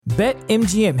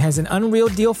BetMGM has an unreal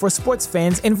deal for sports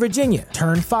fans in Virginia.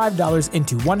 Turn $5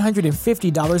 into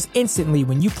 $150 instantly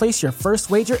when you place your first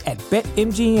wager at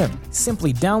BetMGM.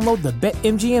 Simply download the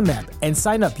BetMGM app and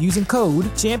sign up using code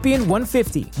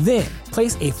Champion150. Then,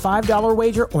 place a $5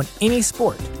 wager on any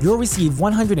sport. You'll receive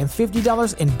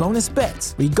 $150 in bonus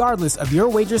bets, regardless of your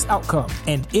wager's outcome.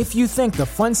 And if you think the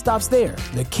fun stops there,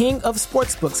 the King of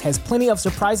Sportsbooks has plenty of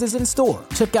surprises in store.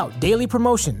 Check out daily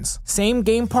promotions,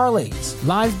 same-game parlays,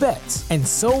 live bets, and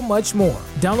so much more.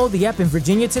 Download the app in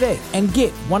Virginia today and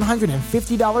get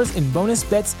 $150 in bonus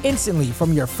bets instantly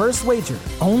from your first wager.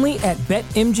 Only at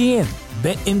BetMGM.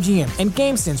 BetMGM and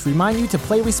GameSense remind you to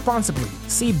play responsibly.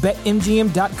 See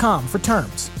BetMGM.com for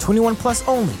terms. 21 plus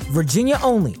only. Virginia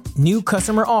only. New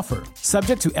customer offer.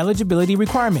 Subject to eligibility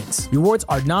requirements. Rewards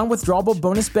are non-withdrawable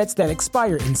bonus bets that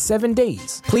expire in 7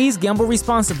 days. Please gamble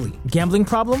responsibly. Gambling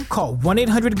problem? Call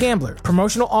 1-800-GAMBLER.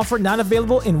 Promotional offer not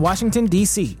available in Washington,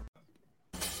 D.C.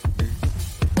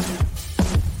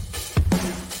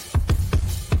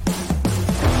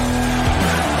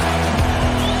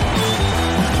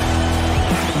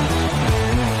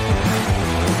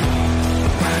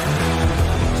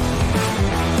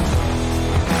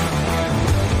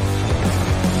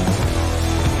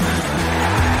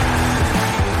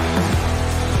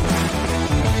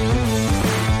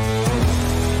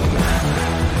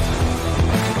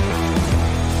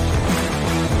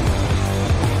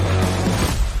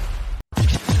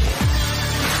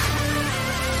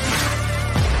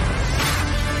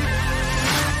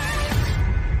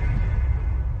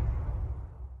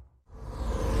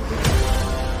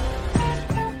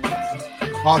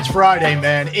 Oh, it's Friday,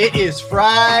 man. It is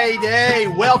Friday.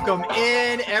 Welcome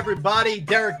in, everybody.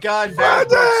 Derrick Gunn.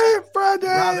 Friday. Rob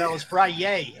Ellis,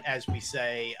 Friday, as we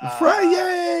say.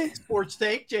 Friday. Sports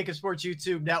Take, Jacob Sports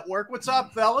YouTube Network. What's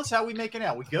up, fellas? How we making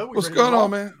out? We good? What's going on,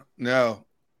 man? No.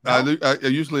 I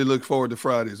usually look forward to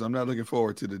Fridays. I'm not looking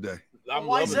forward to today.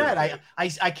 Why is that?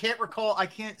 I can't recall. I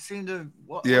can't seem to.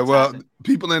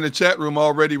 People in the chat room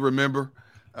already remember.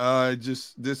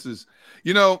 This is,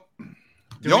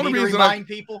 Do the only reason remind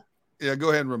people? Yeah, go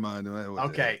ahead and remind them.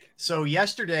 Okay, so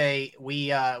yesterday we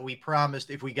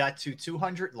promised if we got to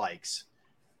 200 likes,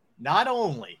 not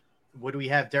only would we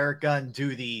have Derrick Gunn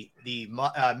do the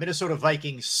Minnesota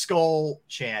Vikings skull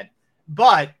chant,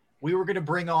 but we were going to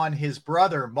bring on his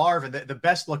brother Marvin, the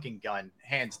best looking Gunn,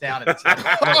 hands down.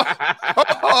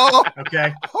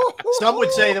 Okay, some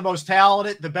would say the most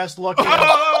talented, the best looking.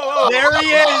 There he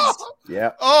is.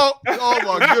 Yeah. Oh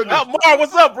my goodness. Marv,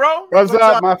 what's up, bro? What's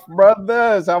up, my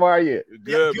brothers? How are you?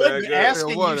 Good, man. Good.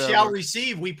 Asking you shall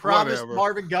receive. We promised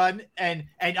Marvin Gunn, and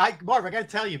Marv, I got to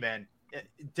tell you, man,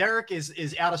 Derrick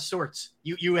is out of sorts.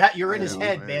 You're in his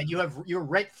head, man. You're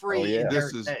rent free. Oh, yeah.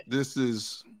 This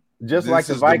is just like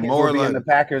the Vikings will be in the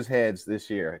Packers' heads this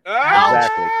year.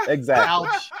 Exactly.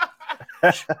 Ouch.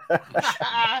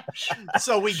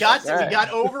 So we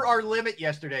got over our limit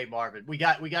yesterday, Marvin. We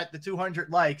got the 200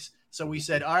 likes. So we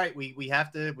said, all right, we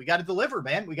got to deliver,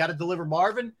 man. We got to deliver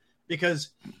Marvin because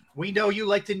we know you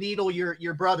like to needle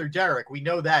your brother Derrick. We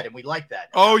know that, and we like that.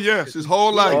 Oh yes, his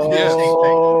whole life.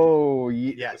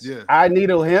 Yes. I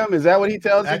needle him. Is that what he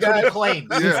tells That's you guys? What he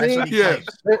claims. Yes.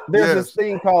 There's this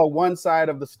thing called one side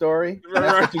of the story.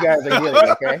 That's what you guys are getting.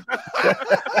 Okay.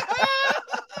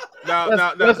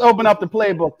 Let's open up the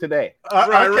playbook today.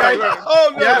 Right.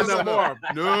 Oh no, yes, no, Marv.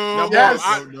 No. Yes.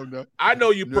 I know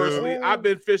you personally. I've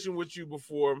been fishing with you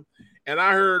before, and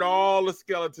I heard all the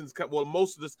skeletons come. Well,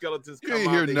 most of the skeletons come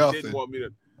out. Hear they nothing. didn't want me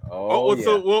to. Yeah.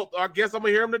 So I guess I'm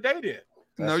gonna hear him today then.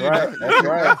 No, That's you're right. not. That's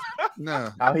right.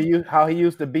 No. How he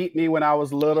used to beat me when I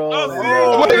was little.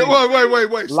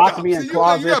 Wait. Locked Stop. me in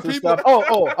closets and stuff.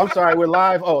 Oh, I'm sorry. We're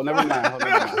live. Oh, never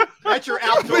mind. That's your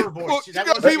outdoor voice. You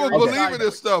got people believing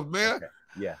this stuff, man. Okay.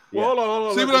 Yeah. Well, hold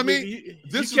on. See what I mean?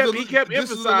 He kept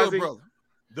emphasizing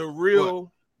the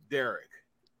real Derrick.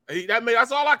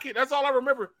 That's all I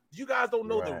remember. You guys don't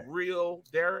know the real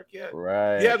Derrick yet.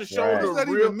 Right. He hasn't shown What does that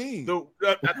real. even mean?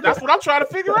 That's what I'm trying to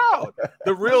figure out.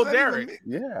 The real Derrick.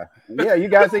 Yeah. You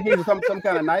guys think he's some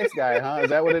kind of nice guy, huh? Is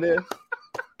that what it is?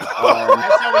 That's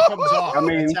how he comes off.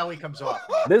 That's how he comes off.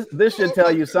 This should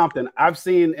tell you something. I've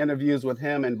seen interviews with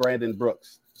him and Brandon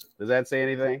Brooks. Does that say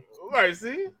anything? Right.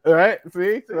 See. All right.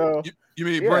 See. So you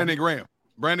mean Brandon Graham?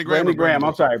 Brandon Graham.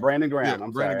 I'm sorry, Brandon Graham. Yeah,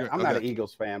 I'm Brandon sorry. Graham. I'm not an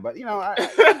Eagles fan, but I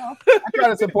try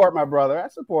to support my brother. I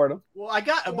support him. Well, I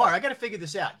got to figure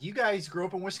this out. You guys grew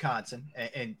up in Wisconsin,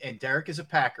 and Derrick is a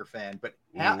Packer fan. But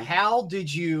how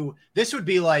did you? This would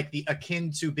be like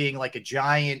akin to being like a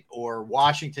Giant or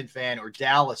Washington fan or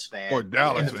Dallas fan in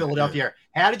the Philadelphia area.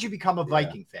 How did you become a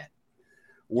Viking fan?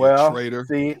 Well,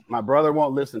 see, my brother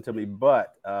won't listen to me,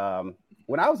 but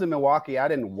when I was in Milwaukee, I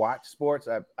didn't watch sports.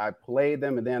 I played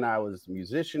them, and then I was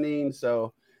musicianing.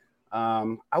 So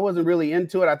I wasn't really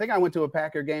into it. I think I went to a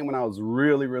Packer game when I was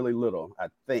really, really little, I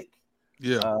think.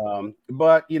 Yeah.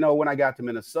 But, when I got to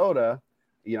Minnesota,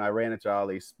 I ran into all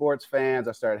these sports fans.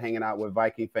 I started hanging out with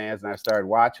Viking fans, and I started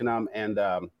watching them. And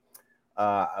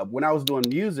when I was doing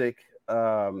music,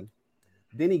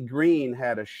 Denny Green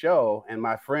had a show, and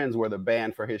my friends were the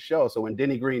band for his show. So when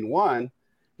Denny Green won,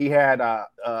 he had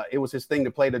it was his thing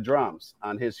to play the drums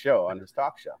on his show, on his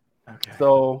talk show. Okay.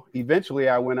 So eventually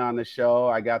I went on the show.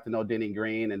 I got to know Denny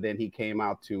Green, and then he came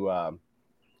out to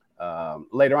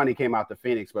later on he came out to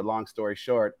Phoenix. But long story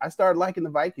short, I started liking the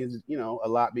Vikings, a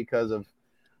lot because of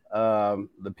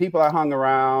the people I hung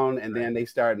around, and then they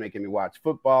started making me watch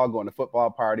football, going to football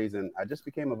parties, and I just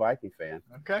became a Viking fan.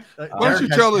 Okay. Why don't you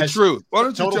tell the truth? Why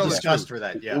don't you tell the truth? For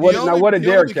that? Yeah. What did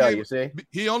Derrick tell you? See,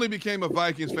 he only became a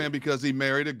Vikings fan because he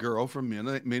married a girl from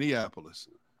Minneapolis.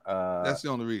 That's the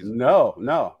only reason. No,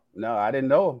 I didn't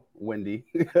know Wendy.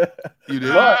 You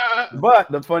did.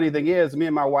 But the funny thing is, me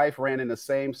and my wife ran in the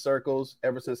same circles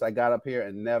ever since I got up here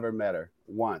and never met her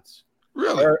once.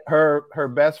 Really? Her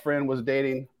best friend was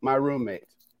dating my roommate,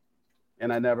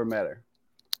 and I never met her.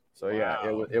 So yeah,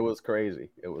 it was crazy.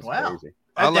 It was crazy.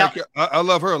 I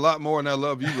love her a lot more than I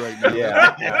love you right now.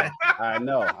 Yeah, I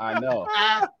know.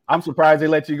 I'm surprised they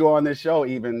let you go on this show.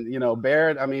 Even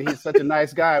Barrett. I mean, he's such a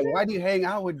nice guy. Why do you hang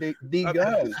out with D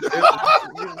Gunn?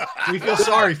 We feel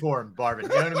sorry for him, Barvin.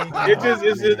 You know what I mean?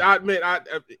 It's just. I mean,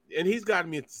 and he's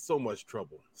gotten me into so much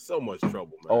trouble, man.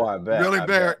 Oh, I bet. Really,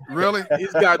 Barrett? Really?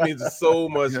 He's got me into so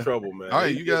much trouble, man. All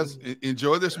right, you guys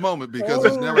enjoy this moment because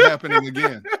it's never happening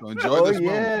again. So enjoy this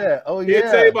moment. Oh yeah.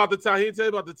 He'll tell you about the time.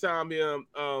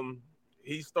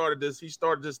 He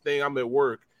started this thing. I'm at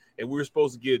work, and we were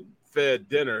supposed to get fed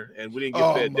dinner, and we didn't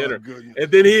get fed dinner. Goodness.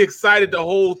 And then he excited the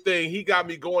whole thing. He got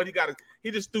me going.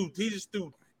 He just threw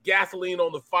gasoline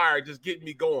on the fire, just getting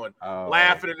me going,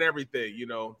 laughing and everything.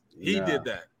 He did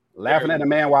that. Laughing at a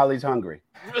man while he's hungry.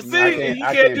 See, you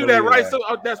can't do that, right? So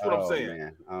that's what I'm saying.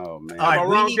 Man. Oh man! All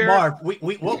right, we need Marv.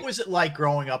 What was it like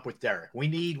growing up with Derrick? We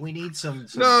need some.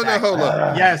 No, hold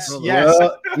on. Yes. Yes.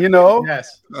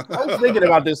 Yes. I was thinking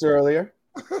about this earlier.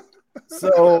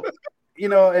 So,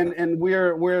 and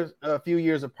we're a few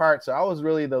years apart. So I was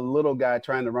really the little guy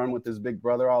trying to run with his big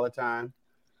brother all the time.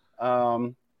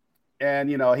 And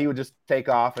he would just take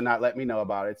off and not let me know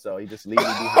about it. So he just leave me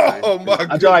behind.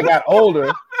 Until I got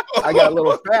older, I got a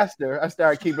little faster. I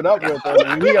started keeping up with him.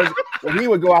 And when he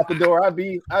would go out the door, I'd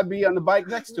be on the bike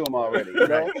next to him already.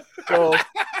 So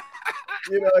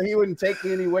he wouldn't take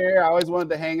me anywhere. I always wanted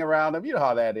to hang around him. You know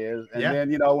how that is. And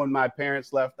then when my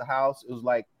parents left the house, it was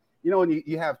like when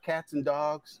you have cats and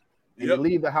dogs and you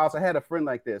leave the house. I had a friend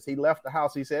like this. He left the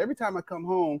house. He said every time I come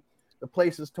home, the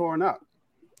place is torn up.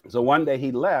 So one day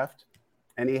he left.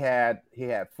 And he had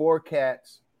 4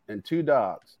 cats and 2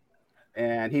 dogs,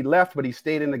 and he left, but he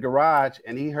stayed in the garage,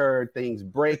 and he heard things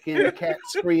breaking, the cats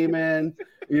screaming,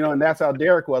 and that's how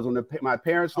Derrick was. When my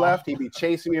parents left, he'd be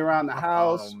chasing me around the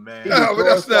house. Oh man, but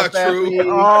that's not true.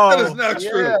 That is not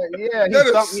true. Yeah,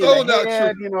 he thumped me in the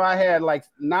head. True. I had like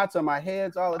knots on my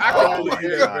heads all the time. I can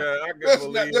believe that, man. I can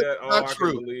believe that. Not true.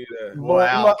 I can believe that.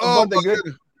 Wow. But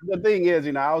the thing is,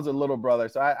 I was a little brother,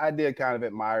 so I did kind of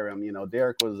admire him.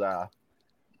 Derrick was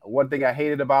one thing I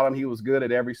hated about him, he was good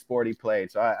at every sport he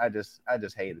played. So I just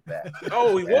hated that.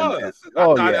 Oh, he was.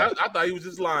 I thought he was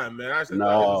just lying, man. I thought he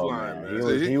was lying,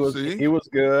 man. He was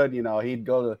good.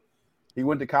 He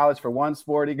went to college for one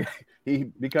sport. He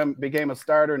became a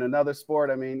starter in another sport.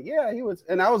 I mean, yeah, he was,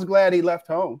 and I was glad he left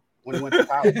home when he went to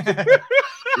college.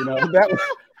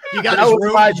 You got his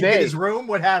room? Did you get his room?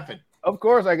 What happened? Of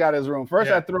course I got his room. First,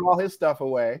 I threw all his stuff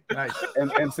away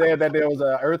and said that there was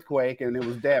an earthquake and it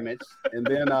was damaged. And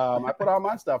then I put all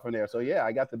my stuff in there. So, yeah,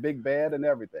 I got the big bed and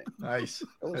everything. Nice.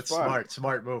 That's fun.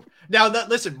 Smart move. Now,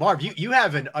 listen, Marv, you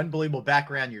have an unbelievable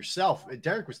background yourself.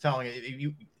 Derrick was telling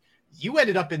you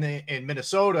ended up in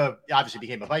Minnesota, obviously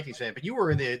became a Vikings fan, but you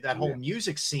were in that whole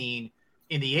music scene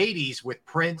in the 80s with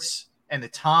Prince and The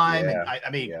Time. Yeah.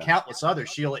 And countless others,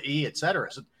 Sheila E., et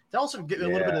cetera. So tell us a little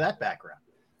bit of that background.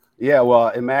 Yeah, well,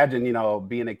 imagine,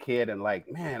 being a kid and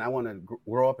like, man, I want to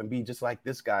grow up and be just like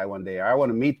this guy one day. Or I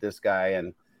want to meet this guy.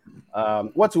 And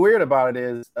what's weird about it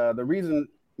is the reason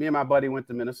me and my buddy went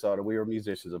to Minnesota, we were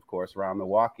musicians, of course, around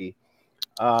Milwaukee.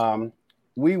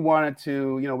 We wanted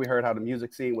to, we heard how the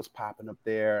music scene was popping up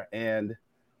there, and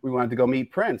we wanted to go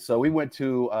meet Prince. So we went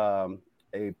to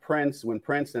when Prince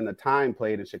and The Time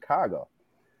played in Chicago.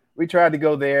 We tried to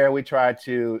go there. We tried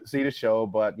to see the show,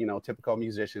 but, typical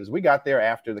musicians. We got there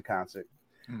after the concert.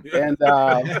 And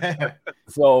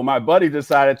so my buddy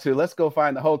decided let's go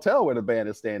find the hotel where the band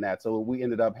is staying at. So we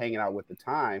ended up hanging out with the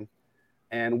time.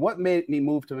 And what made me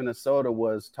move to Minnesota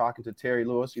was talking to Terry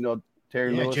Lewis. You know,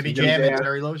 Terry Lewis. Jimmy Jam and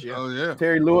Terry Lewis. Yeah. Oh, yeah.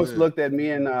 Terry Lewis looked at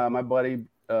me and my buddy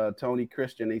Tony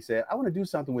Christian. He said, I want to do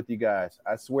something with you guys.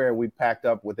 I swear we packed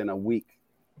up within a week.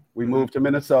 We moved to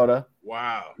Minnesota.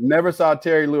 Wow. Never saw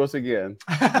Terry Lewis again.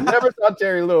 Never saw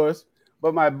Terry Lewis.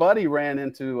 But my buddy ran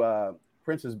into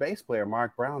Prince's bass player,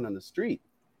 Mark Brown, on the street.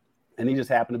 And he just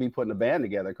happened to be putting a band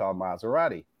together called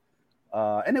Maserati.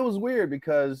 And it was weird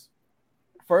because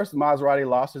first Maserati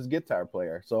lost his guitar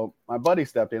player. So my buddy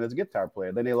stepped in as a guitar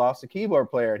player. Then they lost a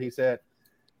keyboard player. And he said,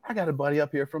 I got a buddy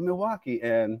up here from Milwaukee.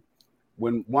 And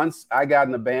once I got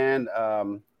in the band,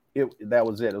 that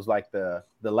was it. It was like the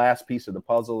last piece of the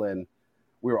puzzle. And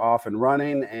we were off and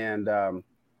running. And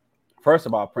first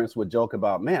of all, Prince would joke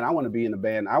about, man, I want to be in the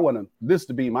band. I want this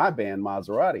to be my band,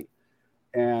 Maserati.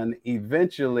 And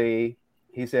eventually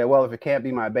he said, well, if it can't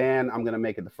be my band, I'm going to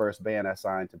make it the first band I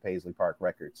signed to Paisley Park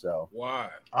Records. So why?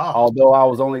 Although I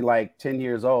was only like 10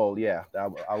 years old, I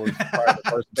was part of the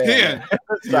first band.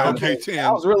 10. Okay, 10.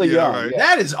 I was really young. Right. Yeah.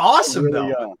 That is awesome, really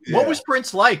though. young. What was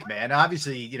Prince like, man?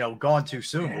 Obviously, gone too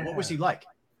soon, but what was he like?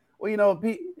 Well,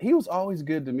 he was always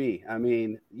good to me. I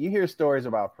mean, you hear stories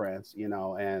about Prince,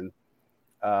 and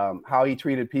how he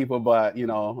treated people, but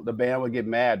the band would get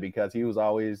mad because he was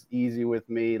always easy with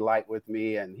me, light with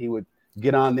me, and he would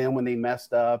get on them when they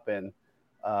messed up. And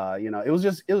it was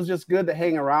just good to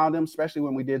hang around him, especially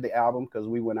when we did the album, because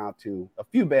a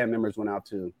few band members went out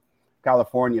to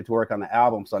California to work on the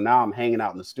album. So now I'm hanging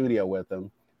out in the studio with him.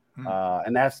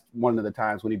 And that's one of the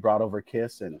times when he brought over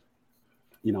Kiss, and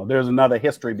there's another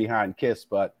history behind Kiss,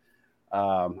 but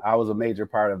I was a major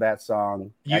part of that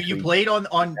song. You played on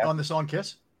the song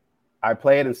Kiss? I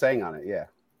played and sang on it, yeah.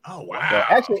 Oh,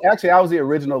 wow. So actually, I was the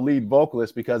original lead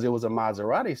vocalist because it was a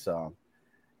Maserati song.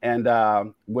 And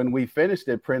when we finished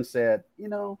it, Prince said,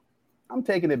 I'm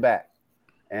taking it back.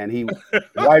 And he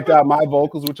wiped out my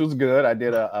vocals, which was good. I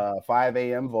did a 5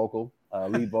 a.m. vocal,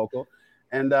 lead vocal.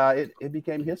 And it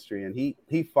became history. And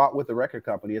he fought with the record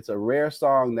company. It's a rare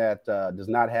song that does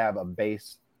not have a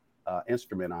bass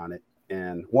instrument on it.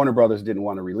 And Warner Brothers didn't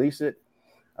want to release it.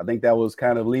 I think that was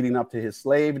kind of leading up to his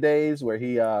Slave days, where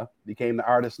he became the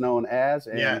artist known as.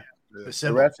 And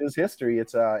the rest is history.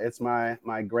 It's my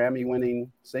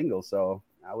Grammy-winning single. So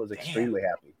I was extremely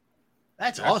happy.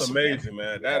 That's awesome. Amazing,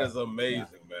 man. That is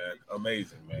amazing, man.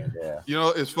 Amazing, man.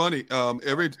 Yeah. It's funny.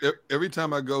 Every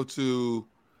time I go to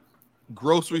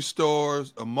grocery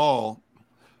stores, a mall,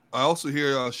 I also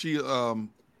hear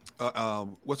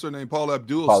what's her name? Paula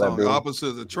Abdul's song, Abdul.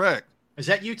 Opposites Attract. Is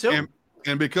that you too?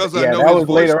 And because I know his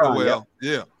voice so well,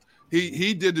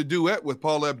 he did the duet with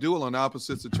Paula Abdul on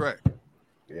Opposites Attract.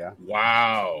 Yeah.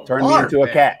 Wow. Turned me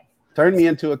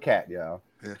into a cat, y'all.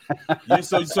 Yeah.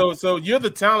 So you're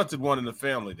the talented one in the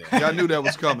family, then. Yeah, I knew that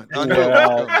was coming. I knew it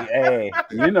was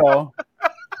coming.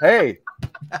 Hey.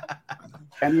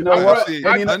 And you know what?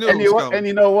 And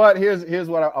you know what? Here's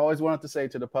what I always wanted to say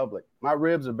to the public. My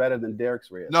ribs are better than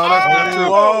Derrick's ribs. No, that's not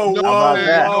true.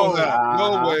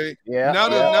 No way. Yeah.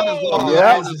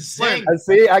 That's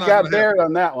I got Barrett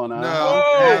on that one.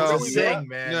 That's a zing,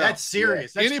 man. That's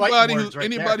serious. That's anybody who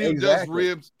does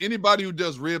ribs, anybody who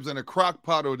does ribs in a crock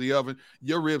pot or the oven,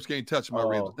 your ribs can't touch my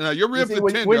ribs. Now your ribs are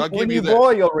tender. I'll give you that. When you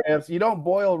boil your ribs, you don't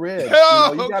boil ribs. You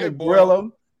got to grill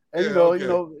them. And you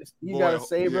got to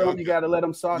savor them. You got to let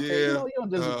them saute. You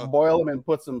don't just boil them and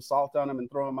put some salt on them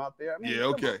and throw them out there. All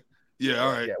right.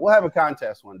 Yeah, we'll have a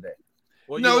contest one day.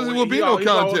 Well, there will be no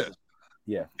contest.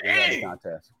 We'll have a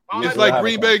contest. It's like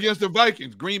Green Bay against the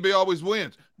Vikings. Green Bay always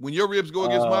wins. When your ribs go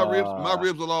against my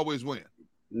ribs will always win.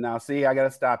 Now, see, I got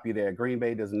to stop you there. Green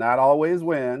Bay does not always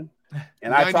win.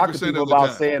 And I talk to people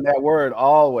about saying that word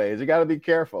always. You got to be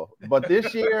careful. But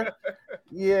this year,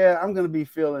 we're going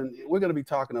to be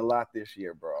talking a lot this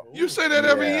year, bro. You say that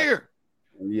every year.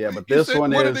 Yeah, but this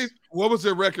one is. What was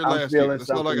their record last year? That's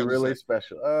all I got really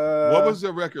special. What was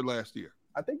their record last year?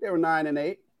 I think they were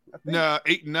 9-8. No,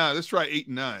 8-9. Let's try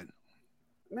 8-9.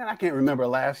 Man, I can't remember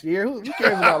last year. Who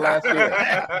cares about last year?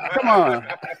 Come on.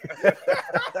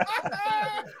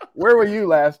 Where were you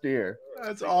last year?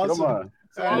 That's awesome. Come on.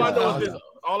 So all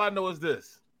I know is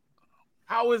this.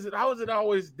 How is it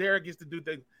always Derrick gets to do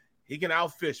things? He can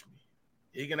outfish me.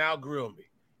 He can outgrill me.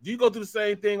 Do you go through the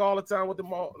same thing all the time with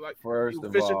them all? Like first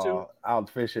of all,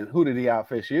 outfishing. Who did he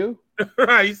outfish you?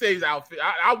 Right. He says he's outfish.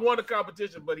 I won the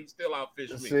competition, but he still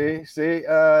outfished me. See.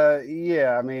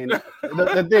 Yeah. I mean,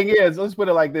 the thing is, let's put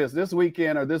it like this: this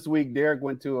weekend or this week, Derrick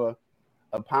went to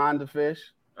a pond to fish.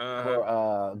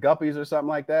 or guppies or something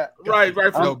like that. Right.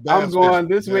 I'm going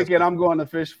this weekend. I'm going to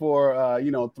fish for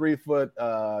 3-foot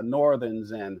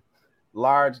northerns and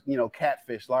large,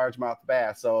 catfish, largemouth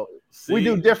bass. So we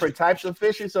do different types of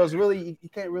fishing. So it's really you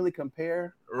can't really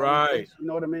compare. Right. You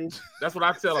know what I mean? That's what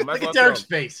I tell them. Look at Derrick's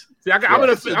face. See, I'm in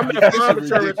a flounder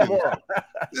tournament tomorrow.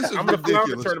 I'm in a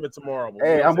flounder tournament tomorrow.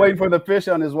 Hey, I'm waiting for the fish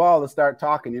on his wall to start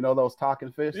talking. You know those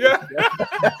talking fish? Yeah.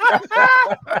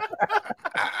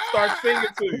 Start singing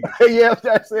to you. Yeah,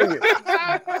 start singing.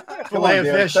 Fillet of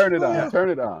fish. Turn it on. Turn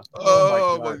it on.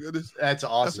 Oh my goodness. That's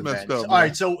awesome, man. Up, All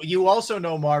right, so you also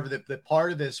know, Marvin, that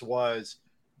part of this was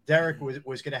Derrick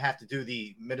was going to have to do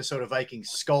the Minnesota Vikings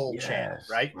skull chant,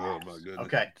 right? Oh my goodness.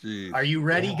 Okay. Jeez. Are you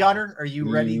ready, Gunner? Are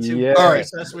you ready to? Yeah. All right.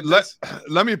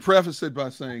 Let me preface it by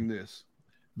saying this.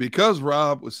 Because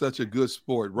Rob was such a good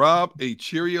sport, Rob ate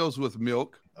Cheerios with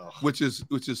milk, which is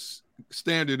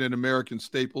standard in American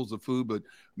staples of food, but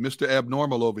Mr.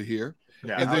 Abnormal over here.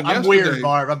 Yeah, and then I'm weird,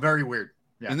 Marv. I'm very weird.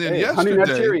 Yeah. And then Honey Nut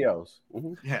yesterday, Cheerios.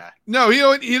 Yeah. No,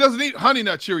 he doesn't eat Honey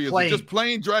Nut Cheerios. Plain. It's just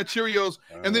plain dry Cheerios,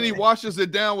 and then he washes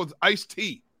it down with iced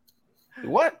tea.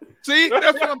 What? See,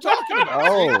 that's what I'm talking about.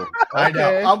 Oh, okay. I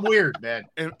know. I'm weird, man.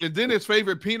 And then his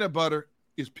favorite peanut butter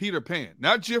is Peter Pan,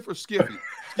 not Jif or Skippy.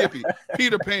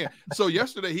 Peter Pan. So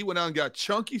yesterday he went out and got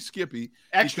Chunky Skippy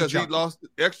because he lost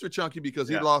extra chunky because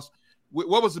he lost.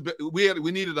 What was the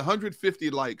we needed 150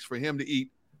 likes for him to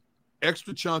eat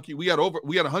extra chunky. We had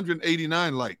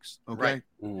 189 likes. Okay. Right.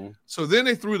 Mm-hmm. So then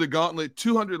they threw the gauntlet,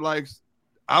 200 likes.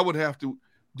 I would have to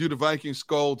do the Viking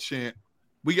skull chant.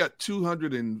 We got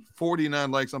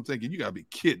 249 likes. I'm thinking, you gotta be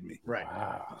kidding me. Right.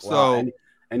 Wow. So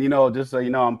and just so you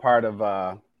know, I'm part of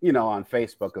on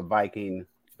Facebook a Viking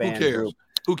fan group.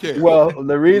 Who cares? Well,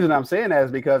 the reason I'm saying that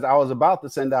is because I was about to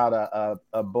send out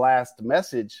a blast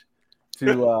message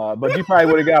to, but you probably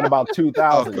would have got about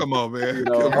 2,000. Oh, come on, man.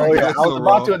 I was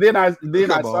about to. Then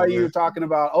I saw you talking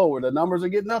about, the numbers are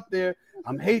getting up there.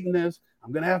 I'm hating this.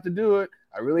 I'm gonna have to do it.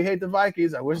 I really hate the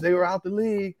Vikings. I wish they were out the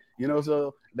league.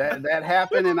 So that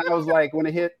happened, and I was like, when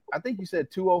it hit, I think you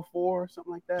said 204 or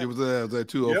something like that. It was at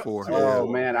 204. Yep. Oh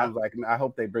man, I was like, I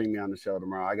hope they bring me on the show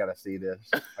tomorrow. I gotta see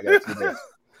this.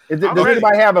 Does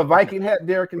anybody have a Viking hat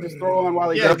Derrick can just throw on while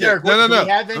he does Derrick, it? No. Do we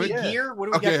have any gear? What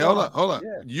do we got? Hold on.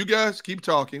 Yeah. You guys keep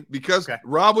talking because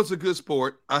Rob was a good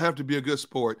sport. I have to be a good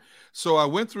sport. So I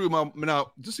went through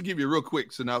now, just to give you real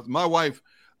quick. So now my wife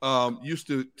used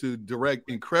to direct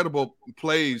incredible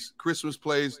plays, Christmas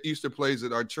plays, Easter plays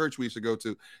at our church we used to go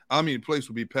to. I mean, the place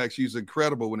would be packed. She's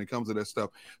incredible when it comes to that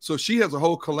stuff. So she has a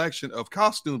whole collection of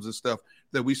costumes and stuff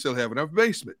that we still have in our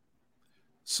basement.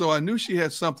 So I knew she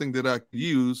had something that I could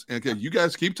use. And okay, you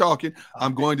guys keep talking.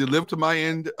 I'm going to live to my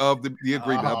end of the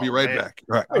agreement. I'll be right back.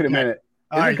 Right. Wait a minute.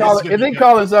 Is he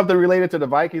calling something related to the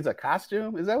Vikings a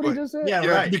costume? Is that what he just said? Yeah,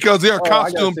 right. Because they're a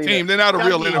costume team. They're not a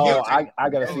real interview. I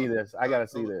gotta see this.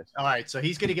 All right. So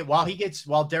he's gonna get while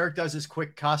Derrick does his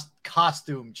quick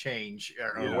costume change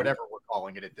or whatever we're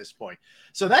calling it at this point.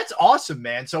 So that's awesome,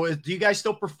 man. So do you guys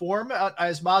still perform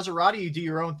as Maserati? Or you do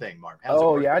your own thing, Mark?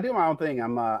 I do my own thing.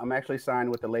 I'm actually signed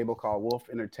with a label called Wolf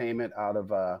Entertainment out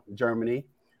of Germany.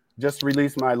 Just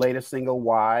released my latest single,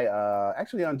 Why,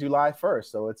 actually on July 1st.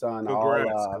 So it's on all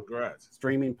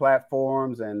streaming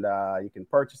platforms, and you can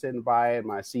purchase it and buy it.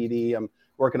 My CD, I'm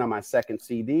working on my second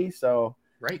CD. So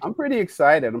I'm pretty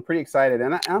excited.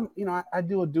 And I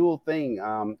do a dual thing.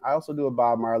 I also do a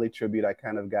Bob Marley tribute. I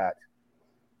kind of got,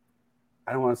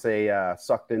 I don't want to say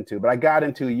sucked into, but I got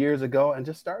into years ago and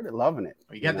just started loving it.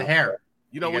 You got the hair.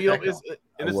 It's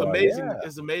amazing. Yeah.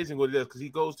 It's amazing what it is because he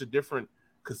goes to different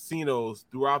casinos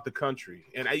throughout the country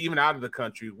and even out of the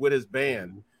country with his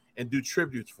band and do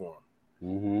tributes for him.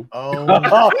 Mm-hmm. Oh my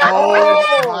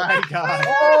God.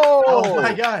 Oh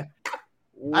my God.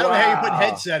 Wow. I don't know how you put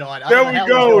headset on. There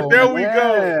we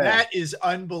go. That is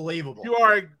unbelievable. You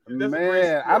are,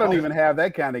 man. I don't even have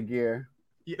that kind of gear.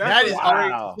 That is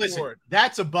listen,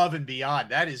 that's above and beyond.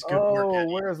 That is good work.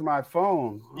 Oh, where's my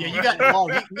phone? Yeah, you got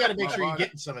to make sure you're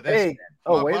getting some of this. Hey,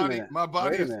 wait a minute. My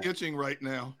body is itching right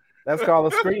now. That's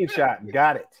called a screenshot.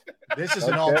 Got it. This is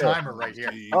an all-timer right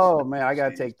here. Oh man, I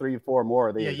gotta take 3 or 4 more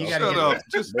of these. Yeah, you gotta shut up.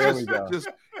 Just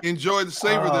enjoy the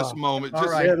savor of this moment.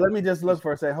 Let me just look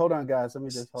for a second. Hold on, guys. Let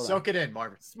me just soak it in,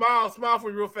 Marvin. Smile for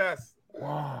me real fast.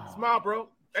 Wow. Smile, bro.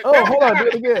 Oh, hold on, do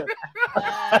it again.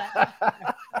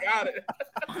 Got it.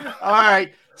 All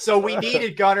right. So we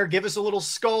needed Gunner. Give us a little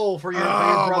skull for your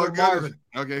brother Marvin.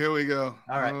 Okay, here we go.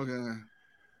 All right. Okay.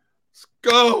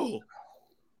 Skull.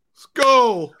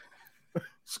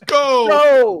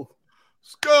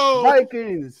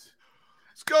 Vikings.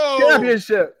 Skull.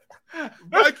 Championship.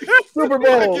 Vikings. Super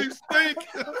Bowl. Vikings stink.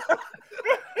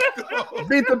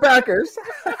 Beat the Packers.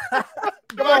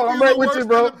 Come on, I'm right with you,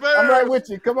 bro. I'm right with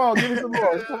you. Come on, give me some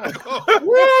more. Come on.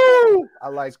 Woo! I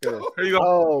like this. Here you go.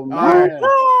 Oh, man.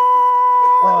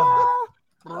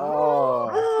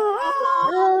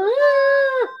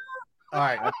 All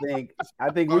right.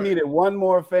 I think we needed one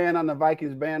more fan on the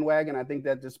Vikings bandwagon. I think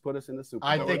that just put us in the Super Bowl.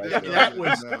 I think that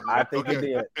was. I think it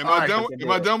did. Am I done? Am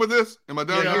I done with this? Am I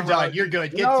done? Yeah, you're done.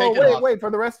 You're good. Wait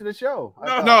for the rest of the show.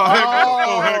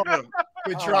 No.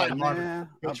 Good try, Marvin.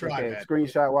 Good try, man.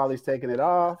 Screenshot while he's taking it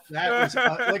off. That was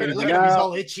look at him. He's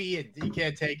all itchy and he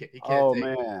can't take it.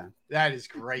 Man, that is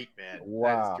great, man.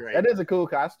 Wow, that is a cool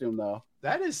costume, though.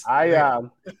 That is. I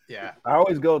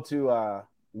always go to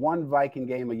one Viking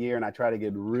game a year, and I try to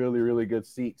get really, really good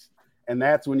seats. And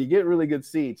that's when you get really good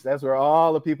seats. That's where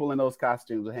all the people in those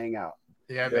costumes hang out.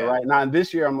 Yeah, man. Right now, and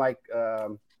this year I'm like, I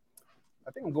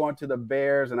think I'm going to the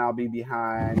Bears, and I'll be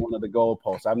behind one of the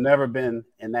goalposts. I've never been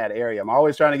in that area. I'm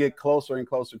always trying to get closer and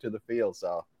closer to the field.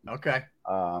 So okay.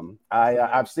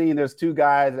 I've seen there's two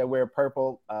guys that wear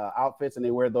purple outfits, and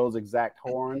they wear those exact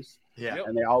horns. Yeah,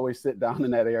 and they always sit down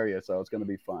in that area. So it's going to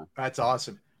be fun. That's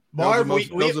awesome. Marv, that was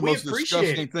the most appreciate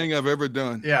disgusting thing I've ever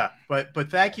done. Yeah, but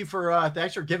thank you for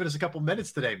giving us a couple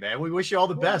minutes today, man. We wish you all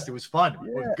the best. It was fun.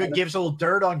 Yeah. Good. Give us a little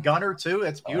dirt on Gunner too.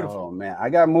 That's beautiful. Oh man, I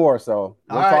got more, so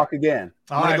we'll talk again.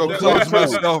 I'm gonna go close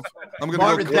myself. I'm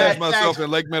gonna go close myself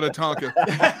in Lake Minnetonka.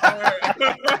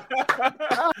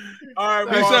 All right,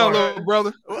 peace out, little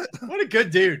brother. What a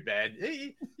good dude, man.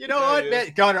 You know what,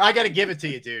 man? Gunner, I got to give it to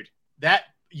you, dude. That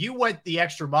you went the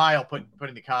extra mile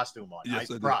putting the costume on.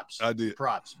 Yes, Props. I did.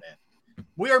 Props, man.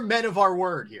 We are men of our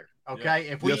word here. Okay.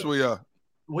 Yeah. Yes, we are.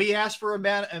 We ask for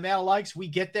amount of likes. We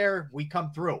get there. We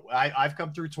come through. I've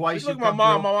come through twice. Look, my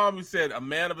mom who said a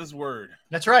man of his word.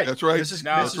 That's right. That's right. This is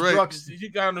right. Brooks. You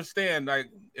gotta understand. Like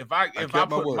if I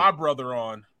put my brother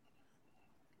on,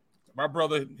 my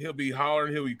brother, he'll be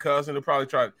hollering, he'll be cussing. He'll probably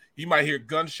he might hear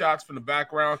gunshots from the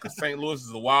background because St. Louis is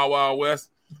the wild, wild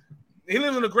west. He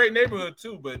lives in a great neighborhood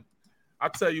too, but I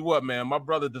tell you what, man, my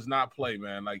brother does not play,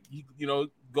 man. Like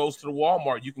goes to the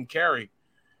Walmart. You can carry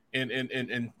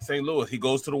in St. Louis. He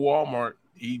goes to the Walmart.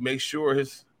 He makes sure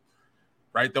his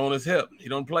right there on his hip. He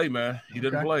don't play, man. He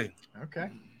doesn't play. Okay.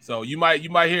 So you might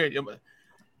hear it.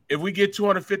 If we get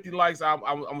 250 likes, I'm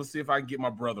gonna see if I can get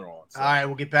my brother on. So. All right,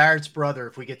 we'll get Barrett's brother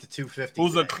if we get to 250.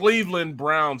 Who's a Cleveland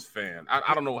Browns fan?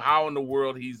 I don't know how in the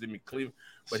world he's in Cleveland,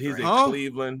 but he's a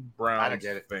Cleveland Browns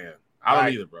fan. I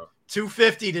don't either, bro.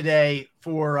 250 today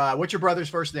for what's your brother's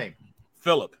first name?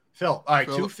 Philip. Phil. All right,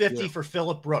 250 for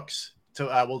Philip Brooks. So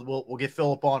we'll get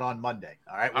Philip on Monday.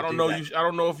 All right. I don't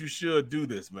know if you should do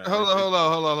this, man. Hold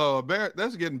on. Barrett,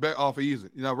 that's getting back off easy.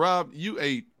 Rob, you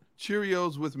ate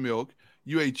Cheerios with milk.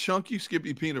 You ate chunky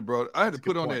Skippy peanut butter. I had to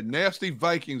put on that nasty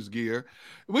Vikings gear.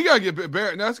 We gotta get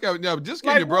Barrett. Now, just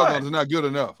getting your brother on is not good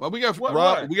enough. We got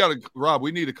Rob. Rob,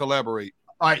 we need to collaborate.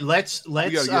 All right, let's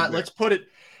put it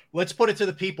to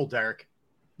the people, Derrick.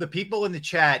 The people in the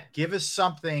chat, give us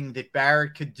something that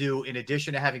Barrett could do in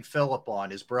addition to having Philip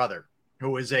on, his brother,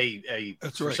 who is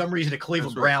for some reason a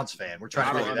Cleveland Browns fan. We're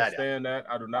trying to figure that out.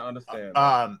 I do not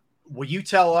understand. Will you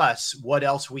tell us what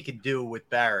else we can do with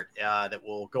Barrett that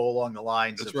will go along the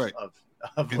lines of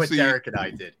what Derrick and I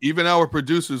did? Even our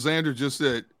producer, Xander, just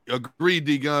said, agreed,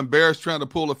 D-Gun. Barrett's trying to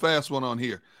pull a fast one on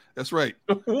here. That's right.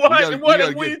 What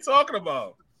are you talking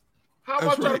about? How am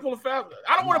I trying to pull a fast?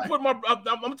 I don't want to put I'm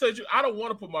going to tell you, I don't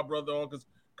want to put my brother on because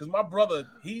my brother,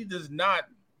 he does not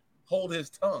hold his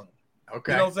tongue.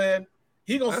 Okay. You know what I'm saying?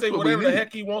 He going to say whatever the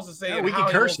heck he wants to say. Yeah, we can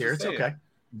curse here. It's okay.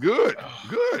 Good.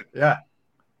 Yeah.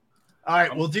 All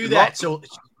right, we'll do that. So,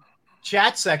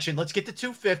 chat section, let's get to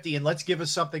 250 and let's give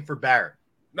us something for Barrett.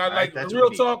 Now, like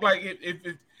real talk, like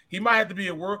if he might have to be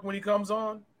at work when he comes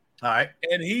on. All right,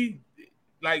 and his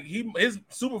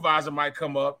supervisor might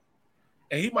come up,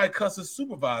 and he might cuss his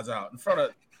supervisor out in front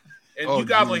of, and you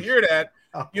guys will hear that.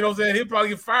 You know what I'm saying? He'll probably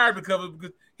get fired because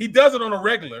he does it on a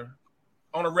regular,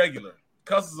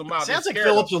 cusses them out. Sounds like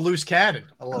Philip's a loose cannon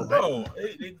a little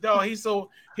bit. No, he's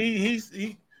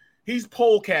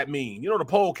polecat mean. You know what a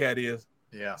polecat is?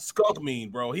 Yeah. Skunk mean,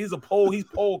 bro. He's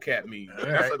polecat mean.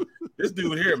 Right. This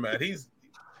dude here, man, he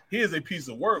is a piece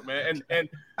of work, man. And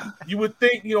you would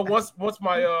think, once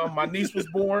my niece was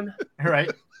born,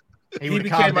 right. He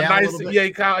became a nice,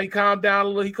 he calmed down a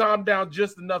little. He calmed down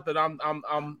just enough that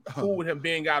I'm cool with him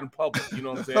being out in public. You know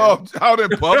what I'm saying? Oh, out in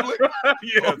public?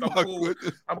 Yeah,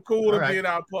 I'm cool with him being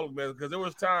out in public, man. Because there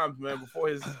was times, man, before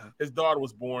his daughter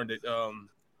was born that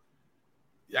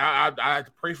I had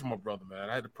to pray for my brother, man.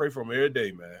 I had to pray for him every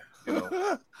day, man.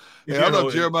 I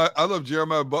love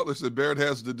Jeremiah Butler said Barrett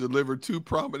has to deliver 2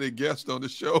 prominent guests on the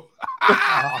show.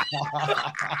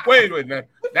 Wait, man.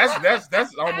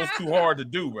 That's almost too hard to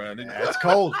do, man. It's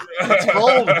cold. It's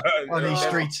cold on these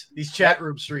streets, these chat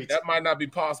room streets. That might not be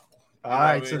possible. All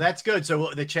right, so that's good.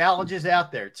 So the challenge is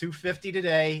out there, 250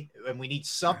 today, and we need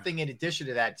something in addition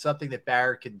to that, something that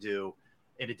Barrett can do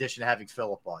in addition to having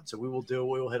Phillip on. So we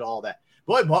will hit all that.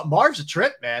 Boy, Marv's a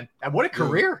trip, man. And what a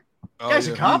career. You guys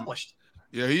accomplished.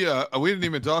 We didn't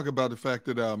even talk about the fact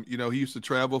that he used to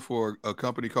travel for a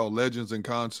company called Legends in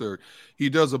Concert. He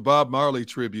does a Bob Marley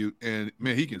tribute, and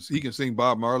man, he can sing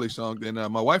Bob Marley songs. And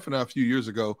my wife and I a few years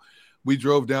ago, we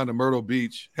drove down to Myrtle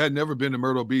Beach. Had never been to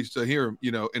Myrtle Beach to hear him,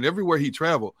 and everywhere he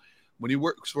traveled, when he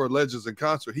works for Legends in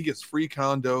Concert, he gets free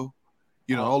condo,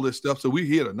 all this stuff. So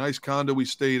he had a nice condo we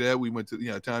stayed at. We went to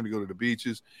time to go to the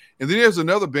beaches. And then there's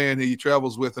another band he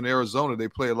travels with in Arizona. They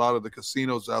play a lot of the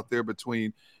casinos out there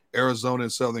between Arizona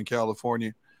and Southern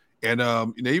California. And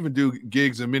they even do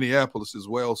gigs in Minneapolis as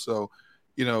well. So,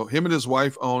 him and his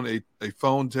wife own a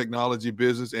phone technology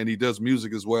business, and he does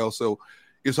music as well. So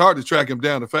it's hard to track him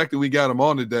down. The fact that we got him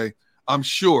on today, I'm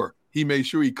sure he made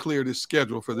sure he cleared his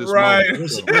schedule for this moment.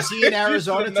 Was he in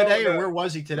Arizona today, or where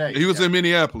was he today? He was in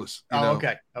Minneapolis.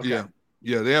 Okay. Yeah.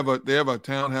 They have a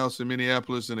townhouse in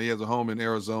Minneapolis, and he has a home in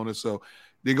Arizona. So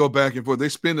they go back and forth. They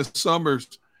spend the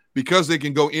summers because they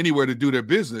can go anywhere to do their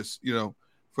business,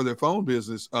 for their phone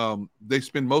business. They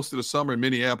spend most of the summer in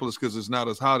Minneapolis because it's not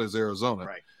as hot as Arizona.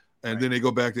 Right. And then they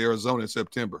go back to Arizona in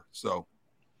September. So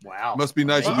wow. Must be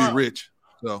nice to be rich.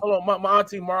 So hold on, my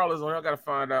auntie Marla's on here. I gotta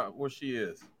find out where she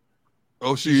is.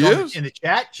 Oh, she is in the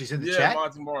chat. She's in the chat.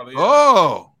 Auntie Marla. Yeah.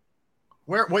 Oh,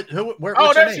 where? Where?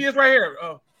 Oh, there she is, right here.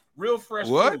 Real fresh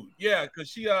food. Yeah, because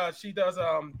she does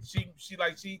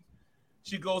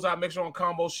she goes out, makes her own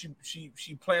combos.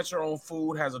 She plants her own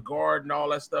food, has a garden, all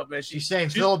that stuff, man. She's saying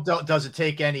Phillip doesn't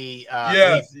take any.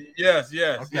 Yes.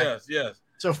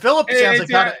 So Phillip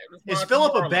sounds like is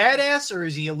Phillip a badass or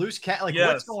is he a loose cat? Like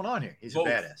what's going on here? He's both.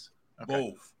 A badass. Okay.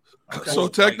 Both. Okay. So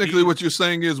technically, what you're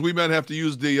saying is we might have to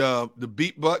use the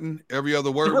beep button every other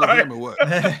word with him, or what?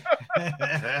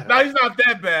 No, he's not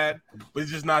that bad, but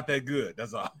he's just not that good.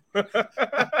 That's all.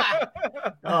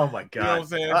 Oh my god! You know what I'm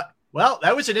saying? Well,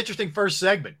 that was an interesting first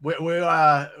segment. We're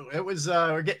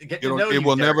getting to know you. It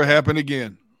will never happen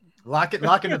again. Locking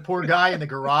the poor guy in the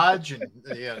garage, and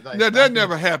that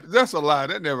never happened. That's a lie.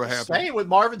 That never happened. Saying what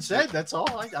Marvin said. That's all.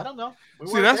 I don't know.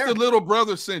 That's the little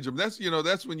brother syndrome. That's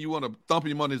that's when you want to thump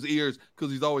him on his ears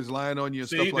because he's always lying on you and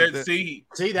stuff like that. See,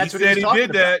 that's what he he's talking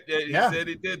about. He said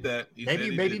he did that.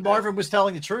 Maybe Marvin was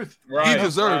telling the truth. Right. He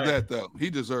deserved that, though.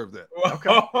 He deserved that. Okay.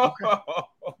 All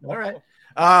right.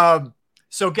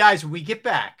 So, guys, when we get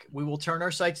back, we will turn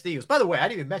our sights to the Eagles. By the way, I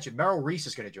didn't even mention Merrill Reese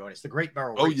is going to join us, the great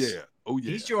Merrill Reese. Oh,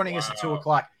 yeah. He's joining us at 2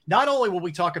 o'clock. Not only will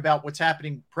we talk about what's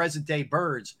happening present-day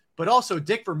Birds, but also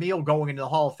Dick Vermeil going into the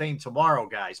Hall of Fame tomorrow,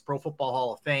 guys, Pro Football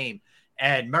Hall of Fame.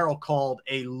 And Merrill called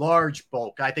a large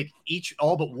bulk, I think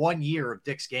all but 1 year of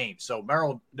Dick's games. So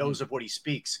Merrill knows of what he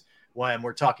speaks when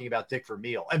we're talking about Dick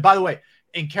Vermeil. And by the way,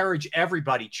 encourage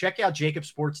everybody, check out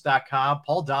jacobsports.com.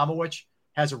 Paul Domowitch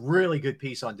has a really good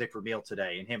piece on Dick Vermeil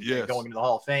today and him going into the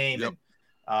Hall of Fame and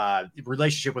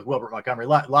relationship with Wilbert Montgomery. A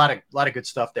lot of good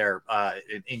stuff there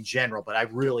in general, but I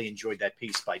really enjoyed that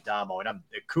piece by Damo, and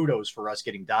kudos for us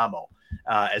getting Damo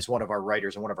as one of our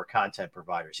writers and one of our content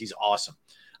providers. He's awesome.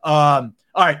 All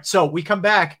right, so we come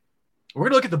back. We're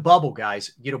going to look at the bubble,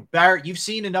 guys. Barrett, you've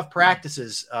seen enough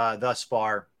practices thus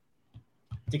far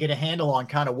to get a handle on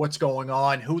kind of what's going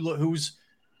on, who's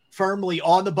firmly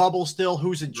on the bubble still,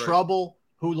 who's in trouble,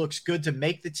 who looks good to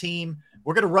make the team.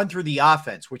 We're going to run through the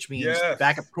offense, which means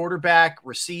backup quarterback,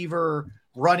 receiver,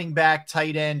 running back,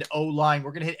 tight end, O-line.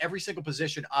 We're going to hit every single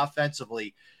position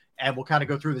offensively, and we'll kind of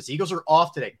go through this. Eagles are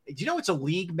off today. Do you know it's a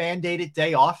league-mandated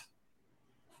day off?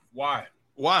 Why?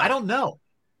 I don't know.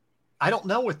 I don't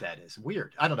know what that is.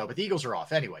 Weird. I don't know, but the Eagles are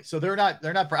off anyway. So they're not,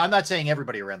 I'm not saying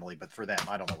everybody around the league, but for them,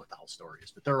 I don't know what the whole story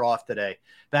is, but they're off today.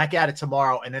 Back at it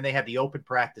tomorrow. And then they have the open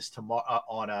practice tomorrow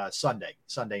on Sunday.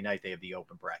 Sunday night, they have the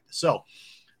open practice. So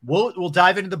we'll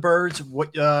dive into the Birds,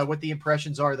 what the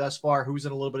impressions are thus far, who's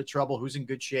in a little bit of trouble, who's in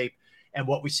good shape, and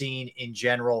what we've seen in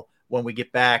general when we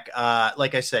get back.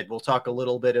 Like I said, we'll talk a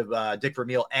little bit of Dick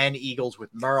Vermeil and Eagles with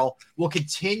Merle. We'll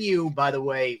continue, by the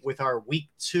way, with our week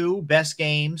 2 best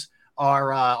games.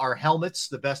 Our helmets,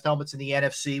 the best helmets in the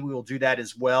NFC. We will do that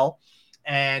as well.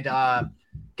 And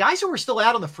guys who are still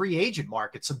out on the free agent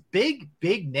market, some big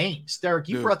names. Derrick,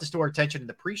 you brought this to our attention in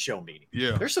the pre-show meeting.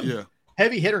 Yeah, there's some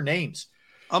heavy hitter names.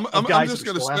 I'm just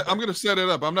going to set it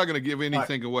up. I'm not going to give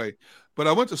anything away. But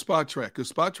I went to Spot Track because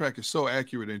Spot Track is so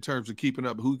accurate in terms of keeping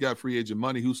up who got free agent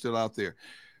money, who's still out there.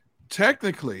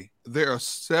 Technically, there are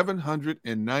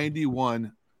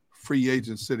 791 free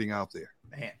agents sitting out there.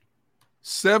 Man.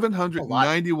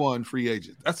 791 free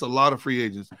agents. That's a lot of free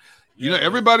agents. You know,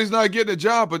 everybody's not getting a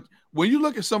job, but when you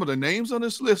look at some of the names on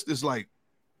this list, it's like,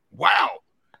 wow.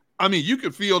 I mean, you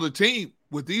could field a team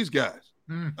with these guys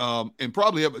and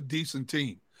probably have a decent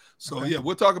team. So, yeah,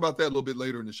 we'll talk about that a little bit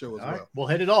later in the show as well. Right. We'll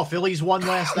hit it all. Phillies won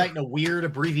last night in a weird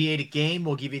abbreviated game.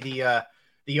 We'll give you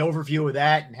the overview of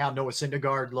that and how Noah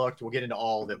Syndergaard looked. We'll get into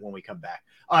all of it when we come back.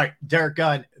 All right, Derrick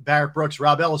Gunn, Barrett Brooks,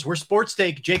 Rob Ellis. We're Sports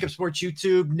Take, Jacob Sports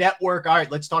YouTube Network. All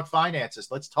right, let's talk finances.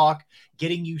 Let's talk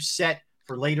getting you set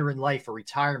for later in life, for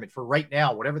retirement, for right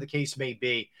now, whatever the case may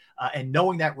be. And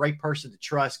knowing that right person to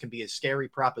trust can be a scary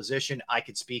proposition. I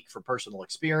could speak for personal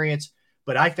experience,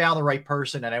 but I found the right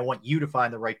person, and I want you to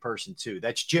find the right person too.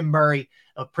 That's Jim Murray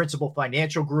of Principal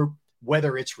Financial Group.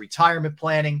 Whether it's retirement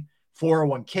planning,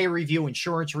 401k review,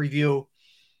 insurance review,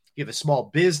 you have a small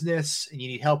business and you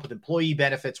need help with employee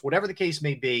benefits, whatever the case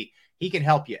may be, he can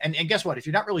help you. And guess what? If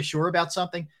you're not really sure about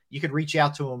something, you can reach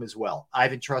out to him as well.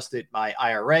 I've entrusted my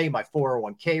IRA, my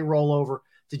 401k rollover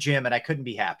to Jim, and I couldn't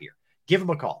be happier. Give him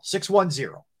a call,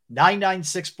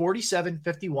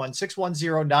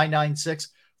 610-996-4751,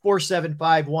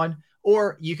 610-996-4751,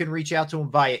 or you can reach out to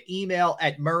him via email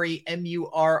at Murray,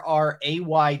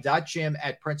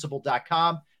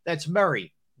 murray.jim@principal.com. That's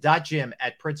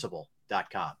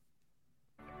murray.jim@principal.com.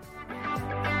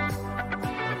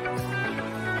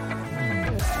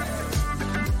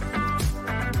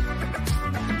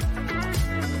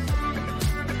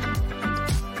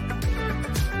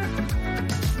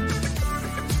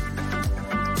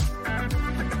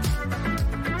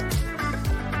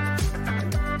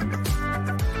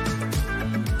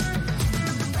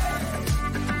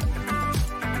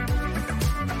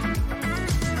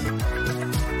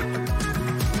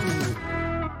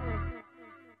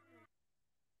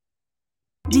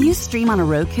 Do you stream on a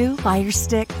Roku, Fire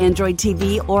Stick, Android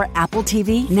TV, or Apple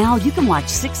TV? Now you can watch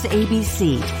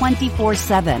 6ABC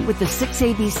 24/7 with the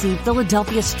 6ABC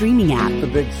Philadelphia streaming app. The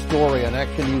big story on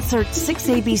that. Can you search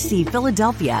 6ABC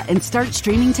Philadelphia and start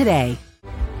streaming today?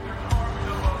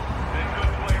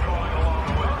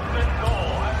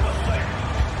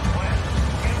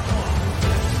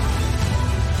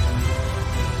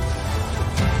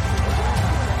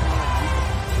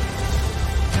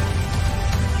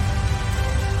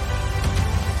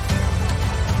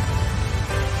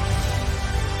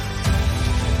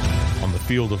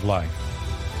 Field of life,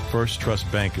 First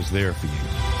Trust Bank is there for you.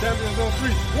 Champions on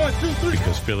three. 1, 2, 3.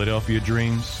 Because Philadelphia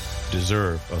dreams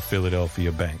deserve a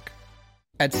Philadelphia bank.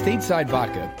 At Stateside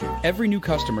Vodka, every new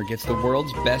customer gets the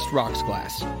world's best rocks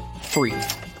glass, free.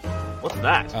 What's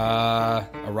that? A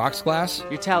rocks glass?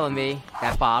 You're telling me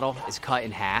that bottle is cut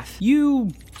in half?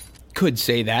 You could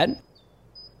say that.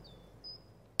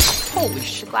 Holy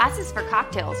shit. The glass is for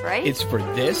cocktails, right? It's for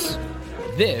this,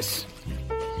 this,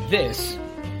 this,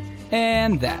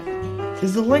 and that.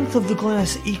 Is the length of the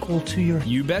glass equal to your...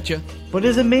 You betcha. But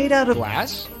is it made out of...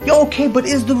 glass? Okay, but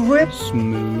is the rip...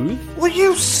 smooth? Will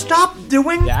you stop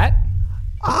doing... that?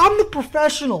 I'm the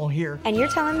professional here. And you're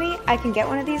telling me I can get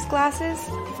one of these glasses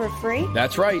for free?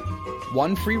 That's right.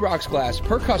 One free rocks glass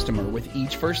per customer with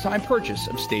each first-time purchase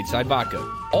of Stateside Vodka.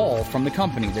 All from the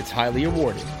company that's highly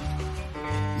awarded.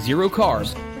 0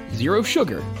 carbs, 0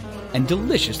 sugar, and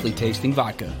deliciously tasting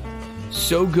vodka.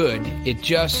 So good, it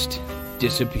just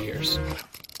disappears.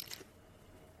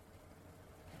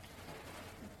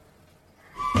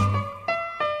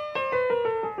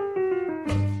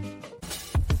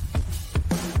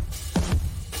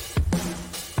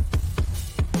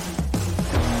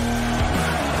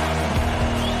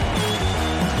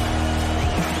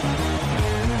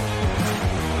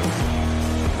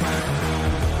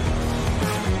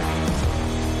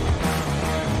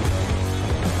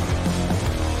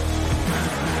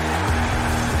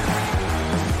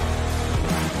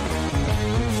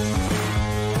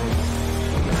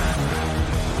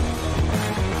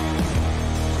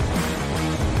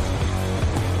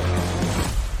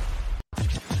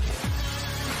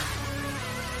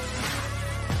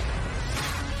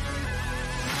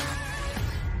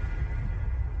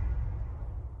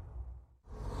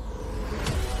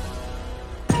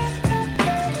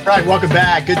 All right, welcome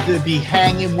back. Good to be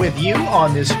hanging with you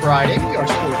on this Friday. We are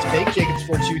Sports Take, Jacob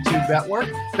Sports YouTube Network.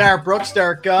 Barrett Brooks,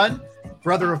 Derrick Gunn,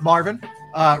 brother of Marvin,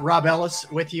 Rob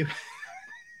Ellis with you.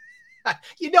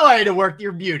 You know I had to work.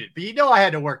 You're muted, but you know I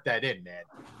had to work that in, man.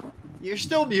 You're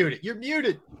still muted. You're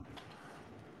muted.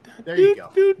 There you go.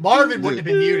 Marvin wouldn't have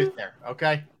been muted there,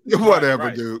 okay? Whatever,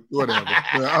 right. Dude. Whatever.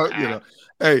 You know.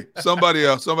 Hey, somebody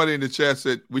in the chat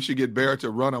said we should get Barrett to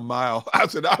run a mile. I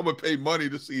said I would pay money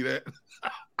to see that.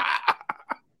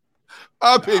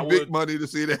 I'll pay big money to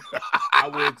see that. I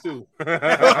would too.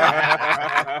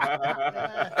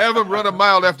 Have him run a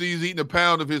mile after he's eaten a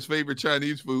pound of his favorite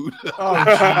Chinese food. Oh,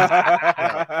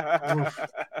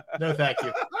 no, thank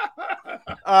you.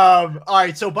 All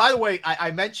right. So, by the way,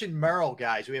 I mentioned Merrill,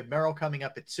 guys. We have Merrill coming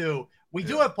up at 2. We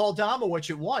do have Paul Domowitch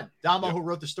at 1. Damo, who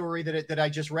wrote the story that I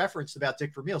just referenced about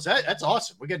Dick Vermeils. That's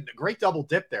awesome. We're getting a great double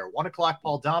dip there. 1 o'clock,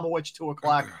 Paul Domowitch, 2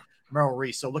 o'clock, Merrill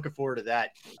Reese. So looking forward to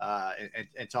that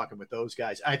and talking with those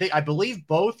guys. I believe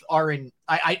both are in.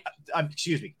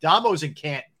 Excuse me. Damo's in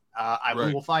Canton.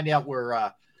 We will find out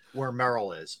where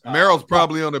Merrill is. Merrill's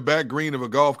probably on the back green of a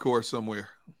golf course somewhere.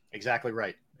 Exactly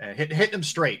right. And hitting them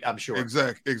straight, I'm sure.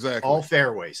 Exactly. All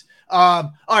fairways.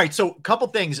 All right. So a couple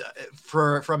things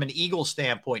from an Eagles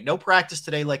standpoint. No practice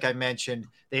today, like I mentioned.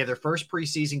 They have their first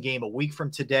preseason game a week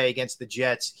from today against the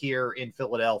Jets here in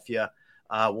Philadelphia.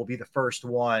 Will be the first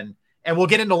one. And we'll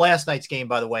get into last night's game,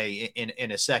 by the way,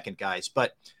 in a second, guys.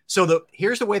 But so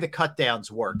here's the way the cut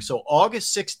downs work. So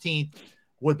August 16th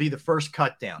would be the first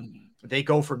cut down. They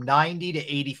go from 90 to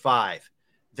 85.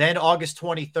 Then August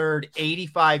 23rd,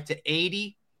 85 to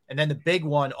 80. And then the big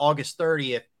one, August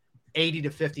 30th, 80 to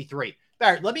 53.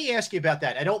 Barrett, let me ask you about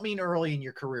that. I don't mean early in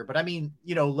your career, but I mean,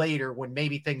 later when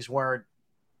maybe things weren't,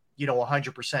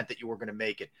 100% that you were going to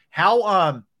make it.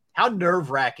 How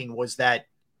nerve-wracking was that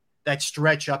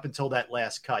stretch up until that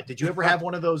last cut? Did you ever have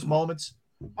one of those moments?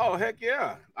 Oh, heck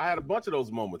yeah. I had a bunch of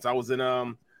those moments. I was in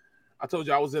I told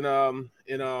you I was in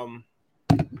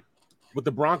with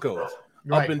the Broncos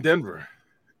up in Denver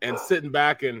and sitting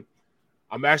back, and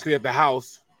I'm actually at the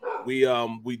house. We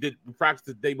practiced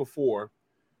the day before,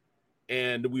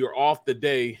 and we were off the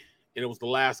day, and it was the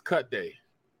last cut day.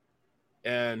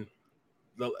 And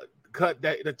the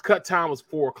cut time was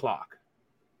 4:00.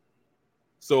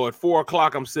 So at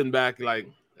 4:00, I'm sitting back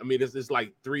it's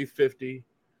like 3:50,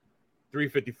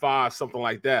 3:55, something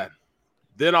like that.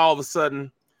 Then all of a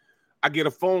sudden, I get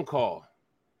a phone call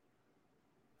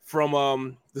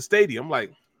from the stadium.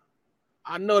 Like,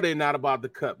 I know they're not about to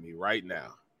cut me right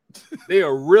now. They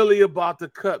are really about to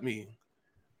cut me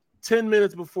 10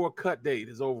 minutes before cut date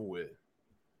is over with.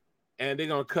 And they're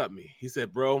going to cut me. He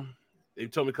said, bro, they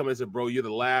told me to come in and said, bro, you're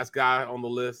the last guy on the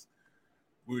list.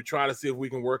 We were trying to see if we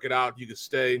can work it out. You can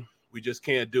stay. We just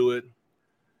can't do it.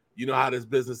 You know how this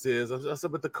business is. I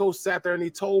said, but the coach sat there and he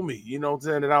told me,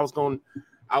 that I was going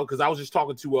out because I was just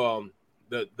talking to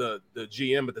the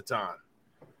GM at the time.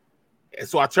 And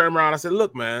so I turned around and I said,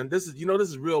 look, man, this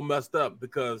is real messed up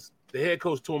because the head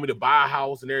coach told me to buy a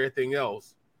house and everything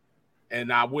else.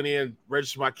 And I went in,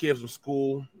 registered my kids from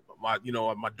school. My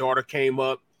daughter came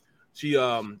up. She's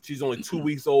only 2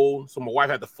 weeks old. So my wife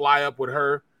had to fly up with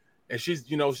her. And she's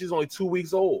only 2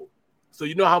 weeks old. So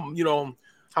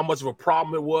how much of a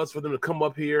problem it was for them to come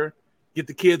up here, get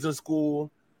the kids in school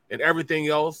and everything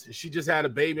else. She just had a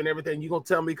baby and everything. You gonna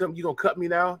tell me you gonna cut me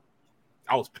now?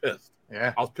 I was pissed.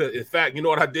 Yeah. I was pissed. In fact, you know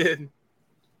what I did?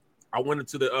 I went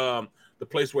into the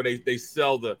place where they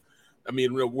sell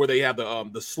where they have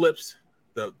the slips,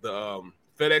 the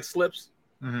FedEx slips.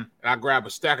 Mm-hmm. And I grabbed a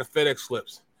stack of FedEx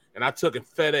slips and I took and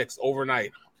FedEx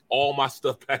overnight all my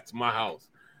stuff back to my house.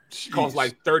 It cost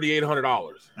like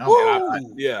 $3,800. And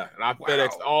I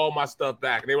FedExed all my stuff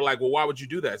back. And they were like, well, why would you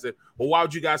do that? I said, well, why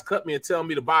would you guys cut me and tell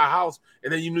me to buy a house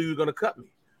and then you knew you were going to cut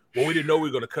me? Well, we didn't know we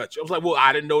were going to cut you. I was like, well,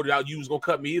 I didn't know that you was going to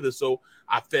cut me either, so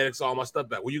I FedExed all my stuff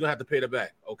back. Well, you're going to have to pay that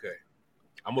back. Okay.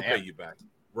 I'm going to pay you back.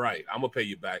 Right. I'm going to pay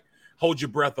you back. Hold your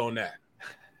breath on that.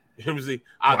 You know what I'm saying?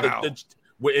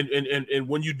 Wow. And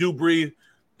when you do breathe,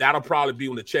 that'll probably be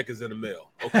when the check is in the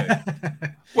mail. Okay.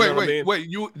 Wait.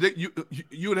 You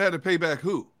would have to pay back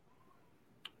who?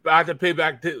 I had to pay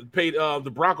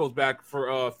the Broncos back for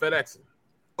FedExing.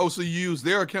 Oh, so you use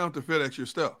their account to FedEx your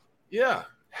stuff? Yeah.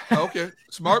 Okay.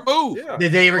 Smart move. Yeah.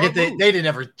 Did they ever they didn't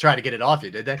ever try to get it off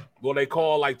you, did they? Well, they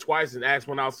called like twice and asked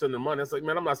when I was sending them money. It's like,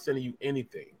 man, I'm not sending you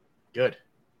anything. Good.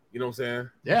 You know what I'm saying?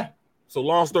 Yeah. So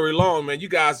long story long, man, you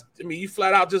guys, you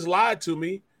flat out just lied to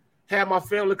me, had my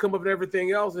family come up and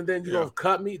everything else, and then you're going to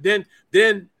cut me. Then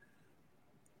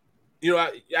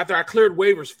after I cleared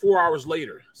waivers 4 hours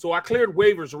later. So I cleared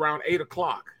waivers around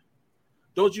 8:00.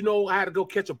 Don't you know I had to go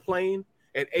catch a plane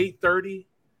at 8:30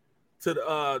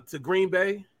 to Green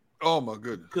Bay? Oh my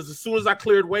goodness! Because as soon as I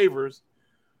cleared waivers,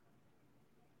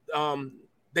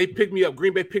 they picked me up.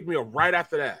 Green Bay picked me up right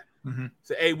after that. Mm-hmm.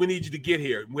 Said, "Hey, we need you to get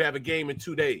here. We have a game in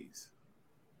 2 days."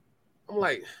 I'm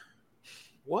like,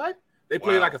 "What?" They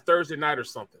played like a Thursday night or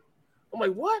something. I'm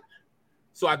like, "What?"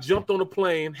 So I jumped on the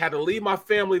plane, had to leave my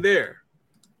family there,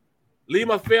 leave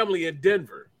my family in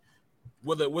Denver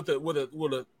with a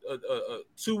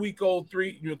 2-week-old,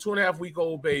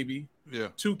 2.5-week-old baby,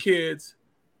 2 kids,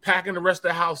 packing the rest of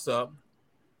the house up.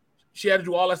 She had to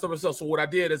do all that stuff herself. So what I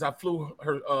did is I flew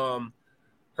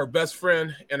her best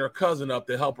friend and her cousin up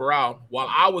to help her out while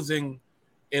I was in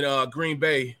Green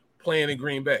Bay playing in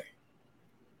Green Bay.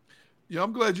 Yeah,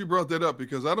 I'm glad you brought that up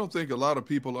because I don't think a lot of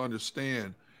people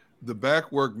understand the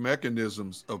backwork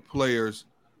mechanisms of players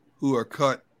who are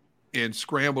cut and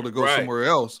scramble to go somewhere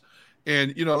else.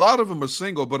 And, a lot of them are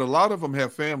single, but a lot of them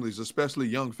have families, especially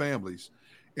young families.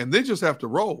 And they just have to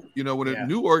roll. When a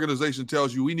new organization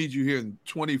tells you we need you here in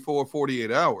 24,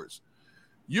 48 hours,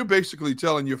 you're basically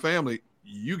telling your family,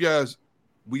 you guys,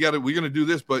 we're going to do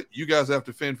this, but you guys have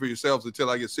to fend for yourselves until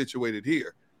I get situated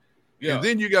here. Yeah. And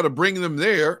then you got to bring them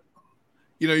there.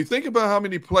 You think about how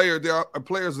many players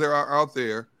there are out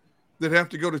there that have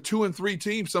to go to 2 and 3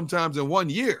 teams sometimes in 1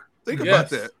 year. Think about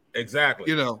that.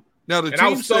 Exactly. Now the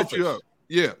team sets you up.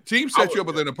 Yeah, team sets you up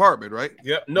with an apartment, right?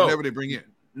 Yep. No. Whenever they bring in.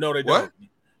 No, they don't.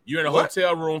 You're in a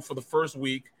hotel room for the first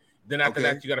week. Then after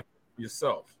that, you got to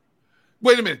yourself.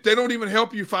 Wait a minute. They don't even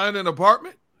help you find an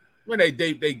apartment? When they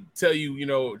tell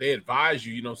you, they advise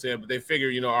you, what I'm saying? But they figure,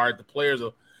 all right, the players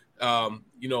will,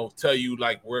 tell you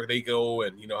like where they go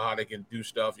and, how they can do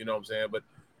stuff, what I'm saying? But,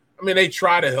 I mean, they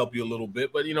try to help you a little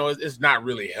bit, but, it's not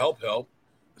really help.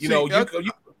 You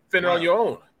fend on your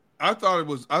own. I thought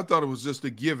it was just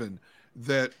a given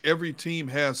that every team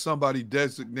has somebody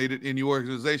designated in the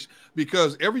organization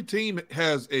because every team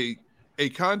has a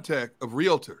contact of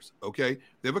realtors, okay?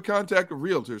 They have a contact of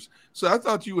realtors. So I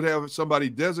thought you would have somebody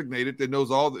designated that knows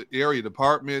all the area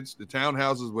departments, the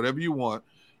townhouses, whatever you want,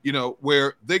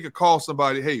 where they could call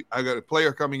somebody, hey, I got a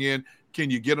player coming in.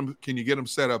 Can you get them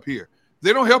set up here?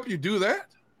 They don't help you do that.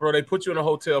 Bro, they put you in a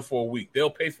hotel for a week. They'll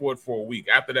pay for it for a week.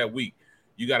 After that week,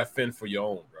 you got to fend for your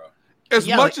own, bro. As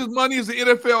much as money as the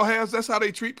NFL has, that's how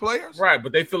they treat players? Right,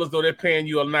 but they feel as though they're paying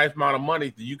you a nice amount of money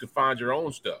that you can find your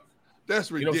own stuff.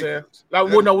 That's ridiculous. You know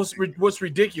what I'm saying? Like, what's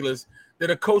ridiculous that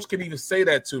a coach can even say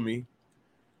that to me,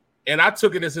 and I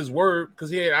took it as his word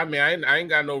because I ain't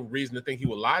got no reason to think he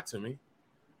would lie to me.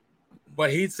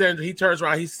 But he turns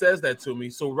around, he says that to me.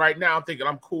 So right now I'm thinking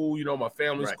I'm cool. My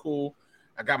family's cool.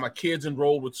 I got my kids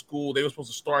enrolled with school. They were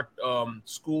supposed to start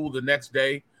school the next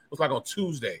day. It was like on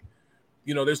Tuesday.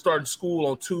 They're starting school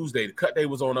on Tuesday. The cut day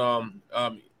was on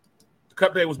the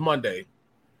cut day was Monday.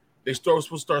 They supposed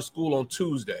to start school on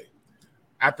Tuesday.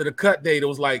 After the cut date, it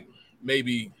was like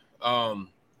maybe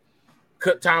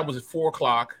cut time was at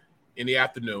 4:00 in the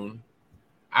afternoon.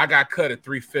 I got cut at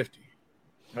 3:50.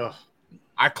 Ugh.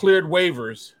 I cleared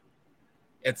waivers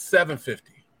at 7:50.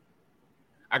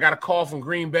 I got a call from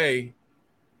Green Bay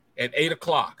at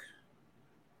 8:00.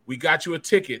 We got you a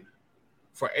ticket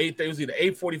for 8. It was either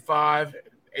 8:45,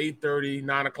 8:30,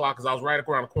 9:00, because I was right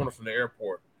around the corner from the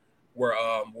airport where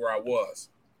I was.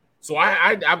 So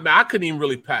I couldn't even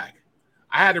really pack.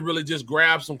 I had to really just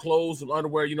grab some clothes, some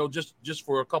underwear, just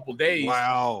for a couple days.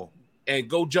 Wow. And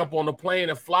go jump on the plane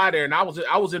and fly there. And I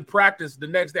was in practice the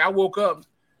next day. I woke up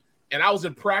and I was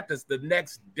in practice the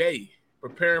next day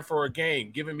preparing for a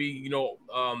game, giving me,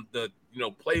 the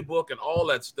playbook and all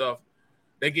that stuff.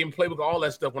 They gave me playbook, all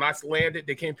that stuff. When I landed,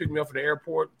 they came pick me up from the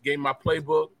airport, gave me my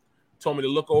playbook, told me to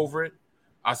look over it.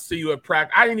 I'll see you at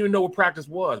practice. I didn't even know what practice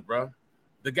was, bro.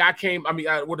 The guy came,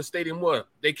 where the stadium was.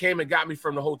 They came and got me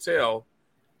from the hotel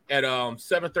at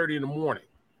 7:30 in the morning.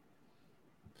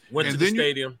 Went to the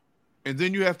stadium. And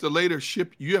then you have to later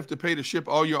ship, you have to pay to ship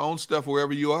all your own stuff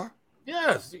wherever you are?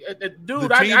 Yes. Dude,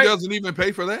 the team doesn't even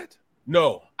pay for that?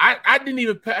 No. I didn't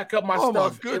even pack up my stuff. Oh, my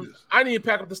goodness. I didn't even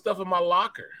pack up the stuff in my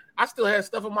locker. I still had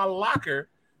stuff in my locker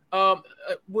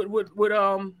with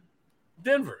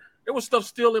Denver. There was stuff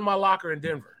still in my locker in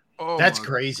Denver. Oh, that's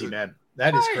crazy, man.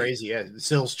 That is crazy. Yeah,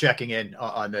 Sills checking in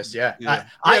on this. Yeah.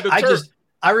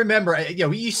 I remember,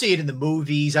 you see it in the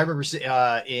movies. I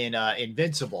remember in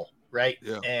Invincible, right?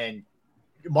 Yeah. And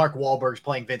Mark Wahlberg's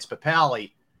playing Vince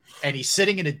Papale, and he's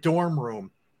sitting in a dorm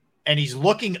room, and he's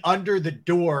looking under the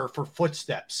door for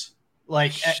footsteps.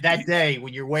 Like that day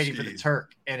when you're waiting for the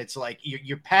Turk, and it's like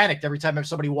you're panicked every time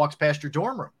somebody walks past your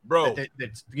dorm room. Bro, you're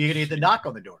going to get the knock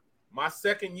on the door. My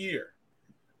second year,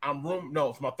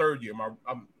 it's my third year.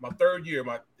 My third year,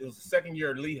 it was the second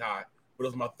year at Lehigh, but it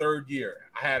was my third year.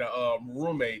 I had a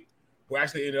roommate who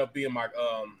actually ended up being my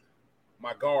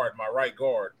right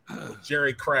guard,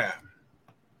 Jerry Kraft.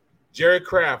 Jerry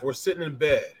Kraft, we're sitting in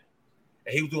bed,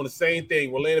 and he was doing the same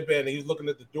thing. We're laying in bed, and he was looking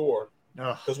at the door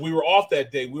because we were off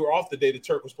that day. We were off the day the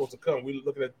Turk was supposed to come. We were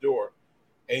looking at the door,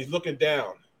 and he's looking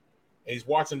down, and he's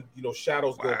watching,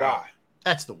 shadows go by.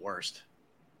 That's the worst.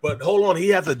 But hold on, he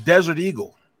has a Desert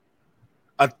Eagle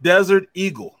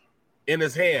in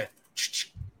his hand,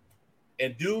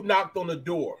 and dude knocked on the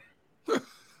door.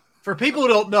 For people who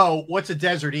don't know, what's a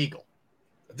Desert Eagle?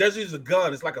 There's a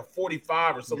gun. It's like a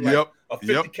 45 or something, like a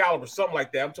 50 caliber, something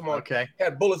like that. I'm talking about.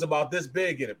 Had bullets about this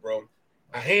big in it, bro.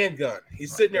 A handgun.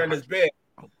 He's sitting there in his bed.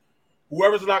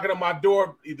 Whoever's knocking on my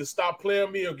door, either stop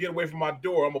playing me or get away from my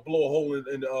door. I'm gonna blow a hole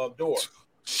in the door.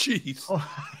 Jeez.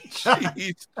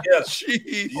 Jeez. Yes.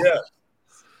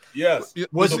 Yes.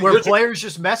 Were players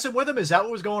just messing with him? Is that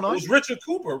what was going on? It was Richard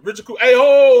Cooper. Hey,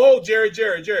 ho, Jerry.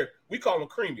 We call him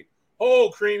Creamy. Oh,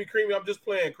 Creamy. I'm just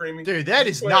playing, Creamy. Dude, that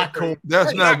is not cool.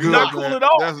 That's not good. Not cool at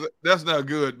all. That's not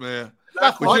good, man.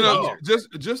 Not but just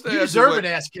you deserve an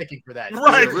ass kicking for that.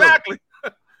 Right, exactly.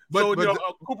 But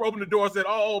Cooper opened the door and said,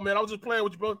 "Oh man, I was just playing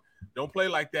with you, bro. Don't play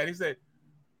like that." He said,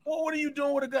 "Well, what are you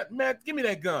doing with a gun, man? Give me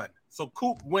that gun." So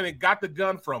Coop went and got the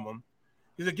gun from him.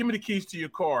 He said, "Give me the keys to your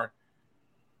car."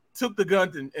 Took the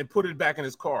gun and put it back in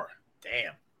his car.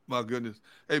 Damn. My goodness.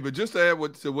 Hey, but just to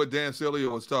add to what Dan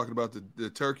Celio was talking about, the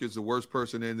Turk is the worst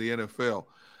person in the NFL.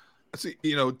 See,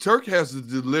 Turk has to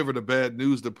deliver the bad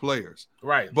news to players.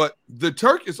 Right. But the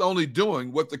Turk is only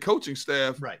doing what the coaching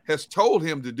staff has told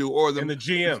him to do, or the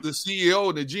GM. The CEO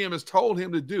and the GM has told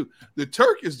him to do. The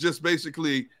Turk is just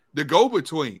basically the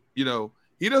go-between. He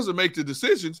doesn't make the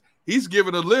decisions. He's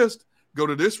given a list. Go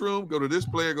to this room, go to this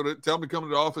player, tell him to come to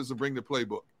the office and bring the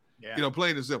playbook. Yeah.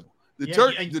 Plain and simple. The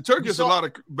Turk gets a lot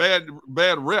of bad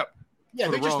rep. Yeah,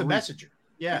 they're just a messenger.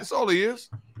 Yeah, that's all he is.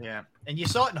 Yeah, and you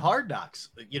saw it in Hard Knocks.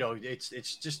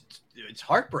 It's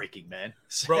heartbreaking, man.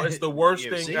 Bro, it's the worst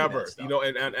thing ever.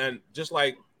 And just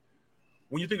like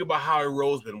when you think about Howie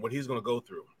Roseman, what he's going to go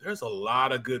through, there's a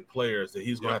lot of good players that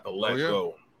he's going to have to let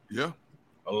go. Yeah,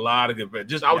 a lot of good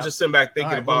players. I was just sitting back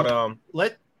thinking about Go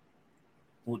ahead.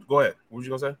 What was you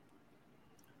gonna say?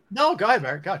 No, go ahead,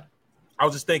 Barrett. Go ahead. I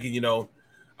was just thinking,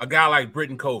 a guy like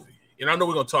Britton Covey, and I know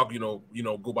we're gonna talk,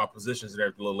 go by positions there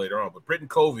a little later on, but Britton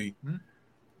Covey,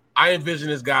 I envision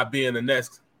this guy being the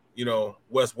next,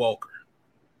 Wes Welker.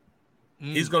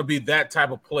 He's gonna be that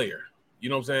type of player. You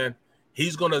know what I'm saying?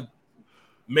 He's gonna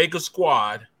make a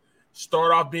squad,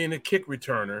 start off being a kick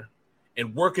returner,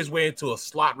 and work his way into a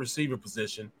slot receiver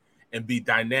position and be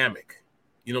dynamic.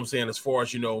 You know what I'm saying? As far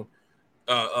as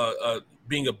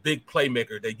being a big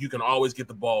playmaker that you can always get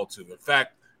the ball to. In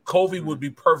fact, Covey would be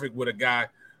perfect with a guy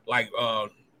like,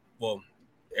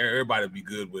 everybody would be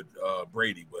good with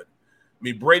Brady, but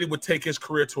Brady would take his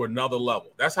career to another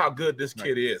level. That's how good this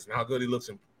kid is and how good he looks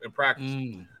in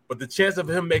practice. But the chance of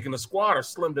him making a squad are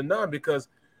slim to none because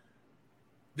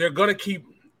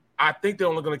I think they're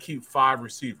only going to keep 5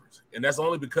 receivers. And that's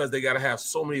only because they got to have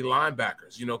so many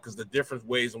linebackers, because the different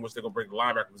ways in which they're going to bring the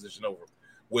linebacker position over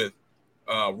with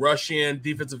rush in,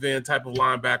 defensive end type of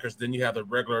linebackers. Then you have the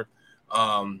regular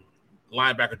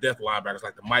linebacker, depth linebackers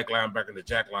like the Mike linebacker and the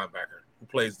Jack linebacker who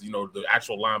plays, the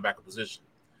actual linebacker position.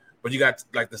 But you got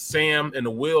like the Sam and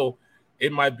the Will.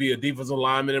 It might be a defensive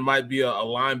lineman. It might be a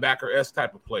linebacker-esque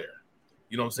type of player.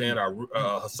 You know what I'm saying?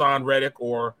 Hassan Reddick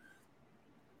or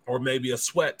maybe a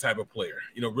Sweat type of player.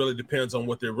 Really depends on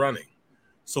what they're running.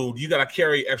 So you got to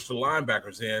carry extra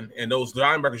linebackers in, and those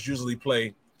linebackers usually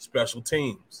play special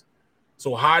teams.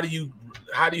 So how do you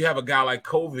have a guy like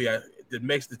Covey that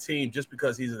makes the team just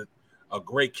because he's a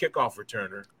great kickoff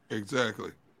returner?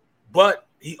 Exactly. But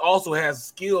he also has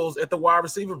skills at the wide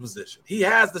receiver position. He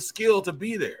has the skill to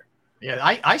be there. Yeah,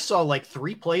 I saw like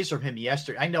 3 plays from him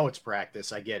yesterday. I know it's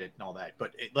practice, I get it and all that,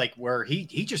 but where he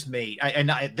just made,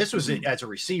 this was as a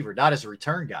receiver, not as a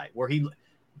return guy, where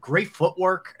great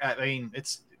footwork.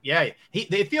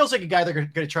 It feels like a guy they're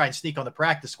going to try and sneak on the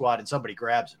practice squad and somebody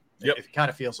grabs him. Yep. It kind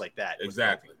of feels like that.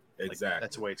 Exactly.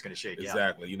 That's the way it's going to shake out.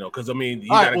 Exactly. Because you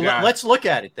got a guy. Let's look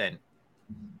at it then.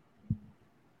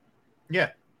 Yeah.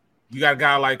 You got a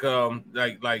guy like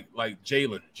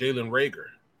Jalen Reagor,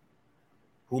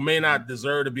 who may not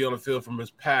deserve to be on the field from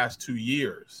his past 2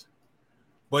 years.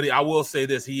 But I will say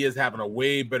this, he is having a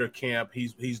way better camp.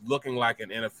 He's looking like an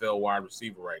NFL wide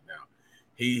receiver right now.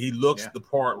 He looks the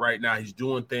part right now. He's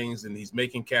doing things and he's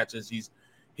making catches.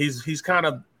 He's kind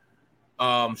of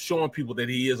showing people that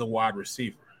he is a wide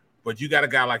receiver. But you got a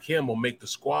guy like him who will make the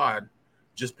squad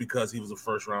just because he was a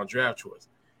first-round draft choice.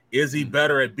 Is he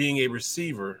better at being a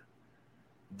receiver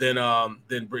than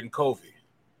Britton Covey?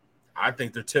 I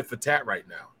think they're tit for tat right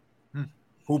now.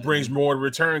 Who brings more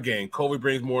return game? Covey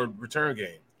brings more return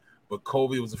game, but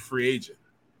Covey was a free agent.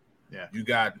 Yeah, you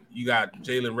got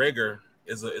Jalen Reagor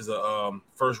is a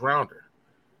first rounder.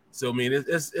 So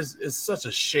it's such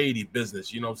a shady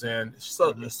business. You know what I'm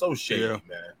saying? It's so shady, man.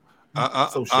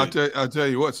 I'll tell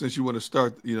you what. Since you want to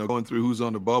start, going through who's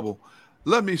on the bubble,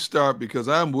 let me start because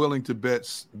I'm willing to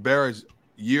bet Barrett's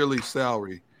yearly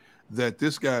salary that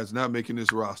this guy is not making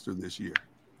this roster this year.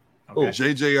 Okay.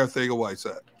 J.J.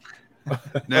 Arcega-Whiteside.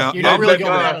 Now you're not really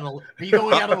going out on are you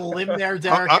going out on a limb there,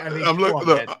 Derrick? I'm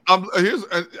looking. Here's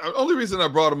the only reason I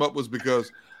brought him up was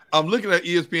because I'm looking at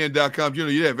ESPN.com.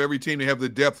 You have every team, they have the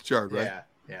depth chart, right?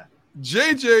 Yeah.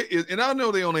 JJ is, and I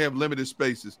know they only have limited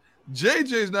spaces.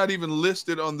 JJ is not even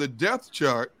listed on the depth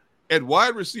chart at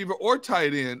wide receiver or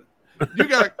tight end. You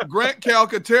got Grant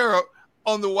Calcaterra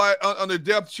on the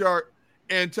depth chart,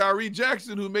 and Tyree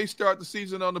Jackson, who may start the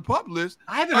season on the PUP list.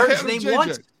 I haven't heard his name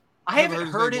once. I haven't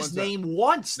heard his name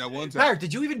once. Not one time. Barrett,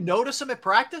 did you even notice him at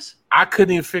practice? I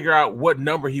couldn't even figure out what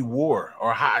number he wore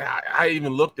or how I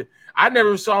even looked at. I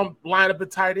never saw him line up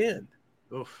at tight end.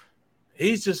 Oof.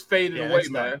 He's just faded away,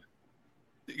 man.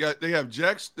 They have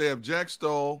Jack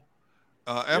Stoll.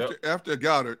 After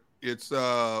Goddard, it's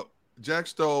Jack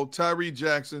Stoll, Tyree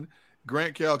Jackson,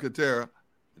 Grant Calcaterra,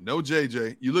 no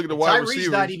JJ. You look at the wide receivers.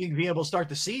 Tyree's not even being able to start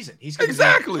the season. He's going to be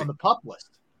on the PUP list.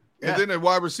 And then at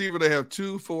wide receiver, they have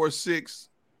 2, 4, 6,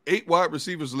 8 wide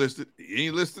receivers listed. He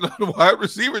ain't listed on the wide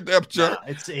receiver depth chart.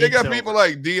 They got people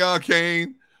like Deion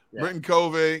Kane, Brenton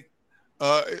Covey.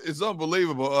 It's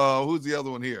unbelievable. Who's the other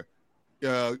one here?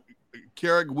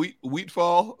 Carrick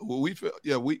Wheatfall.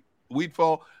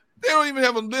 Wheatfall. They don't even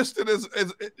have them listed as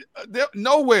they're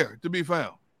nowhere to be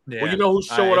found. Yeah. Well, you know who's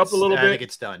showing up a little bit? I think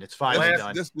it's done. It's finally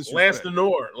done.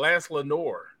 Lance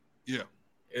Lenore. Yeah.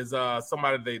 Is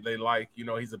somebody they like.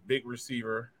 He's a big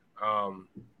receiver.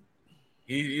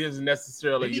 He isn't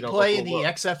necessarily. Did he play in the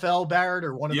XFL, Barrett,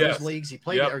 or one of those leagues? He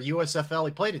played or USFL.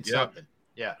 He played in something.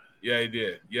 Yeah. Yeah, he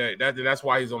did. Yeah, that's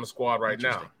why he's on the squad right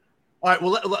now. All right.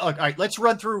 Well, all right. Let's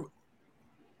run through.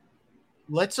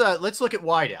 Let's look at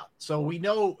wideout. So we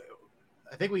know.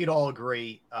 I think we could all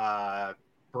agree.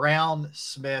 Brown,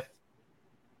 Smith,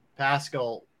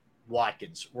 Pascal,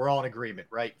 Watkins. We're all in agreement,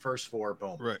 right? First 4,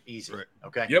 boom. Right. Easy. Right.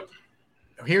 Okay. Yep.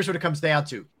 Here's what it comes down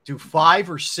to. Do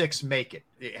 5 or 6 make it?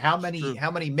 How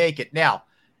many make it? Now,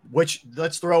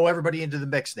 let's throw everybody into the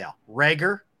mix now.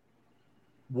 Rager,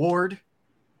 Ward,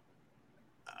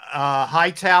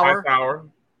 Hightower.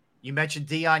 You mentioned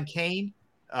Deion Kane,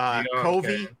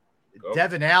 Covey,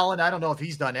 Devin Allen. I don't know if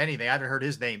he's done anything. I haven't heard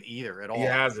his name either at all. He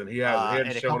hasn't. He and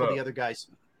a couple of the other guys.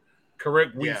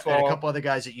 Correct. And a couple other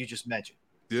guys that you just mentioned.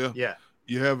 Yeah. Yeah.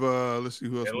 You have let's see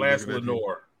who else. And Lance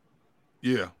Lenore.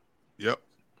 Yeah. Yep.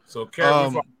 So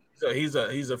he's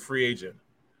a free agent.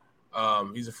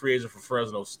 He's a free agent for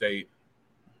Fresno State.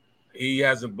 He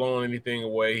hasn't blown anything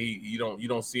away. You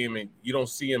don't see him in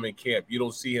camp. You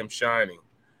don't see him shining.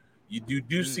 You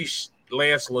do see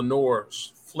Lance Lenore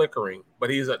flickering, but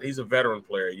he's a veteran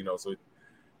player, so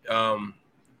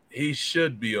he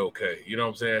should be okay. You know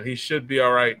what I'm saying? He should be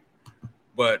all right,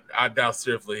 but I doubt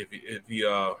seriously if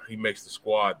he makes the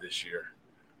squad this year.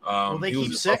 Will they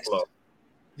keep 6? Buffalo.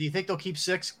 Do you think they'll keep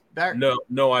 6 back?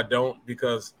 No, I don't,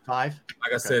 because 5.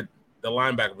 Like I said, the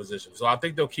linebacker position. So I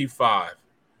think they'll keep 5.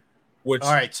 All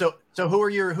right. So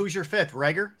who's your 5th?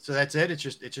 Rager. So that's it. It's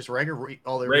just Rager.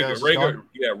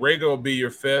 Rager will be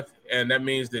your 5th, and that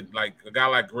means that like a guy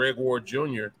like Greg Ward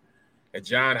Jr. and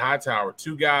John Hightower,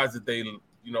 2 guys that they,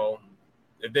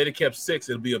 if they'd have kept 6,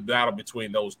 it'll be a battle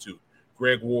between those 2,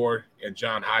 Greg Ward and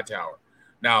John Hightower.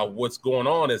 Now, what's going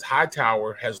on is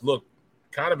Hightower has looked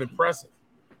kind of impressive.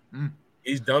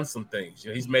 He's done some things.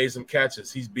 He's made some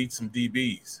catches. He's beat some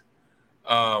DBs.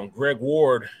 Greg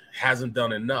Ward hasn't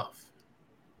done enough.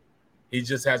 He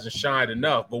just hasn't shined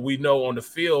enough. But we know on the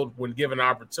field, when given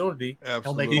opportunity,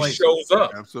 he shows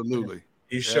up. Absolutely.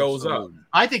 He shows up.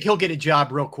 I think he'll get a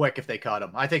job real quick if they cut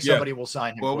him. I think somebody will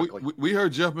sign him quickly. We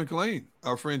heard Jeff McClain,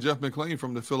 our friend Jeff McClain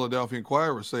from the Philadelphia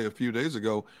Inquirer, say a few days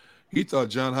ago he thought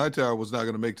John Hightower was not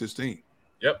going to make this team.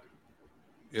 Yep.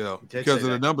 Because of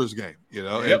the numbers game, Yep.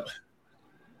 And,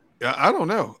 I don't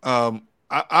know.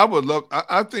 I would love.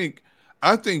 I think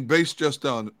based just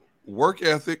on work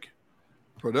ethic,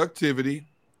 productivity,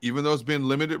 even though it's been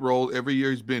limited role every year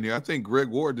he's been here, I think Greg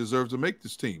Ward deserves to make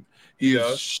this team. He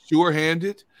is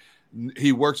sure-handed.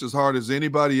 He works as hard as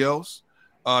anybody else.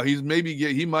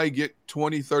 He might get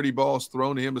 20, 30 balls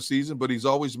thrown to him a season, but he's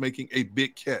always making a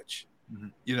big catch.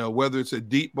 Whether it's a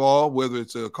deep ball, whether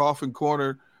it's a coffin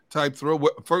corner type throw.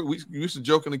 We used to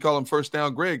jokingly call him first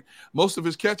down Greg. Most of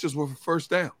his catches were for first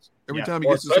downs. Every time he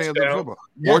gets his hands on the football.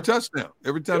 Or touchdown.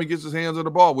 Every time he gets his hands on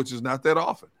the ball, which is not that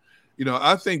often.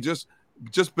 I think just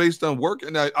based on work,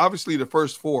 and obviously the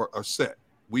first 4 are set.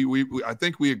 I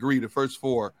think we agree the first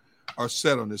 4 are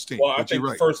set on this team. Well, I think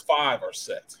the first 5 are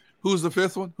set. Who's the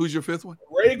 5th one? Who's your 5th one?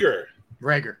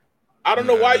 Rager. I don't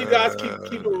know why you guys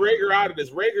keeping Rager out of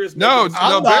this. Rager is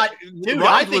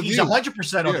I think he's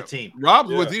 100% on the team. Rob's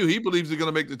with you. He believes he's going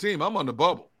to make the team. I'm on the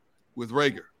bubble with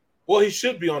Rager. Well, he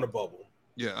should be on the bubble.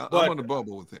 Yeah, I'm on the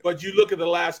bubble with him. But you look at the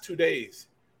last 2 days.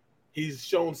 he's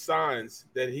shown signs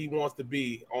that he wants to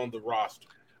be on the roster.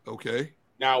 Okay.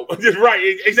 Now,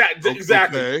 right, exactly.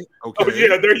 Okay. Oh,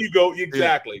 yeah, there you go.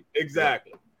 Exactly.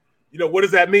 You know, what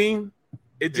does that mean?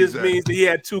 It just means that he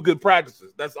had 2 good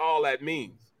practices. That's all that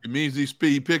means. It means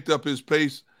he picked up his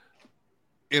pace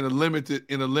in a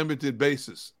limited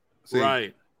basis. See,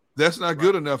 right. That's not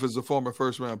good enough as a former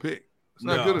first-round pick. It's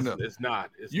not good enough. It's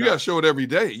not. You got to show it every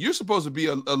day. You're supposed to be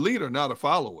a leader, not a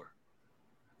follower.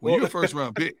 When you're a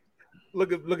first-round pick.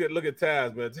 Look at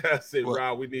Taz, man. Taz said,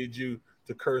 "Rob, we need you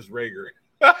to curse Rager."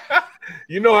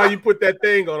 You know how you put that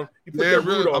thing on him. You put that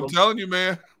root on him. I'm telling you,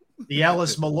 man. The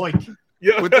Ellis Maloik.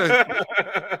 Yeah. Put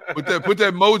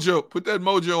that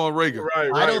mojo on Rager.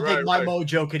 Right, I don't think my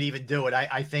mojo could even do it.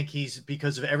 I think he's,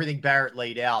 because of everything Barrett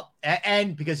laid out,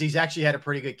 and because he's actually had a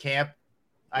pretty good camp,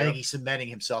 I think he's cementing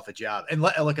himself a job. And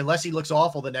look, unless he looks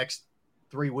awful the next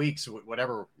 3 weeks,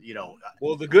 whatever, you know.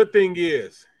 Well, the good thing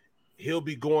is he'll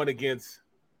be going against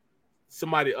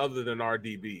somebody other than our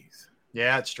DBs.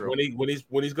 Yeah, that's true. When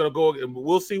he's going to go,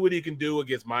 we'll see what he can do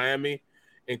against Miami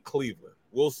and Cleveland.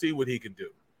 We'll see what he can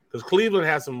do, because Cleveland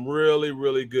has some really,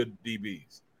 really good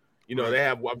DBs. You know, they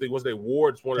have, I think, what's their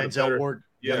Ward's one of the better. Ward.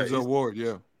 Yeah, Denzel Ward.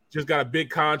 Yeah, just got a big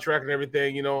contract and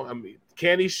everything. You know, I mean,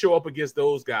 can he show up against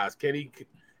those guys? Can he?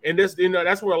 And this, you know,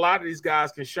 that's where a lot of these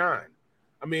guys can shine.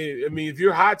 I mean, if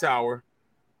you're Hightower,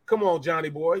 come on, Johnny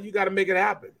boy, you got to make it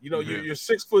happen. You know, you're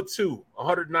 6'2",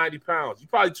 190 pounds. You're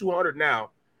probably 200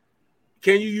 now.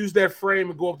 Can you use that frame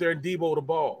and go up there and debo the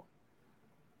ball?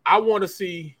 I want to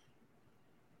see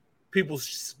people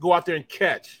go out there and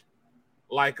catch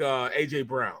like A.J.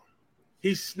 Brown.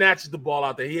 He snatches the ball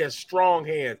out there. He has strong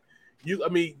hands.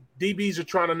 DBs are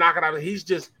trying to knock it out.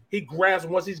 He grabs it.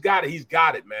 Once he's got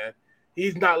it, man.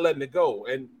 He's not letting it go.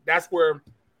 And that's where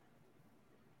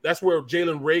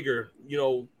Jalen Rager, you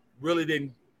know, really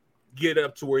didn't get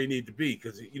up to where he needed to be,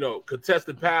 because, you know,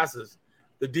 contested passes,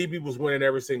 the DB was winning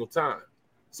every single time.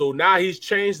 So now he's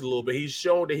changed a little bit. He's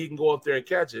shown that he can go up there and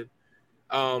catch it.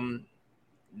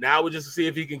 Now we just see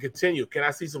if he can continue. Can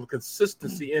I see some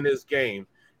consistency in his game?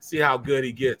 See how good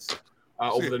he gets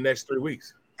over the next 3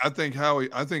 weeks. I think Howie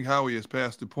has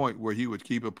passed the point where he would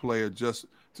keep a player just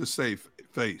to save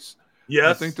face.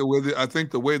 Yes. I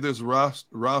think the way this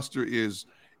roster is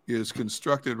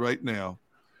constructed right now,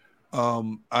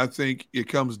 I think it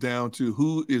comes down to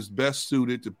who is best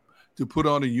suited to put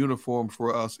on a uniform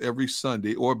for us every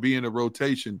Sunday, or be in a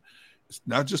rotation. It's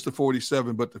not just the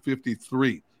 47, but the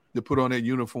 53 to put on that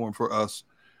uniform for us.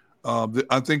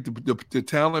 I think the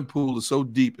talent pool is so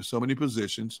deep in so many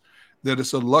positions that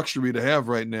it's a luxury to have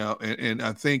right now. And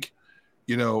I think,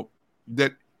 you know,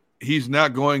 that he's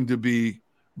not going to be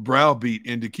browbeat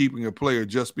into keeping a player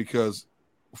just because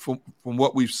from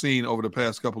what we've seen over the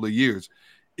past couple of years,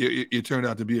 it turned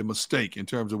out to be a mistake in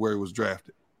terms of where he was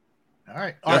drafted. All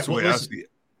right. That's the way I see it.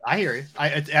 I hear you.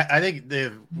 I think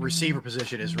the receiver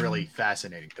position is really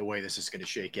fascinating, the way this is going to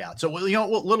shake out. So, you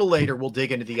know, a little later we'll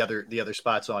dig into the other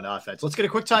spots on offense. Let's get a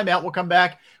quick timeout. We'll come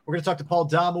back. We're going to talk to Paul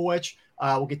Domowitch.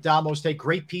 We'll get Damo's take.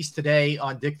 Great piece today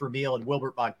on Dick Vermeil and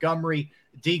Wilbert Montgomery.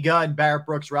 D. Gunn, Barrett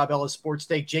Brooks, Rob Ellis, Sports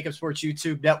Take, Jacob Sports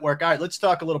YouTube Network. All right, let's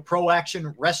talk a little Pro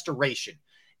Action Restoration.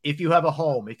 If you have a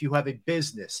home, if you have a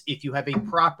business, if you have a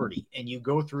property, and you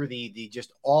go through the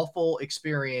just awful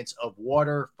experience of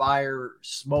water, fire,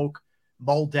 smoke,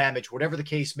 mold damage, whatever the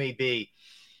case may be,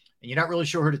 and you're not really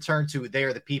sure who to turn to, they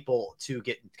are the people to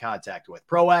get in contact with.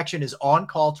 Pro Action is on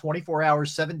call 24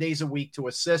 hours, 7 days a week to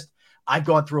assist. I've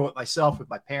gone through it myself with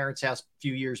my parents' house a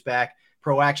few years back.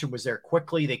 Pro Action was there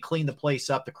quickly. They cleaned the place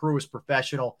up. The crew was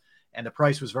professional, and the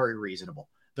price was very reasonable.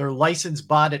 They're licensed,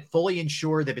 bonded, fully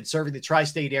insured. They've been serving the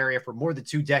tri-state area for more than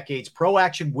 2 decades. Pro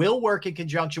Action will work in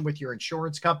conjunction with your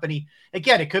insurance company.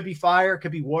 Again, it could be fire, it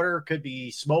could be water, it could be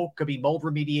smoke, it could be mold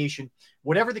remediation,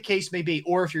 whatever the case may be.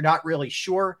 Or if you're not really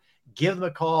sure, give them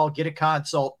a call, get a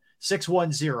consult,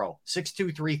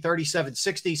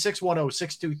 610-623-3760,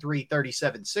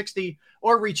 610-623-3760,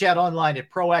 or reach out online at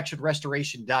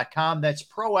proactionrestoration.com. That's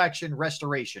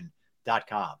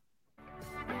proactionrestoration.com.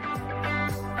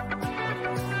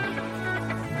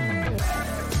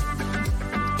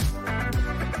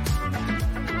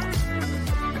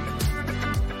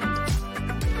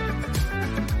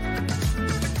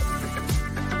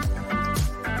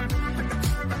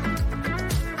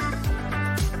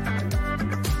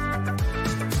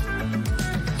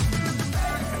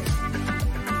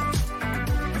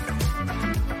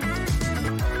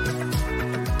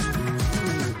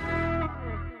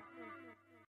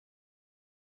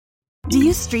 Do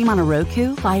you stream on a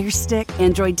Roku, Fire Stick,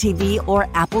 Android TV, or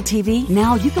Apple TV?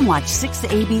 Now you can watch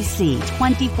 6ABC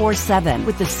 24/7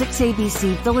 with the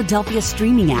 6ABC Philadelphia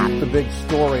streaming app. The big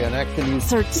story on Act News.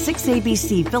 Search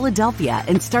 6ABC Philadelphia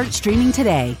and start streaming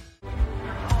today.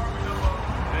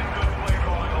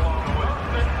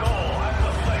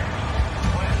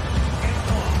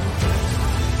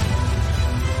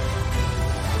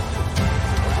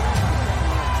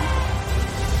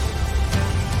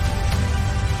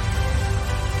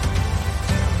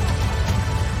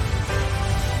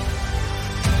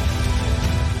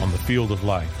 Field of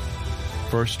life,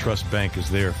 First Trust Bank is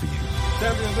there for you.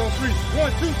 Champions on three.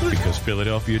 1, 2, 3. Because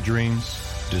Philadelphia dreams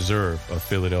deserve a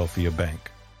Philadelphia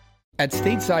bank. At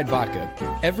Stateside Vodka,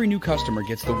 every new customer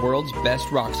gets the world's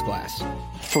best rocks glass.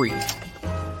 Free.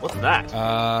 What's that?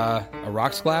 A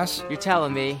rocks glass? You're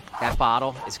telling me that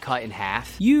bottle is cut in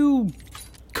half? You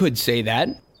could say that.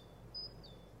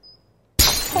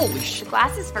 Holy shit. The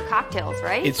glass is for cocktails,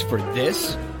 right? It's for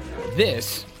this,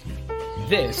 this,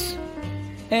 this,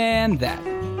 and that.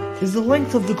 Is the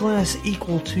length of the glass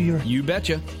equal to your... You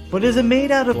betcha. But is it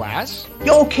made out of... Glass?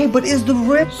 Okay, but is the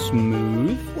rip...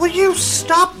 Smooth? Will you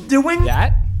stop doing...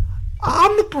 That?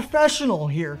 I'm the professional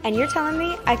here. And you're telling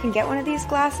me I can get one of these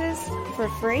glasses for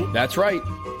free? That's right.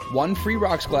 One free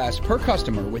rocks glass per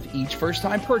customer with each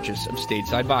first-time purchase of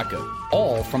Stateside Vodka.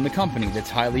 All from the company that's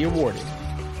highly awarded.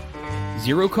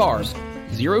 0 carbs,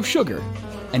 0 sugar,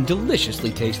 and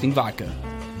deliciously tasting vodka.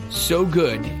 So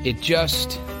good, it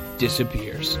just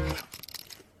disappears.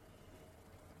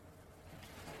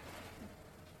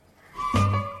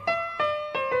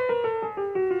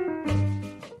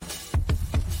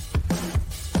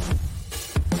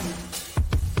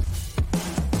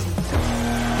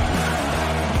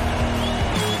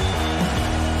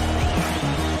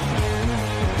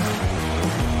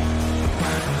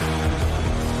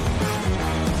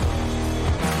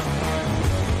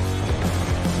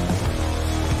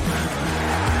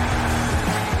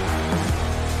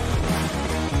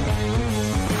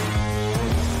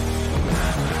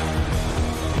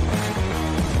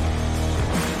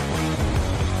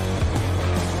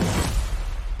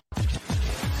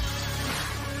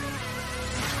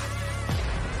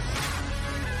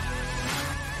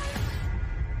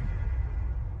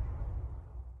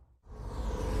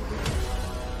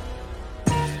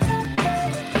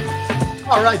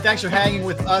 All right, thanks for hanging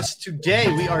with us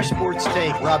today. We are Sports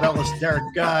Take. Rob Ellis, Derrick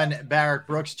Gunn, Barrett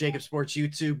Brooks, Jacob Sports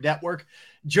YouTube Network.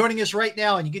 Joining us right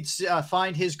now, and you can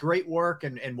find his great work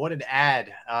and what an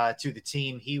ad to the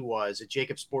team he was at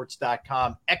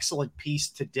jacobsports.com. Excellent piece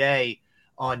today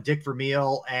on Dick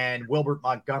Vermeil and Wilbert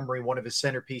Montgomery, one of his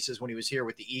centerpieces when he was here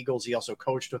with the Eagles. He also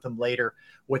coached with them later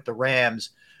with the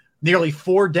Rams. Nearly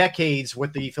 4 decades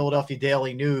with the Philadelphia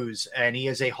Daily News, and he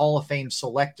is a Hall of Fame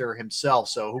selector himself.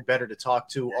 So who better to talk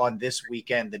to on this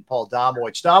weekend than Paul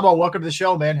Domowitch? Damo, welcome to the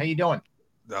show, man. How you doing?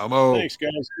 Damo. Thanks,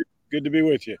 guys. Good to be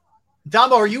with you.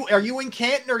 Damo, are you in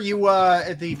Canton or are you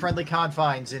at the friendly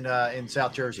confines in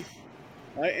South Jersey?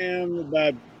 I am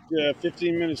about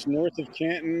 15 minutes north of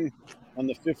Canton on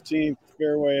the 15th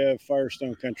fairway of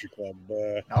Firestone Country Club.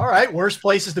 All right. Worst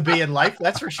places to be in life.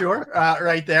 That's for sure.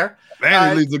 Right there.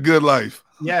 Man, he leads a good life.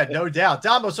 Yeah, no doubt.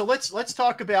 Damo, so let's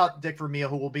talk about Dick Vermeil,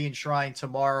 who will be enshrined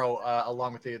tomorrow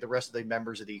along with the rest of the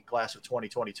members of the class of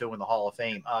 2022 in the Hall of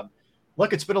Fame.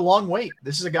 Look, it's been a long wait.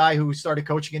 This is a guy who started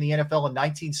coaching in the NFL in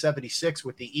 1976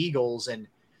 with the Eagles and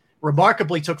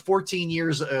remarkably took 14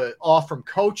 years off from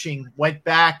coaching, went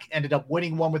back, ended up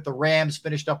winning one with the Rams,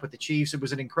 finished up with the Chiefs. It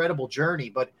was an incredible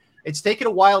journey, but it's taken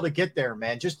a while to get there,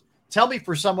 man. Just tell me,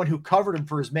 for someone who covered him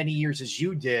for as many years as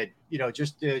you did,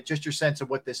 just your sense of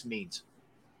what this means.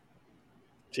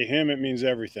 To him, it means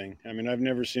everything. I mean, I've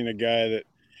never seen a guy that,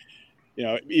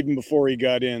 even before he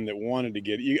got in, that wanted to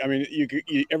get.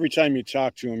 Every time you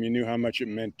talked to him, you knew how much it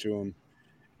meant to him.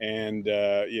 And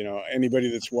anybody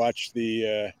that's watched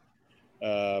the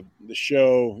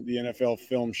show, the NFL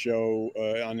film show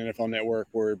on NFL Network,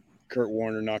 where Kurt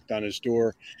Warner knocked on his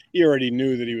door, he already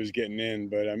knew that he was getting in.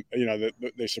 But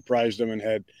they surprised him and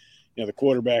had, the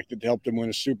quarterback that helped him win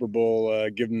a Super Bowl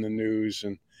give him the news.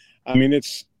 And I mean,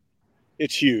 it's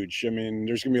huge. I mean,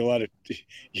 there's going to be a lot of,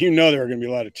 there are going to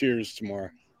be a lot of tears tomorrow.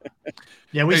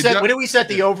 Yeah, what did we set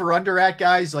the over under at,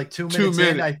 guys? Like 2 minutes in?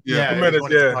 2 minutes.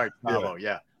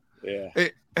 Yeah.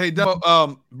 Hey,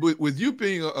 Damo, with you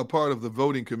being a part of the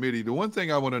voting committee, the one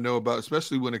thing I want to know about,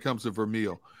 especially when it comes to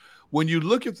Vermeil, when you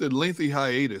look at the lengthy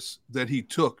hiatus that he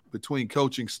took between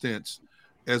coaching stints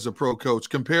as a pro coach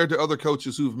compared to other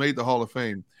coaches who've made the Hall of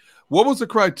Fame, what was the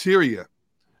criteria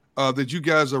that you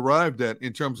guys arrived at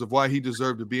in terms of why he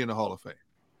deserved to be in the Hall of Fame?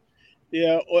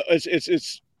 Yeah, well,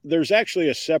 it's there's actually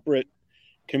a separate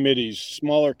committees,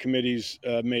 smaller committees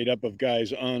made up of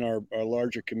guys on our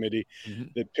larger committee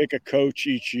that pick a coach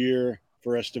each year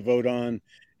for us to vote on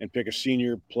and pick a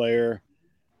senior player.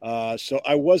 So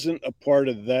I wasn't a part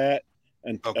of that.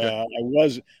 And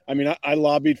I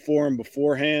lobbied for him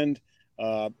beforehand.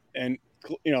 And,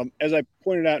 as I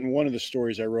pointed out in one of the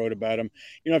stories I wrote about him,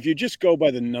 if you just go by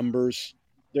the numbers,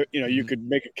 there, you could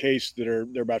make a case that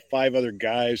there are about 5 other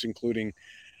guys, including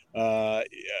Mike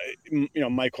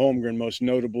Holmgren, most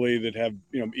notably, that have,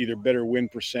 either better win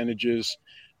percentages,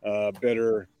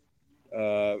 better,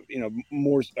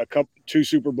 more, 2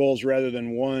 Super Bowls rather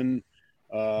than 1,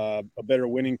 a better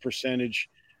winning percentage.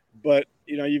 But,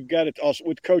 you've got to also,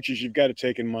 with coaches, you've got to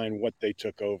take in mind what they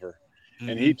took over.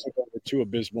 And he took over 2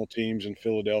 abysmal teams in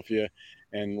Philadelphia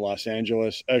and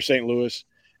St. Louis,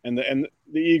 and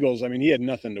the Eagles. I mean, he had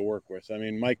nothing to work with. I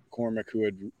mean, Mike McCormick, who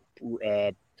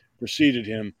had preceded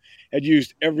him, had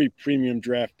used every premium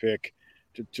draft pick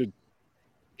to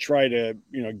try to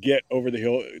get over the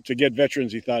hill, to get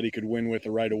veterans he thought he could win with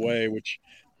right away, which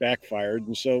backfired.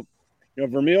 And so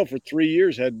Vermeil for 3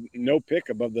 years had no pick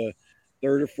above the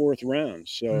 3rd or 4th round.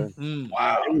 So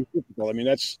wow, it was difficult. I mean,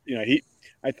 that's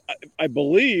I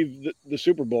believe that the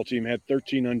Super Bowl team had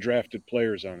 13 undrafted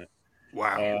players on it.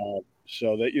 Wow.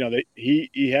 So that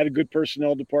he had a good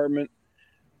personnel department.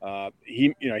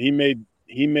 He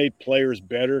made players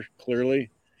better,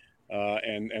 clearly,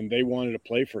 and they wanted to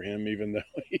play for him, even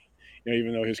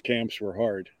though his camps were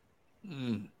hard.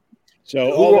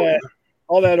 So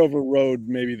all that overrode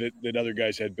maybe that other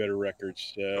guys had better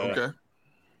records. Okay.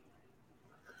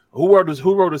 Who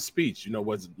wrote a speech?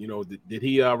 Did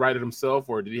he write it himself,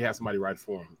 or did he have somebody write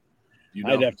for him?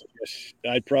 I'd have to guess.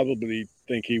 I'd probably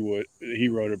think he would. He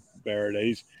wrote a Barrett.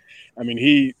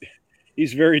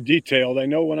 He's very detailed. I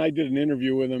know when I did an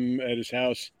interview with him at his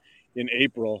house in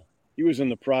April, he was in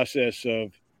the process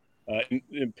of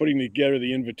putting together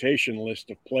the invitation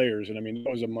list of players, and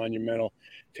that was a monumental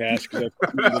task. He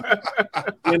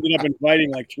ended up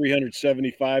inviting like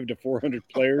 375 to 400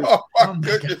 players. Oh my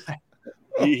goodness.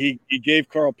 He gave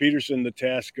Carl Peterson the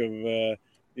task of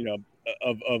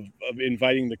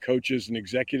inviting the coaches and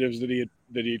executives that he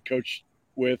had coached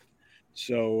with.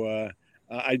 So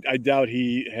I doubt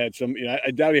he had some.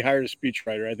 I doubt he hired a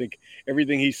speechwriter. I think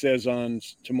everything he says on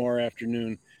tomorrow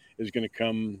afternoon is going to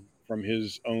come from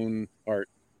his own heart.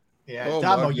 Yeah,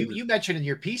 Damo, you mentioned in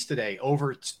your piece today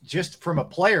just from a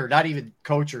player, not even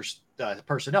coach or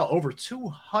personnel, over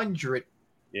 200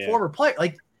 former players.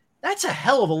 Like, that's a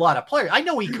hell of a lot of players. I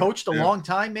know he coached a long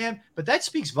time, man, but that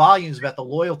speaks volumes about the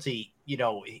loyalty,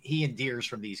 he endears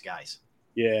from these guys.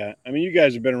 Yeah. You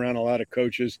guys have been around a lot of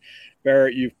coaches.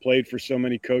 Barrett, you've played for so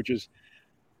many coaches.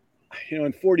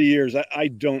 In 40 years, I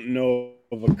don't know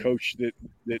of a coach that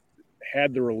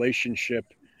had the relationship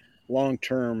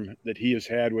long-term that he has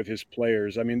had with his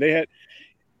players. They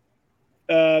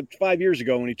had 5 years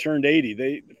ago when he turned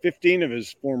 80, 15 of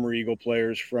his former Eagle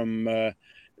players from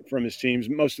his teams.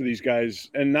 Most of these guys,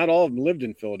 and not all of them, lived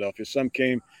in Philadelphia. Some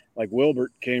came, like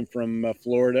Wilbert came from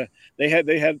Florida. They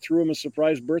had threw him a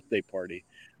surprise birthday party.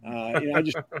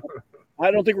 I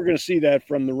don't think we're going to see that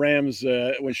from the Rams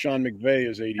when Sean McVay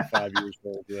is 85 years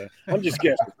old. I'm just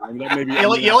guessing.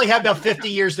 You only have about 50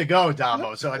 years to go,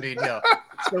 Damo. So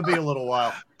it's going to be a little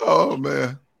while. Oh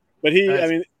man! But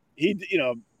the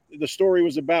story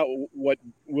was about what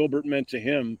Wilbert meant to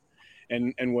him,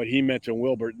 and what he meant to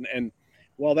Wilbert. And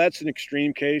while that's an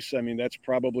extreme case, that's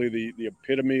probably the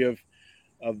epitome of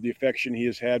the affection he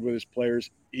has had with his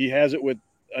players. He has it with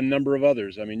a number of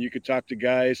others. You could talk to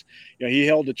guys. He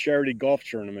held a charity golf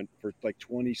tournament for like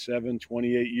 27,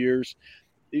 28 years.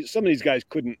 Some of these guys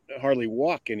couldn't hardly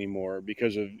walk anymore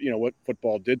because of what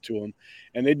football did to them,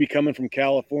 and they'd be coming from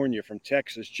California, from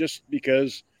Texas, just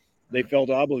because they felt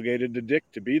obligated to Dick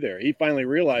to be there. He finally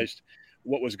realized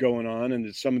what was going on, and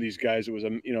that some of these guys, it was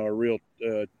a real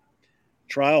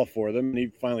trial for them, and he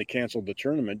finally canceled the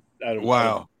tournament out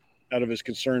of his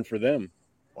concern for them.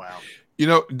 Wow.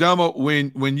 Damo,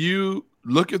 when you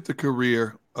look at the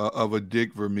career of a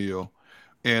Dick Vermeil,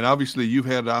 and obviously you've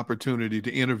had the opportunity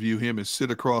to interview him and sit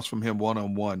across from him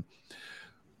one-on-one,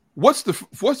 what's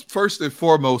first and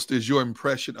foremost is your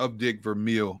impression of Dick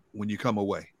Vermeil when you come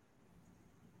away?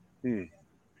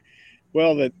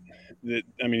 Well,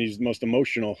 he's the most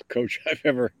emotional coach I've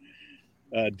ever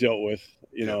dealt with,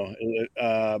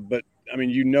 but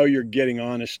you're getting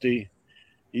honesty.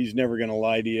 He's never going to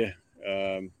lie to you.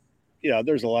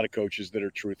 There's a lot of coaches that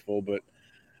are truthful, but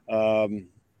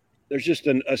there's just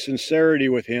a sincerity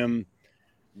with him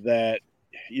that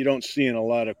you don't see in a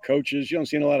lot of coaches. You don't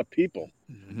see in a lot of people,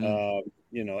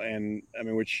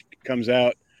 which comes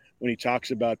out when he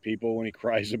talks about people, when he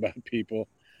cries about people.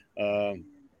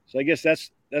 So I guess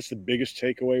that's the biggest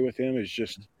takeaway with him is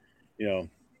just,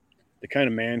 the kind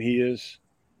of man he is.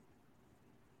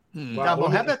 Well,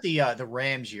 how about the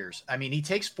Rams years? I mean, he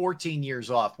takes 14 years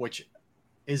off, which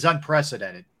is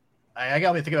unprecedented. I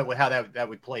got to think about how that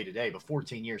would play today, but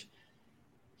 14 years.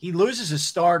 He loses his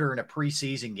starter in a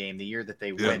preseason game the year that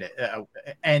they win it.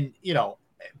 And,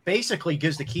 basically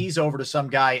gives the keys over to some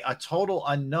guy, a total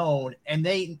unknown. And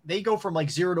they go from like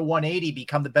 0 to 180,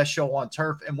 become the best show on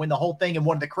turf and win the whole thing in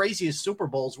one of the craziest Super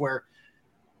Bowls where,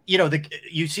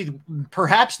 you see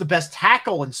perhaps the best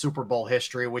tackle in Super Bowl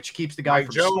history, which keeps the guy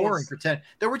from scoring for 10.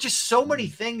 There were just so many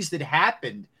things that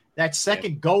happened that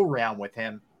second go round with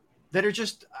him that are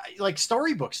just like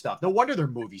storybook stuff. No wonder there are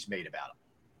movies made about him.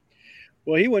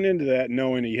 Well, he went into that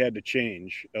knowing he had to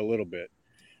change a little bit.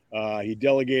 He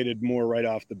delegated more right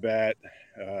off the bat,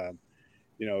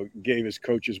 gave his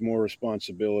coaches more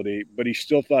responsibility, but he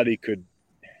still thought he could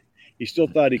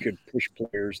push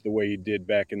players the way he did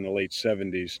back in the late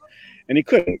 70s. And he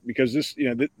couldn't because this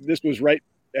was right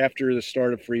after the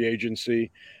start of free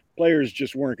agency. Players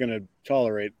just weren't going to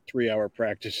tolerate 3-hour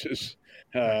practices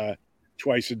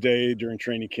twice a day during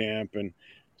training camp.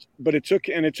 But it took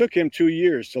him 2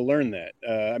 years to learn that.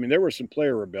 There were some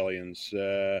player rebellions.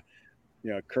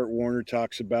 Kurt Warner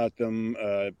talks about them.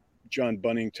 John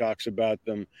Bunning talks about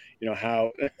them.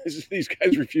 How these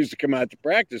guys refused to come out to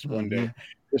practice one day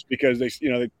just because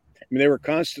they were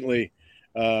constantly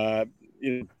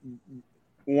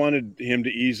wanted him to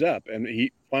ease up, and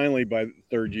he finally by the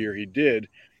third year he did,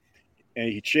 and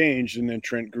he changed. And then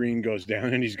Trent Green goes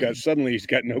down, and he's got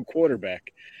no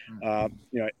quarterback.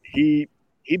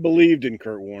 He believed in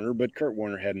Kurt Warner, but Kurt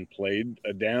Warner hadn't played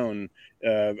a down.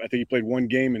 I think he played one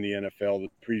game in the NFL the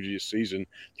previous season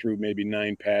through maybe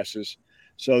 9 passes.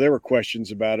 So there were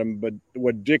questions about him. But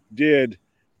what Dick did,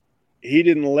 he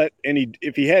didn't let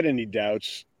if he had any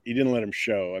doubts, he didn't let him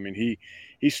show.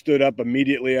 He stood up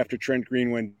immediately after Trent Green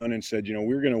went down and said,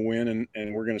 we're going to win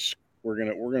and we're going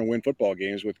to win football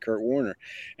games with Kurt Warner.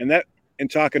 And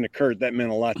talking to Kurt, that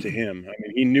meant a lot to him.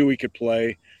 He knew he could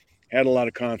play, had a lot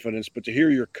of confidence, but to hear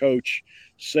your coach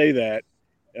say that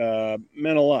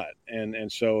meant a lot.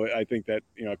 And so I think that,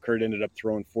 Kurt ended up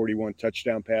throwing 41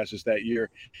 touchdown passes that year.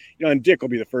 And Dick will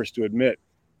be the first to admit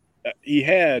he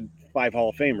had 5 Hall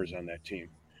of Famers on that team.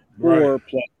 4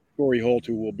 plus Torrey Holt,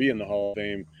 who will be in the Hall of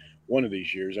Fame one of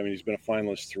these years. He's been a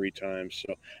finalist 3 times.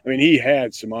 So, he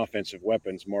had some offensive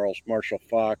weapons, Marshall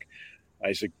Faulk,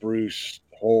 Isaac Bruce,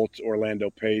 Holt, Orlando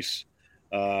Pace.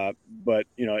 But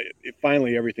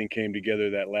finally everything came together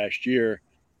that last year,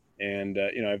 and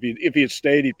if he had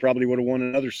stayed, he probably would have won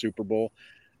another Super Bowl,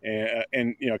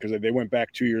 and because they went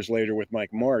back 2 years later with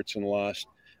Mike Martz and lost.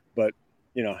 But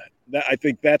I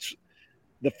think that's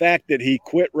the fact that he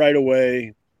quit right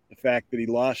away, the fact that he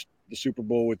lost the Super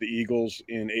Bowl with the Eagles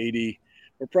in '80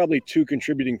 were probably 2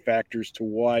 contributing factors to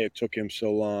why it took him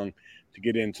so long to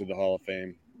get into the Hall of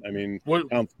Fame.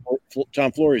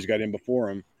 Tom Flores got in before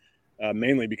him.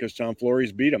 Mainly because Tom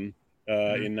Flores beat him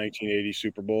in 1980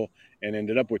 Super Bowl and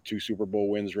ended up with 2 Super Bowl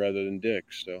wins rather than Dick.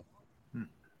 So,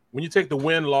 when you take the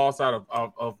win-loss out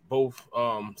of both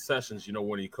sessions,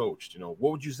 when he coached,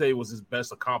 what would you say was his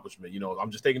best accomplishment?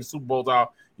 I'm just taking the Super Bowls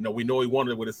out. We know he won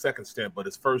it with his second stint, but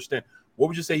his first stint, what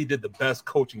would you say he did the best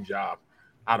coaching job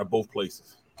out of both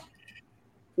places?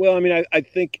 Well, I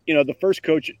think, the first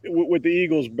coach with the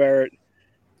Eagles, Barrett,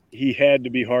 he had to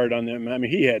be hard on them.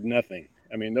 He had nothing.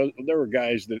 There were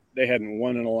guys that they hadn't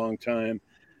won in a long time,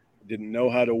 didn't know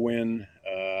how to win.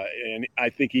 And I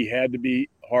think he had to be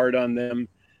hard on them.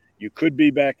 You could be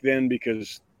back then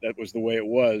because that was the way it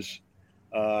was.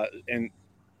 But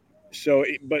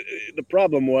the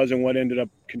problem was, and what ended up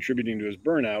contributing to his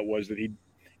burnout was that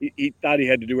he thought he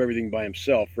had to do everything by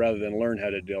himself rather than learn how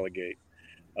to delegate.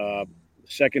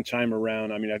 Second time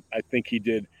around, I think he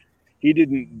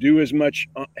didn't do as much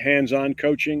hands-on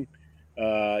coaching.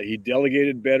 He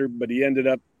delegated better, but he ended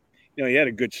up, he had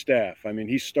a good staff.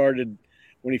 He started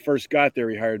when he first got there.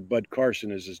 He hired Bud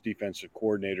Carson as his defensive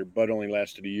coordinator. Bud only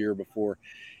lasted a year before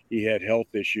he had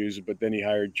health issues, but then he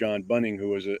hired John Bunning, who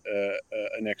was an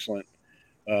excellent.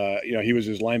 He was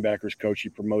his linebackers coach. He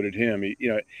promoted him.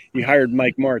 He hired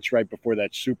Mike Martz right before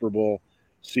that Super Bowl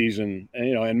season,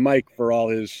 and Mike, for all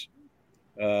his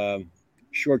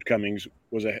shortcomings,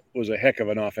 was a heck of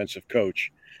an offensive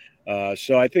coach.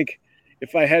 So I think.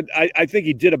 I think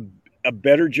he did a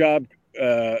better job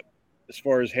as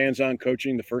far as hands-on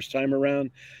coaching the first time around.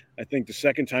 I think the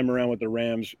second time around with the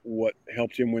Rams, what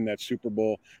helped him win that Super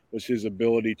Bowl was his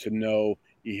ability to know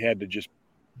he had to just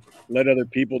let other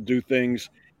people do things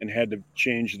and had to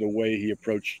change the way he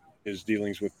approached his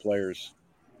dealings with players.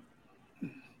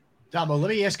 Damo, let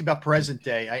me ask about present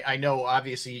day. I know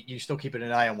obviously you're still keeping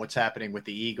an eye on what's happening with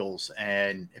the Eagles,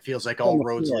 and it feels like all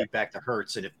roads lead back to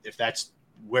Hurts. And if that's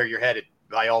where you're headed,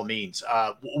 by all means.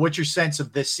 What's your sense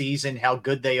of this season, how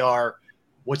good they are?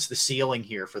 What's the ceiling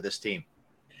here for this team?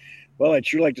 Well, I'd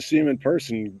sure like to see him in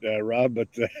person, Rob, but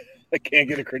I can't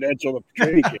get a credential to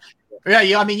training camp.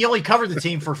 Yeah. I mean, you only covered the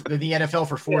team for the NFL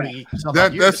for 40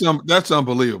 something years. That's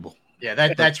unbelievable. Yeah,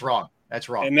 that's wrong. That's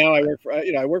wrong. And now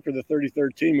I work for the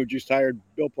 33rd team, who just hired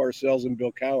Bill Parcells and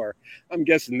Bill Cowher. I'm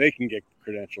guessing they can get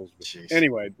credentials.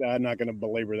 Anyway, I'm not going to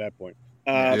belabor that point.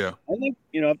 I think,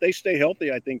 if they stay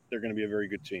healthy, I think they're going to be a very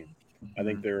good team. I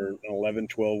think they're an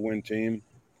 11-12 win team.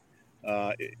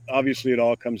 Obviously, it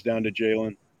all comes down to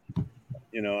Jalen.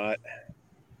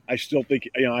 I still think,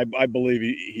 I believe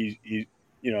he's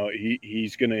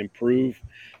going to improve.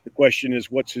 The question is,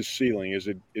 what's his ceiling? Is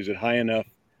it high enough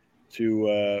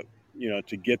to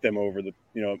to get them over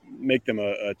make them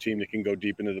a team that can go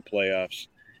deep into the playoffs?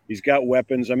 He's got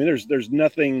weapons. I mean, there's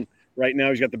nothing right now.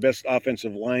 He's got the best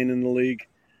offensive line in the league.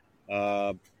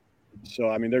 So,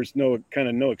 I mean, there's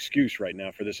no excuse right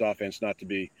now for this offense not to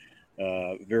be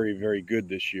very, very good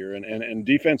this year. And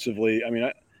defensively, I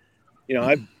mean,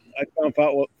 I found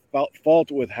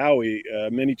fault with Howie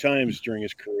many times during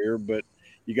his career, but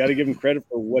you got to give him credit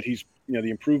for what he's, the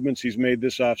improvements he's made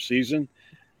this offseason.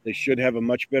 They should have a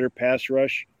much better pass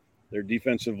rush. Their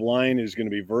defensive line is going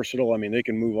to be versatile. I mean, they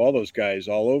can move all those guys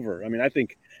all over. I mean, I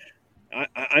think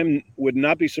I would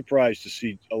not be surprised to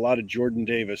see a lot of Jordan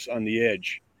Davis on the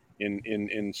edge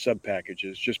in sub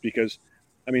packages, just because,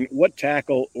 I mean, what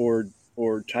tackle or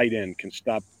tight end can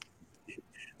stop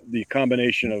the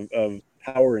combination of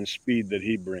power and speed that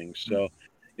he brings? So,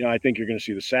 I think you're going to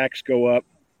see the sacks go up.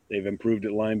 They've improved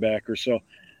at linebacker. So,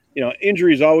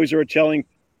 injuries always are a telling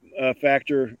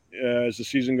factor as the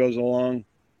season goes along.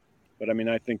 But, I mean,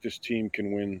 I think this team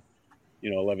can win,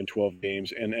 11, 12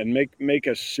 games and make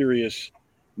a serious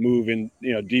move in,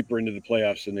 deeper into the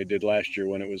playoffs than they did last year,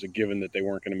 when it was a given that they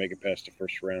weren't going to make it past the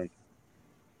first round.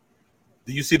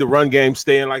 Do you see the run game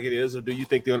staying like it is, or do you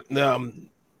think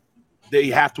they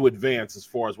have to advance as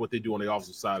far as what they do on the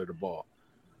offensive side of the ball?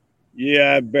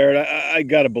 Yeah, Barrett, I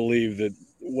got to believe that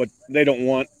what they don't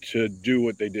want to do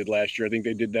what they did last year. I think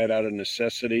they did that out of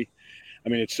necessity. I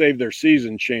mean, it saved their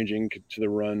season changing to the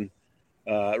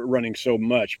running so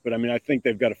much. But, I mean, I think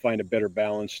they've got to find a better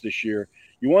balance this year.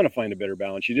 You want to find a better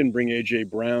balance. You didn't bring A.J.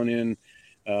 Brown in,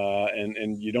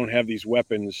 and you don't have these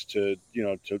weapons to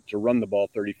run the ball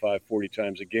 35, 40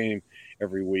 times a game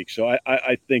every week. So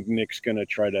I think Nick's going to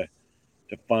try to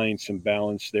find some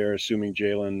balance there, assuming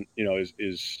Jalen,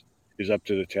 is up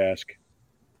to the task.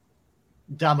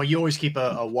 Damo, you always keep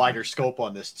a wider scope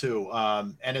on this too.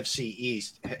 NFC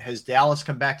East, has Dallas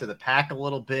come back to the pack a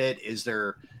little bit?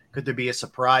 Could there be a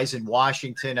surprise in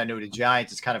Washington? I know the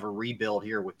Giants is kind of a rebuild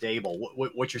here with Dable.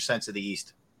 What's your sense of the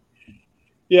East?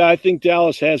 Yeah, I think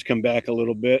Dallas has come back a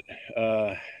little bit.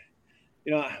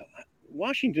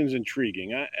 Washington's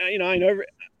intriguing.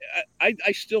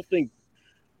 I still think,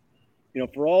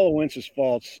 for all of Wentz's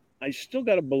faults, I still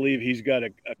got to believe he's got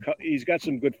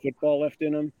some good football left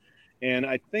in him. And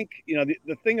I think,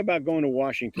 the thing about going to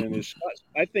Washington is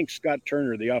I think Scott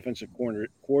Turner, the offensive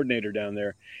coordinator down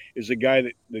there, is a guy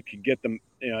that could get them.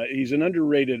 He's an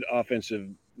underrated offensive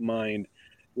mind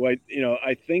who I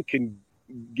think can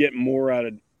get more out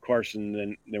of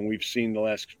Carson than we've seen the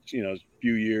last,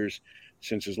 few years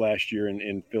since his last year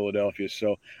in Philadelphia.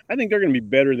 So I think they're going to be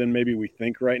better than maybe we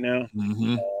think right now.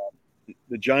 Mm-hmm.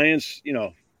 The Giants,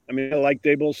 I like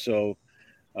Dable, so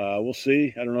we'll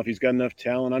see. I don't know if he's got enough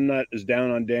talent. I'm not as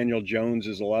down on Daniel Jones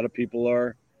as a lot of people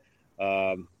are.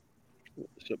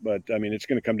 But I mean, it's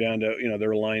going to come down to,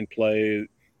 their line play,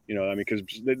 because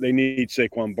they need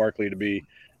Saquon Barkley to be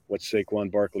what Saquon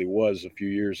Barkley was a few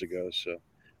years ago. So,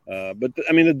 but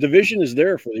the division is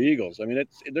there for the Eagles. I mean,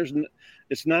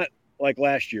 it's not like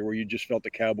last year where you just felt the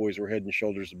Cowboys were head and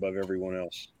shoulders above everyone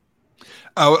else.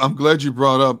 I'm glad you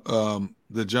brought up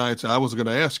the Giants. I was going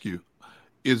to ask you,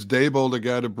 is Dable the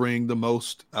guy to bring the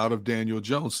most out of Daniel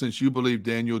Jones, since you believe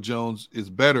Daniel Jones is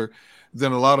better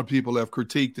than a lot of people have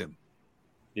critiqued him?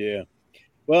 Yeah.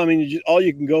 Well, I mean, all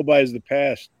you can go by is the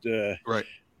past. Right.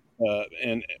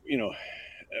 And,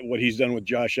 what he's done with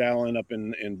Josh Allen up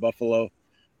in Buffalo.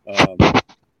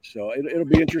 So it'll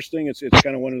be interesting. It's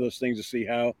kind of one of those things to see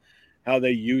how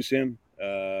they use him.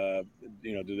 Do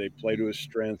they play to his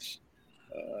strengths?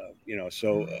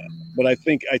 But I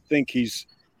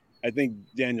think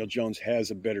Daniel Jones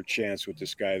has a better chance with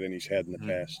this guy than he's had in the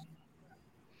past.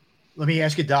 Let me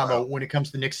ask you, Damo, when it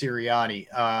comes to Nick Sirianni,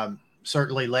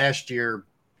 certainly last year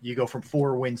you go from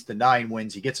 4 wins to 9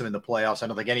 wins. He gets them in the playoffs. I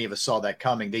don't think any of us saw that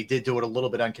coming. They did do it a little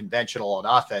bit unconventional on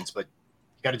offense, but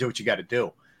you got to do what you got to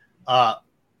do.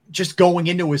 Just going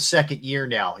into his second year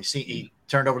now, he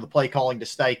turned over the play calling to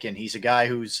Steichen. He's a guy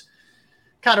who's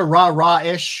kind of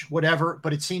rah-rah-ish, whatever,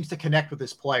 but it seems to connect with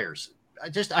his players.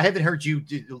 I haven't heard you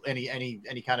do any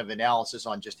kind of analysis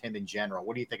on just him in general.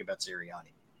 What do you think about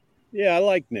Sirianni? Yeah, I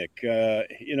like Nick.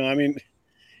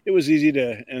 It was easy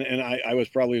to, and I was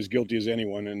probably as guilty as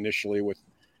anyone initially with,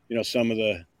 some of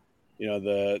the,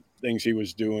 the things he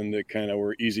was doing that kind of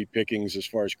were easy pickings as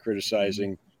far as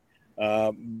criticizing.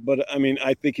 But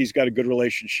I think he's got a good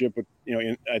relationship with,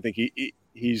 I think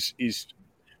he's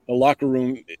the locker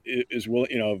room is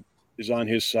on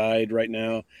his side right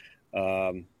now.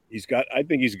 I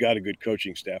think he's got a good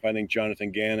coaching staff. I think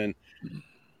Jonathan Gannon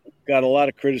got a lot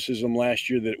of criticism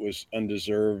last year that was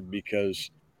undeserved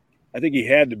because I think he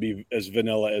had to be as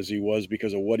vanilla as he was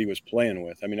because of what he was playing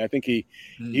with. I think he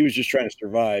was just trying to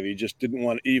survive. He just didn't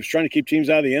want – he was trying to keep teams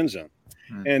out of the end zone.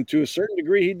 And to a certain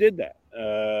degree, he did that.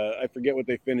 I forget what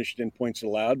they finished in points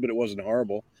allowed, but it wasn't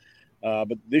horrible.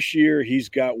 But this year, he's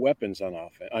got weapons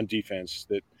on defense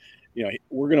that,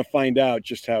 we're going to find out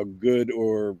just how good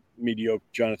or mediocre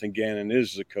Jonathan Gannon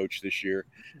is as a coach this year,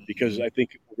 because I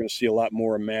think we're going to see a lot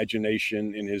more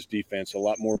imagination in his defense, a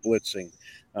lot more blitzing.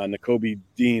 Nakobe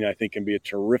Dean, I think, can be a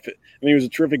terrific. He was a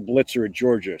terrific blitzer at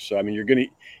Georgia. So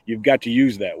you've got to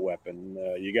use that weapon.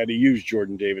 You got to use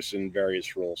Jordan Davis in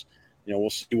various roles. We'll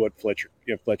see what Fletcher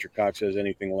Cox has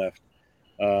anything left.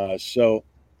 He's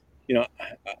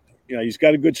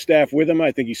got a good staff with him.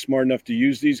 I think he's smart enough to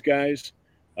use these guys.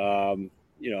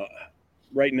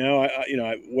 Right now,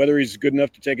 whether he's good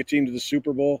enough to take a team to the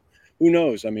Super Bowl, who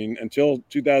knows? Until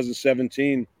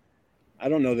 2017, I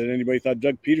don't know that anybody thought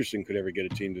Doug Peterson could ever get a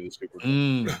team to the Super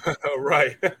Bowl.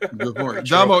 Right. Good point.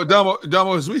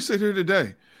 Damo, as we sit here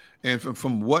today, and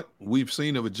from what we've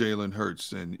seen of a Jalen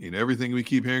Hurts and everything we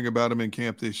keep hearing about him in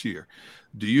camp this year,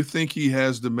 do you think he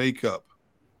has the makeup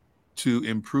to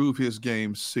improve his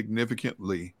game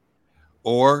significantly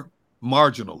or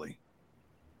marginally?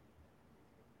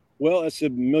 Well, that's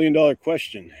 $1 million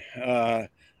question.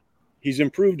 He's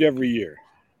improved every year.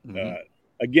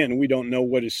 Again, we don't know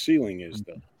what his ceiling is,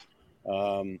 though.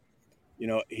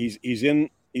 He's in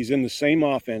the same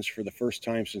offense for the first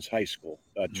time since high school,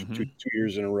 2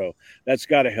 years in a row. That's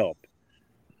got to help.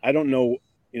 I don't know.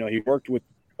 He worked with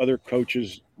other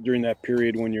coaches during that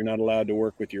period when you're not allowed to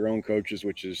work with your own coaches,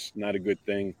 which is not a good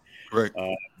thing. Right.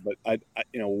 But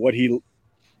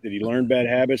did he learn bad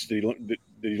habits? Did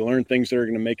he learn things that are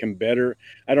going to make him better?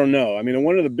 I don't know. One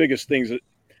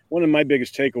of my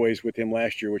biggest takeaways with him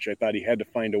last year, which I thought he had to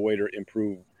find a way to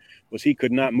improve, was he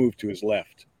could not move to his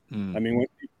left.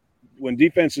 When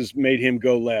defenses made him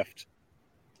go left,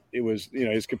 it was,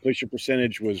 his completion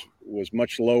percentage was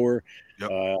much lower. Yep.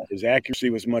 His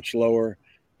accuracy was much lower.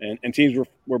 And teams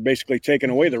were basically taking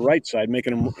away the right side,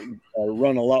 making him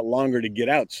run a lot longer to get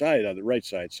outside of the right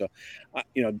side. So,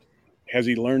 has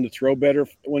he learned to throw better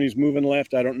when he's moving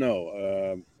left? I don't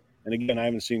know. And again, I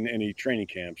haven't seen any training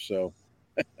camps. So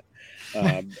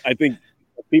I think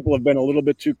people have been a little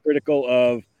bit too critical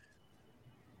of,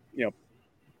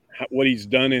 what he's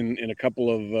done in a couple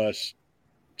of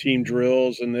team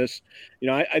drills and this.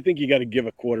 I think you got to give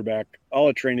a quarterback all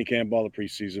the training camp, all the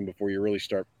preseason before you really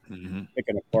start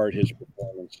picking apart his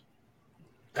performance.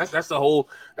 That's the whole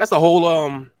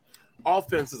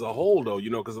offense as a whole, though,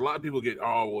 because a lot of people get,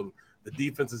 the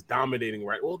defense is dominating,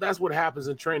 right? Well, that's what happens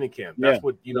in training camp. That's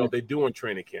what they do in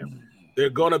training camp. There are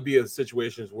going to be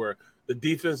situations where the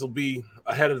defense will be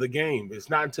ahead of the game. It's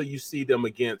not until you see them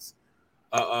against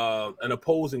an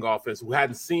opposing offense who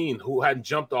hadn't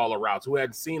jumped all the routes, who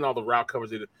hadn't seen all the route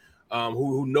covers,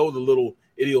 who know the little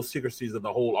idiosyncrasies of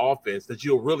the whole offense, that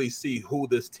you'll really see who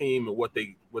this team and what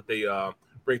they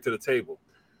bring to the table.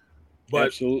 But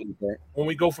absolutely, when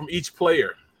we go from each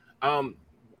player,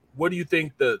 what do you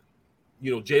think that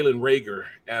Jalen Reagor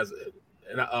as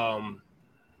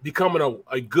becoming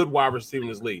a good wide receiver in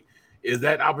this league, is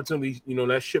that opportunity,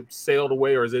 that ship sailed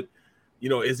away, or is it,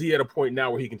 is he at a point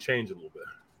now where he can change a little bit?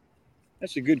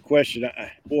 That's a good question.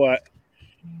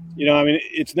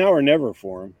 It's now or never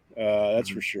for him. That's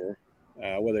for sure.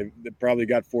 They probably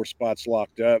got 4 spots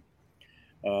locked up.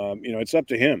 It's up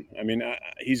to him.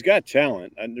 He's got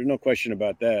talent. There's no question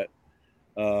about that.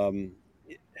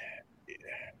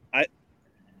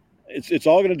 It's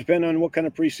all going to depend on what kind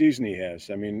of preseason he has.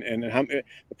 The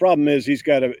problem is he's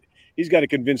got to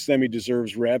convince them he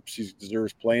deserves reps. He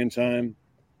deserves playing time.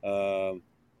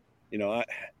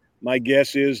 My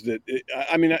guess is that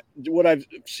what I've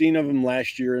seen of him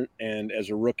last year and as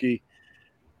a rookie,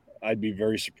 I'd be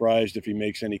very surprised if he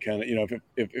makes any kind of,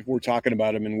 if we're talking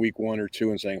about him in week 1 or 2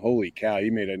 and saying, holy cow, he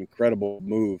made an incredible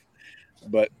move.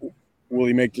 But will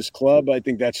he make this club? I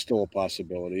think that's still a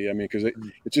possibility. I mean, because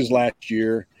it's his last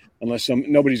year, unless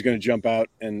nobody's going to jump out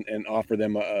and offer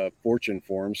them a fortune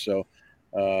for him. So,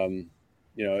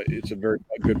 it's a very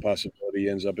good possibility he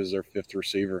ends up as their 5th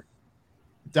receiver.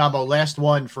 Damo, last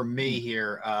one from me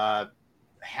here.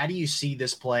 How do you see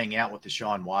this playing out with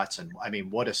Deshaun Watson? I mean,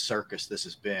 what a circus this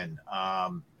has been,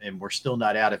 and we're still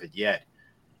not out of it yet.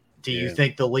 Do you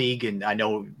think the league, and I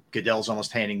know Goodell's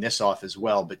almost handing this off as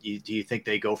well, but do you think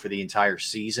they go for the entire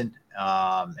season?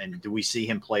 And do we see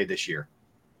him play this year?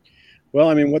 Well,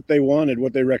 I mean, what they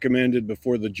recommended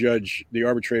before the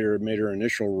arbitrator made her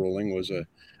initial ruling was a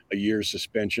year's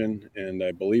suspension and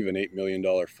I believe an $8 million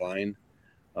fine.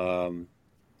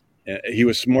 He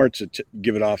was smart to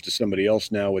give it off to somebody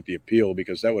else now with the appeal,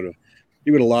 because he would have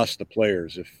lost the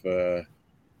players if,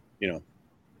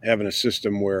 having a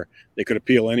system where they could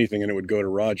appeal anything and it would go to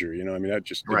Roger, I mean, that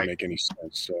just didn't make any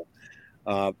sense. So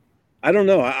I don't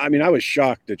know. I mean, I was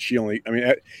shocked that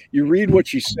you read what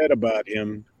she said about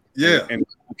him and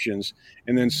options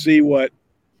and then see what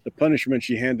the punishment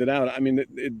she handed out. I mean,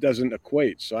 it doesn't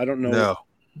equate. So I don't know. No.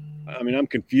 I mean, I'm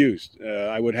confused.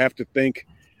 I would have to think.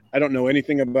 I don't know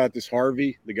anything about this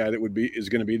Harvey, the guy that is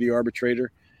going to be the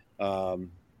arbitrator.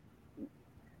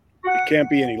 It can't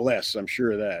be any less. I'm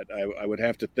sure of that. I would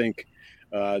have to think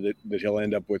that he'll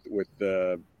end up with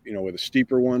a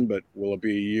steeper one, but will it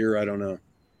be a year? I don't know.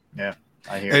 Yeah,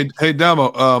 I hear. Hey,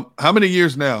 Damo, how many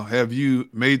years now have you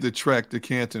made the trek to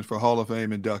Canton for Hall of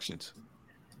Fame inductions?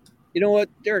 You know what,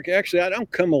 Derrick? Actually, I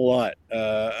don't come a lot.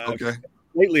 Okay.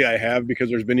 Lately, I have, because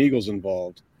there's been Eagles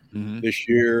involved. Mm-hmm. This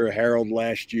year, Harold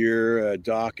last year,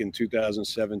 Doc in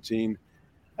 2017.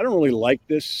 I don't really like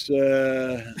this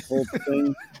whole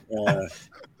thing.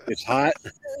 It's hot.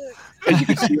 As you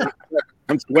can see,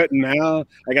 I'm sweating now.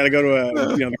 I got to go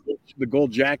to the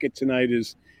gold jacket tonight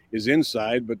is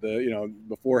inside, but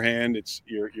beforehand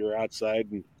you're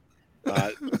outside, and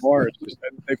tomorrow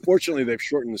fortunately they've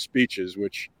shortened the speeches,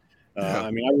 which I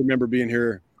mean, I remember being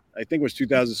here. I think it was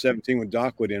 2017 when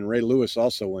Doc went in. Ray Lewis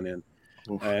also went in.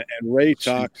 And Ray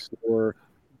talked for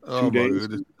 2 days.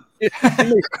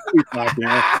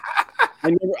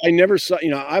 I never saw.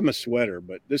 I'm a sweater,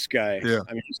 but this guy. Yeah.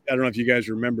 I mean, I don't know if you guys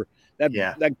remember that.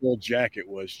 Yeah. That gold jacket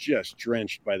was just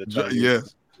drenched by the time.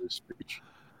 His speech.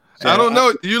 So I don't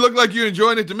know. You look like you're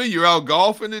enjoying it to me. You're out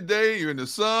golfing today. You're in the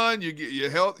sun. You get your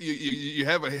health. You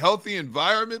have a healthy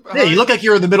environment. Yeah, you look like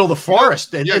you're in the middle of the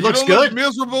forest. It looks good. Look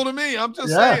miserable to me. I'm just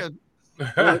saying.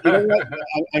 Well, you know what?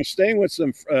 I'm staying with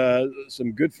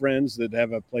some good friends that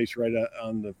have a place right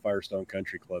on the Firestone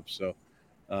Country Club. So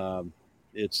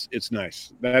it's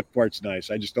nice. That part's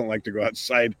nice. I just don't like to go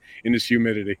outside in this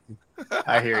humidity.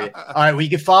 I hear you. All right. Well, you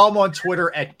can follow him on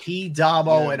Twitter at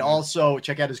PDamo, and also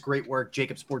check out his great work,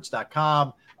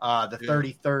 jacobsports.com, the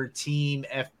 33rd Team,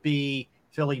 FB,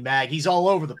 Philly Mag. He's all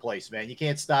over the place, man. You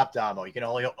can't stop Damo. You can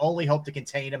only hope to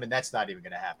contain him, and that's not even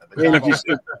going to happen. But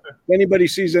if anybody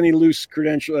sees any loose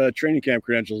training camp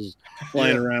credentials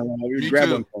flying around,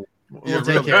 grab one for me. We'll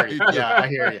take care of you. Yeah, I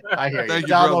hear you. Thank you,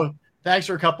 Damo, thanks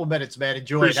for a couple minutes, man.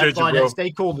 Enjoy it. Have fun and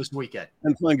stay cool this weekend.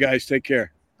 Have fun, guys. Take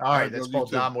care. All right, that's Paul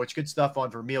Damo. It's good stuff on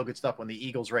Vermeil. Good stuff on the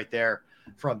Eagles right there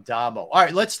from Damo. All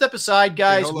right, let's step aside,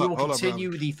 guys. We will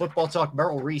continue the football talk.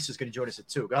 Merrill Reese is going to join us at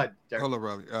 2. Go ahead, Derrick. Hold on,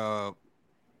 Robbie.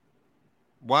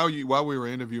 While we were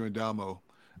interviewing Damo,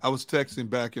 I was texting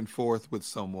back and forth with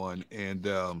someone, and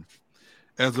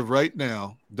as of right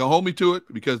now, don't hold me to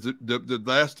it, because the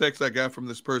last text I got from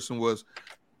this person was,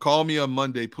 "Call me on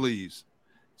Monday, please."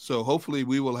 So hopefully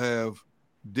we will have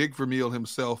Dick Vermeil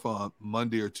himself on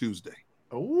Monday or Tuesday.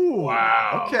 Oh,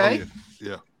 wow. Okay.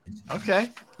 Yeah. Okay.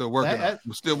 Still working on it.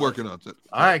 We're still working on it.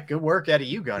 All right. Good work out of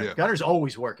you, Gunner. Yeah. Gunner's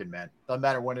always working, man. Doesn't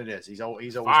matter when it is. He's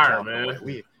always fire, man.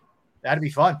 That'd be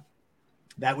fun.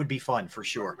 That would be fun for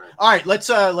sure. All right, let's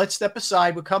step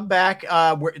aside. We'll come back.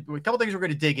 A couple things we're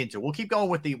going to dig into. We'll keep going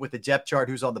with the depth chart.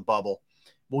 Who's on the bubble?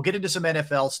 We'll get into some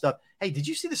NFL stuff. Hey, did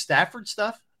you see the Stafford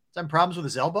stuff? He's having problems with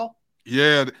his elbow.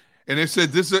 Yeah, and they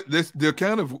said this. They're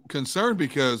kind of concerned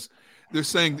because they're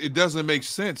saying it doesn't make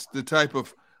sense, the type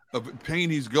of pain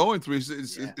he's going through.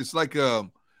 It's like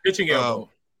pitching elbow.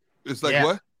 It's like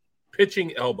what?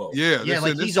 Pitching elbow. Yeah,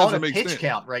 like he's on a pitch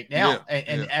count right now,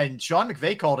 and Sean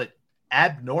McVay called it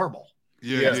abnormal.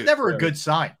 Yeah, it's never a good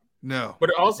sign. No,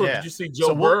 but also, did you see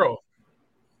Joe Burrow?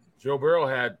 Joe Burrow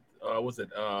had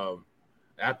appendectomy.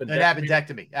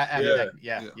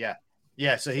 Appendectomy.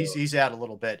 Yeah. So he's out a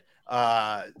little bit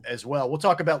as well. We'll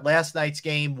talk about last night's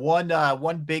game.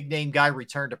 One big name guy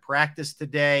returned to practice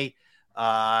today.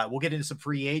 We'll get into some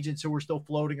free agents who are still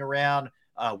floating around.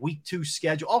 Week 2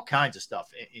 schedule, all kinds of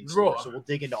stuff in store. So we'll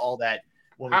dig into all that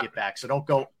when we get back. So don't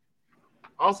go.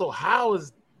 Also, how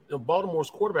is Baltimore's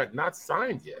quarterback not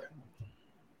signed yet?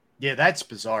 Yeah, that's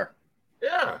bizarre.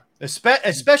 Yeah,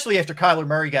 especially after Kyler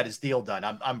Murray got his deal done.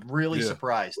 I'm really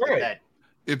surprised at that.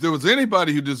 If there was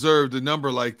anybody who deserved a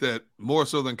number like that more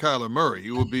so than Kyler Murray,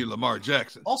 it would be Lamar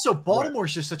Jackson. Also,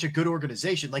 Baltimore's just such a good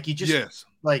organization. Like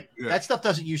that stuff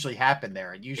doesn't usually happen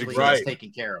there, and usually it's taken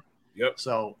care of. Yep.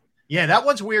 So yeah, that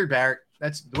one's weird, Barrett.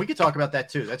 We could talk about that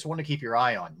too. That's one to keep your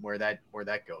eye on where that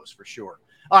goes for sure.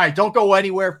 All right, don't go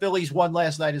anywhere. Phillies won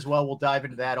last night as well. We'll dive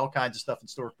into that. All kinds of stuff in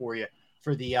store for you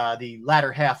for the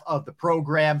latter half of the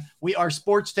program. We are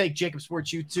Sports Take, Jacob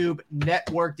Sports YouTube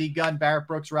Network, D Gunn, Barrett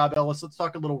Brooks, Rob Ellis. Let's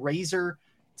talk a little Razor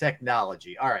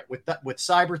technology. All right, with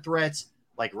cyber threats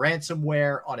like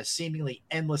ransomware on a seemingly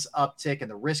endless uptick and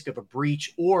the risk of a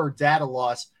breach or data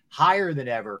loss higher than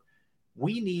ever,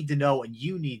 we need to know, and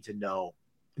you need to know,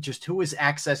 just who is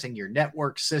accessing your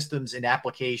network systems and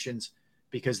applications,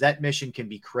 because that mission can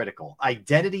be critical.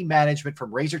 Identity management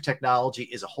from Razor Technology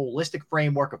is a holistic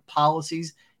framework of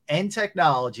policies and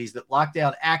technologies that lock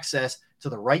down access to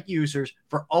the right users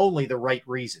for only the right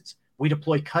reasons. We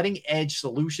deploy cutting-edge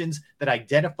solutions that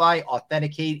identify,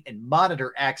 authenticate, and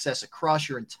monitor access across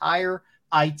your entire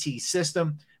IT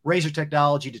system. Razor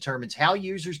Technology determines how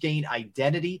users gain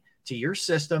identity to your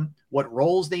system, what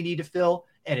roles they need to fill,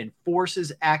 and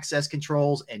enforces access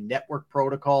controls and network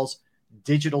protocols,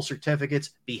 digital certificates,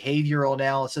 behavioral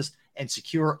analysis, and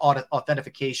secure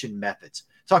authentication methods.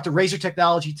 Talk to Razor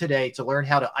Technology today to learn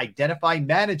how to identify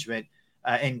management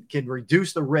and can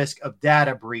reduce the risk of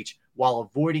data breach while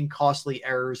avoiding costly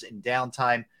errors and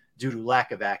downtime due to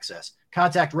lack of access.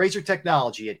 Contact Razor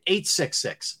Technology at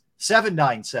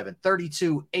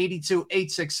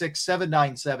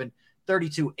 866-797-3282,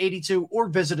 866-797-3282, or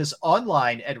visit us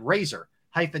online at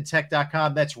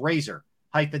razor-tech.com. That's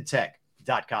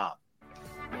razor-tech.com.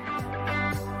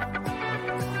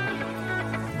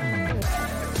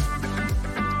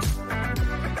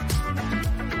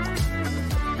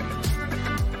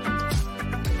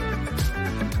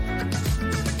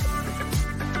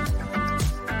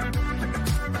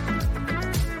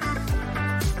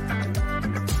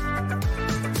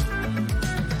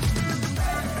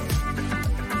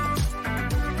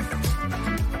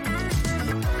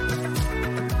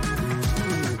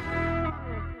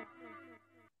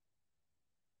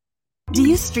 Do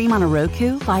you stream on a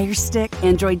Roku, Fire Stick,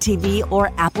 Android TV,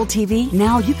 or Apple TV?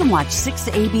 Now you can watch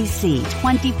 6ABC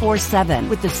 24/7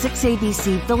 with the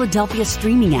 6ABC Philadelphia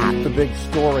streaming app. The big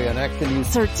story on Action News.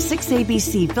 Search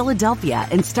 6ABC Philadelphia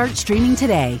and start streaming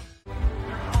today.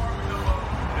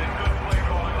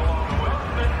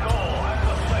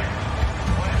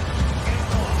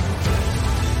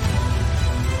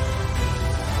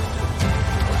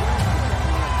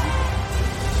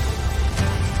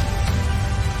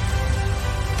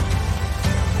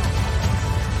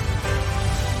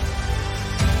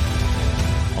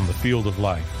 Field of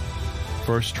life,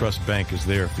 First Trust Bank is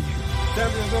there for you.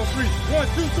 Champions on 3. 1,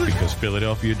 2, 3. Because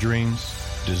Philadelphia dreams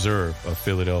deserve a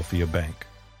Philadelphia bank.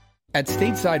 At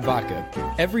Stateside Vodka,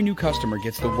 every new customer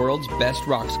gets the world's best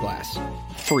rocks glass.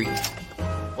 Free.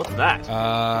 What's that?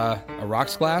 A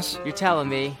rocks glass? You're telling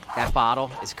me that bottle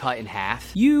is cut in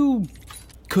half? You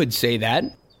could say that.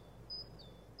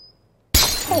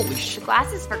 Holy shit.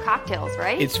 Glasses for cocktails,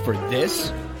 right? It's for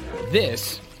this,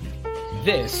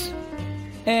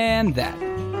 and that.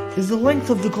 Is the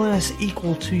length of the glass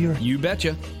equal to your... You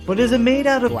betcha. But is it made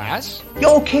out of... Glass?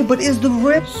 Okay, but is the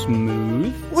rip...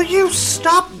 Smooth? Will you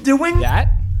stop doing...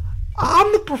 That?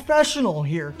 I'm the professional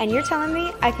here. And you're telling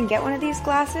me I can get one of these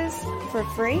glasses for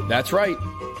free? That's right.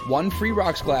 One free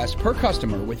rocks glass per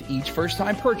customer with each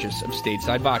first-time purchase of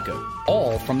Stateside Vodka.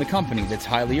 All from the company that's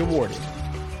highly awarded.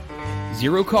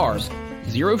 0 carbs,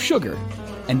 0 sugar,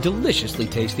 and deliciously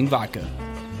tasting vodka.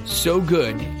 So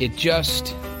good, it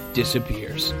just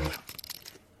disappears.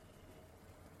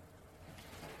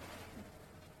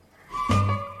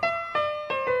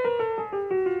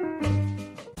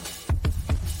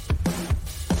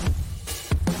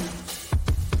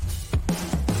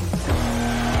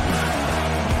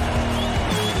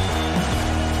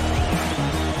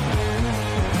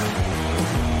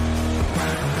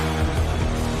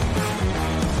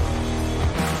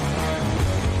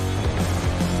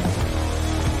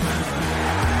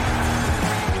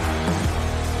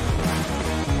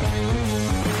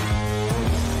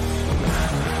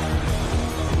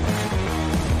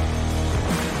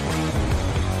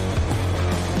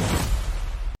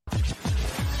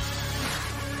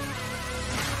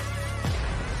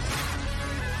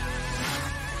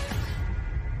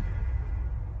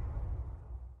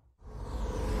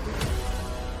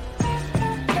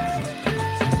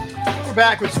 We're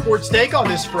back with Sports Take on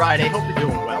this Friday. Hope you're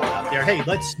doing well out there. Hey,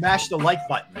 let's smash the like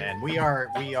button, man. We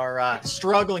are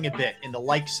struggling a bit in the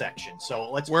like section, so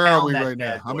let's. Where are we right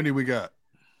now? How many we got?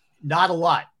 Not a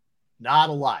lot.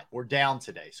 We're down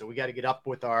today, so we got to get up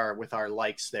with our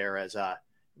likes there as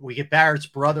we get Barrett's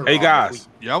brother. Hey guys,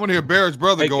 I want to hear Barrett's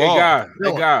brother go off.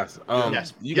 Hey guys,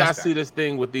 yes. You guys see this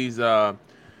thing with these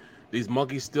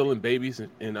monkeys stealing babies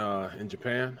in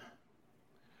Japan?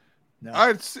 No.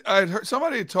 I'd heard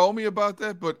somebody told me about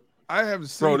that, but I haven't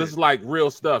seen Bro, it. this is like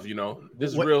real stuff, you know.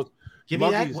 This is real. Give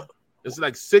monkeys, me that. It's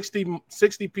like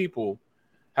 60 people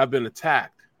have been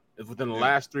attacked within the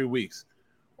last 3 weeks,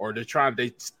 or they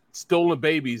stolen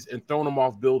babies and thrown them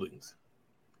off buildings.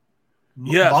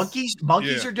 Yes.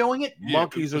 Monkeys are doing it?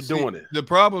 Monkeys are doing it. The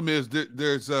problem is that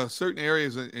there's certain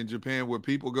areas in Japan where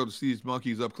people go to see these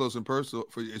monkeys up close and personal.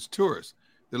 It's tourists.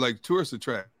 They're like tourist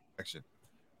attraction.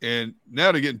 And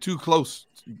now they're getting too close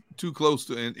to,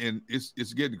 and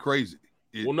it's getting crazy.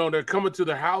 Well, no, they're coming to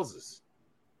their houses.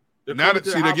 They're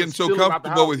getting so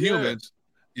comfortable with humans.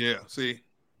 Yeah, see,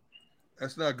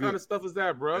 that's not good. What kind of stuff is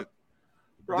that, bro?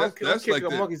 I'm kicking like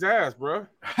a monkey's ass, bro.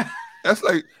 That's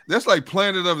like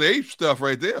Planet of the Apes stuff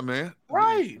right there, man.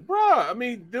 Right, bro. I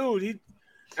mean, dude,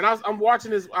 I'm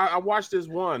watching this. I watched this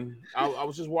one. I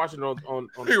was just watching on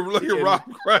Look at Rob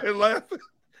crying, laughing.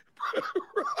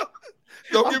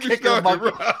 Don't get me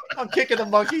started. I'm kicking the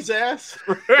monkey's ass.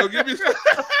 Don't get me started.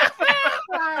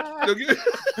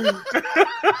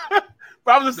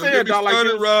 But I was just saying, dog,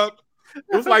 like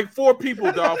it was like 4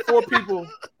 people, dog. 4 people.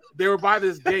 They were by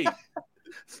this gate.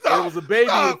 There was a baby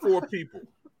and 4 people.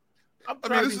 I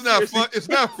mean, this is not fun. It's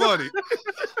not funny.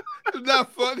 It's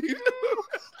not funny.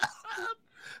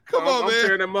 Come on, man. I'm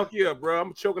tearing that monkey up, bro.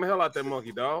 I'm choking the hell out that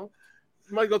monkey, dog.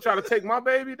 Somebody gonna try to take my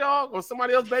baby, dog, or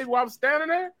somebody else's baby while I'm standing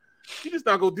there? You just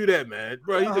not gonna do that, man,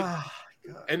 bro.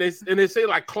 And they say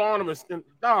like clawing him and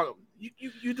dog.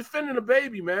 You defending the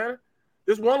baby, man.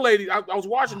 This one lady, I was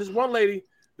watching this one lady.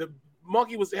 The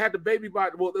monkey had the baby by.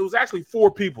 Well, it was actually 4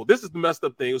 people. This is the messed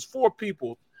up thing. It was 4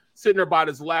 people sitting there by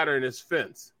this ladder and this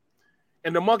fence,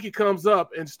 and the monkey comes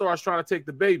up and starts trying to take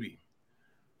the baby.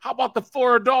 How about the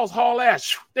 4 adults haul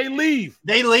ass? They leave.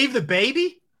 They leave the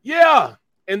baby? Yeah.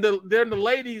 And then the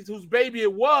lady whose baby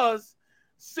it was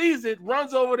sees it,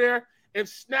 runs over there, and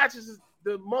snatches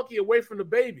the monkey away from the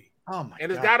baby. Oh my God!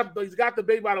 And he's got the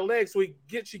baby by the leg, so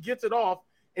she gets it off,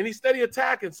 and he's steady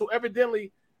attacking. So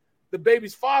evidently, the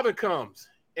baby's father comes,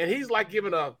 and he's like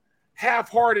giving a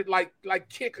half-hearted like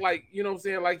kick, like, you know what I'm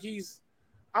saying, like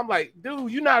I'm like,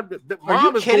 dude, you're not. Are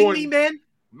you kidding me, man?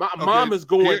 Mom is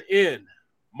going in.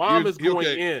 Mom is going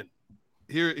in.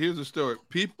 Here's the story.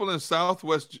 People in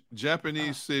southwest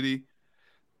Japanese city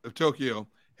of Tokyo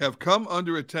have come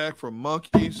under attack from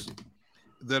monkeys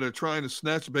that are trying to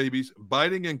snatch babies,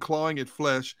 biting and clawing at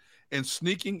flesh, and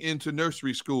sneaking into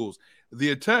nursery schools.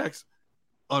 The attacks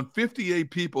on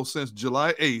 58 people since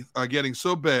July 8th are getting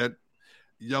so bad,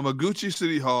 Yamaguchi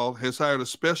City Hall has hired a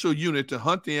special unit to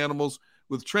hunt the animals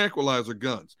with tranquilizer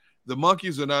guns. The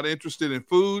monkeys are not interested in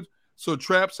food, so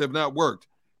traps have not worked.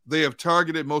 They have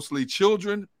targeted mostly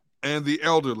children and the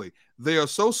elderly. They are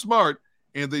so smart,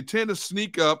 and they tend to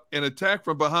sneak up and attack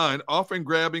from behind, often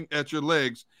grabbing at your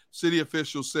legs, city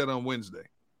officials said on Wednesday.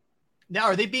 Now,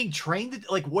 are they being trained?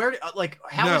 Like, where? Like,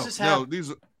 how is this happening?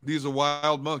 No, these are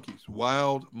wild monkeys.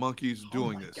 Wild monkeys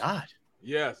doing this. Oh, my God.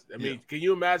 Yes. I mean, Can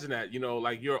you imagine that? You know,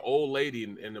 like you're an old lady,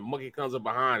 and the monkey comes up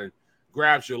behind and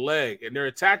grabs your leg, and they're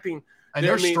attacking. And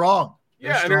they're strong.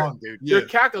 They're strong, dude. They're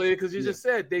calculated because you just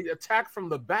said they attack from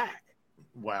the back.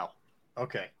 Wow.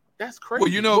 Okay. That's crazy. Well,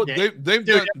 you know, they've done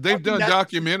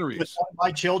documentaries.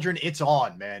 My children, it's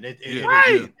on, man.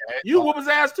 Right. You whoop his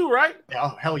ass too, right?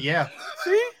 Oh, hell yeah.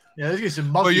 See? Yeah, there's get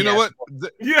some monkey. Well, you know what?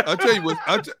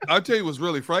 I'll tell you what's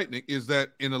really frightening is that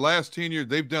in the last 10 years,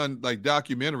 they've done like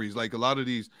documentaries, like a lot of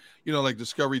these, you know, like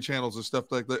Discovery Channels and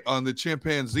stuff like that on the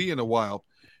chimpanzee in the wild.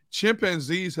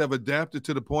 Chimpanzees have adapted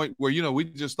to the point where, you know, we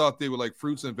just thought they were like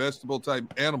fruits and vegetable type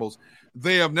animals.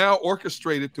 They have now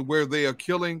orchestrated to where they are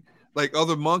killing like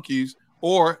other monkeys,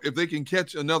 or if they can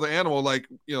catch another animal, like,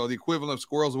 you know, the equivalent of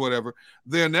squirrels or whatever,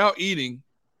 they're now eating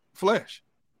flesh.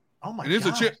 Oh my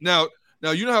God. Now,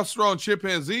 you know how strong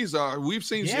chimpanzees are. We've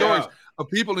seen stories of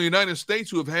people in the United States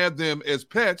who have had them as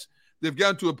pets. They've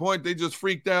gotten to a point they just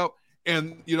freaked out.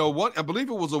 And, you know, I believe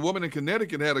it was a woman in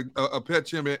Connecticut had a pet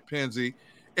chimpanzee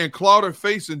and clawed her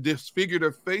face and disfigured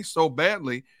her face so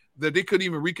badly that they couldn't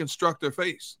even reconstruct her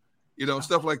face, you know,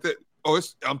 stuff like that. Oh,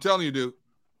 I'm telling you, dude,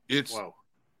 it's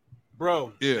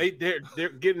bro. Yeah, they're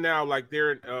getting now, like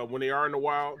they're when they are in the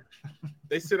wild,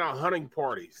 they send out hunting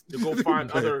parties to go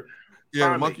find other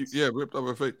Yeah, the monkey. Yeah, ripped off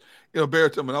her face.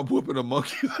 Barrett told me I'm whooping a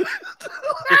monkey.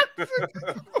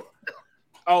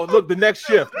 Oh, look, the next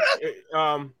shift.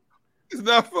 It's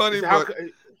not funny, but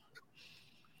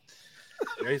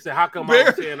he said, "How come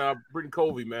I'm saying Britton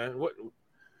Covey, man?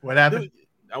 What happened?" Dude,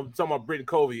 I'm talking about Britton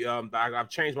Covey. I've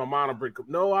changed my mind on Britton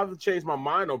Covey. No, I've changed my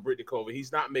mind on Britton Covey.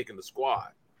 He's not making the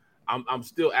squad. I'm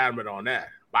still adamant on that.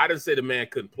 But I didn't say the man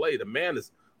couldn't play. The man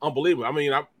is unbelievable. I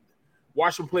mean, I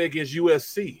watched him play against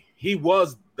USC. He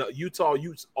was the Utah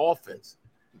Utes offense.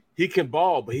 He can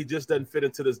ball, but he just doesn't fit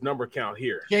into this number count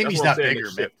here. Jamie's not bigger,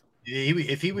 man.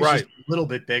 If he was just a little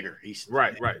bit bigger, he's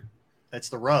right. That's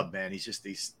the rub, man. He's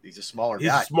a smaller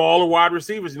guy. He's smaller wide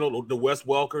receivers, the Wes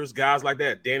Welkers, guys like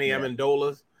that, Danny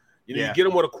Amendolas. You get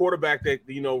him with a quarterback that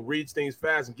reads things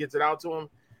fast and gets it out to him.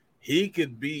 He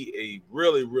could be a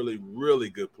really, really, really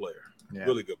good player. Yeah.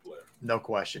 Really good player. No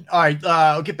question. All right,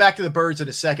 I'll get back to the Birds in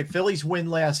a second. Phillies win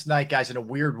last night, guys, in a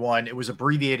weird one. It was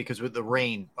abbreviated because with the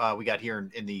rain we got here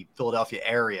in the Philadelphia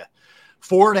area.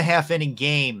 4.5 inning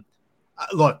game.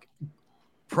 Look,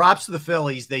 props to the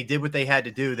Phillies. They did what they had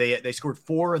to do. They scored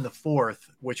 4 in the fourth,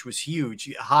 which was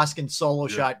huge. Hoskins solo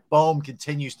shot. Bohm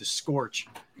continues to scorch.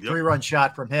 3-run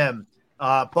shot from him.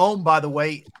 Bohm, by the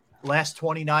way, last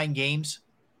 29 games,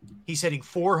 he's hitting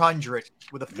 400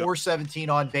 with a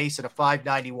 417 on base and a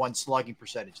 591 slugging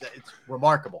percentage. It's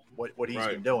remarkable what he's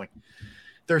been doing.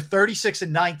 They're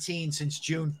 36-19 since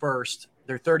June 1st.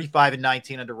 They're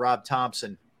 35-19 under Rob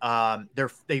Thompson.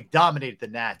 They've dominated the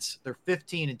Nats. They're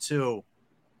 15-2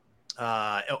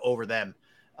 over them.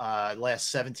 Last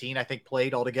 17, I think,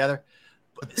 played altogether.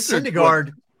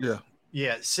 Syndergaard.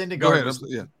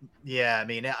 Syndergaard. I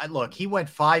mean, look, he went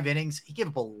 5 innings. He gave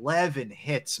up 11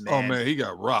 hits, man. Oh man, he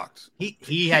got rocked.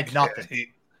 He had nothing.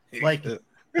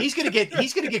 He's gonna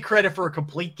get credit for a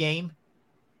complete game.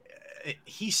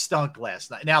 He stunk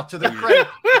last night. Now, to their credit,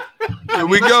 here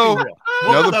we go.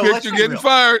 Another pitcher getting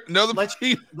fired. Another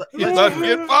pitcher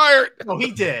getting fired. No,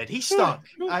 he did. He stunk.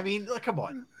 I mean, come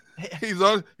on. He's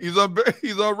on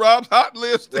Rob's hot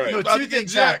list. Right. Two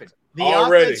things happened.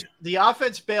 The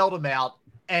offense bailed him out,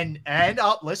 and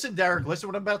listen, Derrick, listen to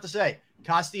what I'm about to say.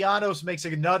 Castellanos makes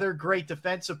another great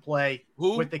defensive play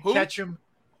with the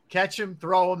catch him,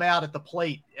 throw him out at the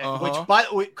plate, which by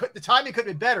the way, the timing could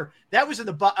have been better. That was in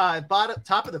the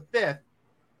top of the fifth.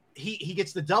 He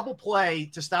gets the double play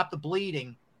to stop the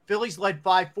bleeding. Phillies led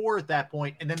 5-4 at that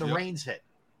point, and then the rains hit.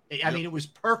 I mean, it was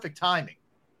perfect timing,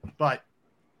 but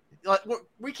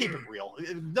we keep it real.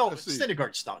 No,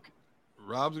 Syndergaard stunk.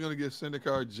 Rob's going to get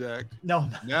Syndergaard jacked. No.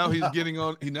 Now he's getting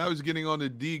on. He's getting on the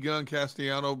D Gunn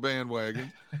Castellano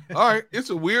bandwagon. All right,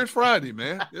 it's a weird Friday,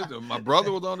 man. My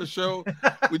brother was on the show.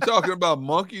 We're talking about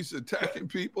monkeys attacking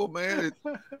people, man.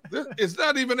 It's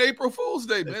not even April Fool's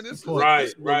Day, man. It's a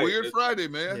weird Friday,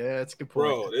 man. Yeah, it's a good point.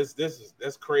 Bro,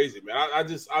 that's crazy, man. I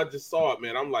just saw it,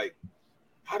 man. I'm like,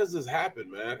 how does this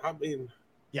happen, man? I mean.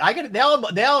 Yeah, I got it now. I'm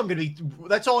gonna be.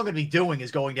 That's all I'm gonna be doing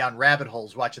is going down rabbit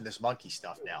holes watching this monkey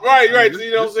stuff now. Right. You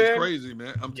know what I'm saying? Crazy,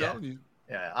 man. I'm telling you.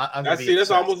 Yeah,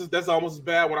 that's almost as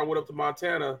bad when I went up to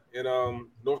Montana in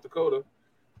North Dakota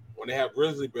when they have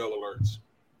grizzly bear alerts.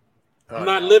 I'm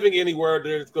not living anywhere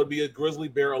there's going to be a grizzly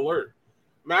bear alert.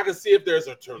 I mean, I can see if there's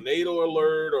a tornado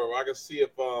alert, or I can see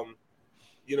if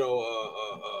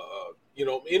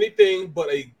anything but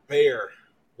a bear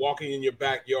walking in your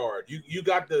backyard. You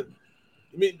got the.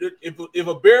 I mean, if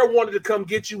a bear wanted to come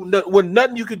get you,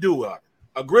 nothing you could do about it.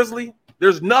 A grizzly,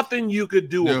 there's nothing you could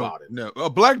do about it. No, a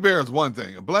black bear is one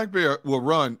thing. A black bear will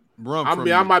run. I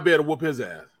might be able to whoop his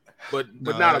ass, but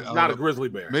not a grizzly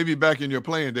bear. Maybe back in your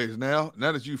playing days. Now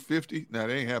that you 50, that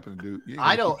ain't happening, dude.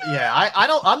 I don't.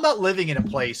 I'm not living in a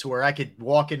place where I could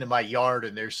walk into my yard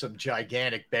and there's some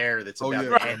gigantic bear that's about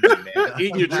to end me, man.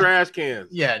 Eating your trash cans.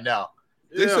 Yeah, no.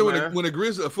 They say when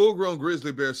a full-grown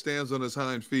grizzly bear stands on his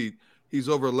hind feet, he's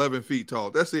over 11 feet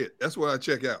tall. That's it. That's where I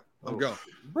check out. I'm gone.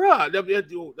 Bro, they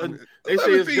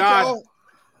say it's God.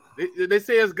 They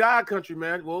say it's God country,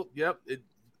 man. Well, yep.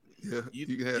 You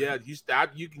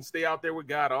can stay out there with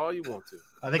God all you want to.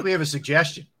 I think we have a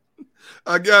suggestion.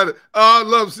 I got it. Oh, I'd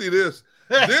love to see this.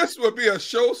 This would be a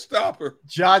showstopper.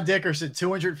 John Dickerson,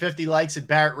 250 likes, and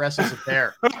Barrett wrestles a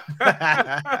bear.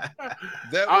 That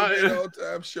would be an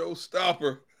all-time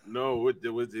showstopper. No, it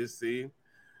was see.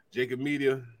 Jacob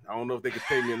Media, I don't know if they could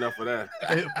pay me enough for that.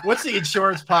 What's the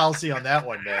insurance policy on that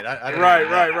one, man? I don't know. Right.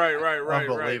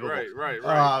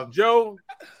 Joe,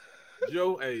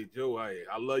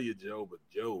 I love you, Joe, but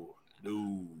Joe,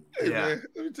 no. Hey, man,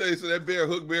 let me tell you, so that bear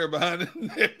hook bear behind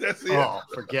it. That's it. Oh,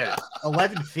 forget it.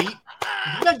 11 feet?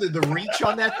 You have the reach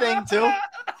on that thing, too?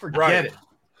 Forget it.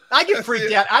 I get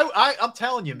freaked out. I'm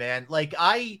telling you, man, like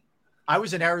I I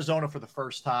was in Arizona for the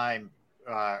first time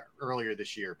earlier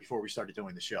this year before we started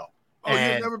doing the show. Oh,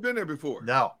 you've never been there before?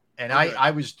 No. And okay.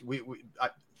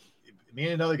 Me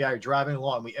and another guy are driving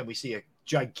along, and we see a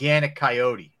gigantic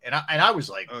coyote, and I was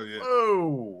like, "Oh yeah!"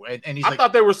 Whoa! And he's like, "I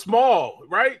thought they were small,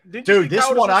 right?" Dude, this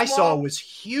one I saw was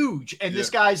huge, and this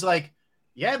guy's like,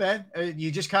 "Yeah, man,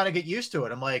 you just kind of get used to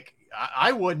it." I'm like,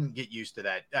 I wouldn't get used to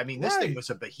that. I mean, this thing was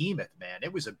a behemoth, man.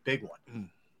 It was a big one.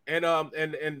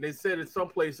 And they said in some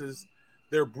places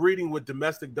they're breeding with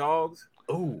domestic dogs.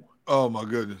 Oh my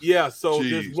goodness! Yeah, so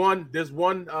there's one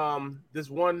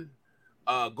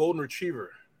golden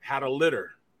retriever had a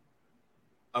litter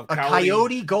of a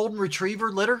coyote golden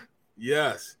retriever litter.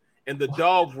 Yes, and the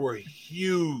dogs were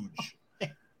huge.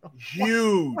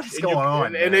 What's going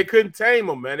on? And they couldn't tame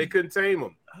them, man. They couldn't tame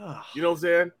them. You know what I'm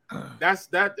saying? That's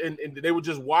that, and they were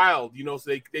just wild. You know, so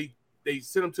they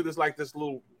sent them to this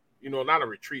little, not a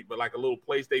retreat, but like a little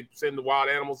place they send the wild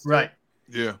animals to. Right.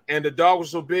 Yeah. And the dog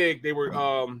was so big, they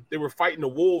were fighting the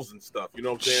wolves and stuff. You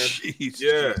know what I'm saying?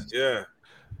 Jeez. Yeah.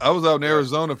 I was out in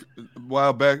Arizona a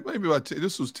while back, maybe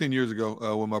this was 10 years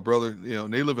ago, when my brother,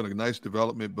 and they live in a nice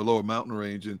development below a mountain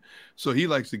range. And so he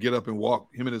likes to get up and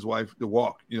walk, him and his wife, to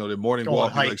walk, the morning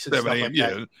walk, like 7 a.m.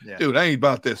 Yeah. Dude, I ain't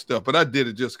about that stuff, but I did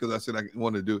it just because I said I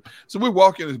wanted to do it. So we're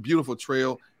walking this beautiful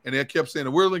trail, and they kept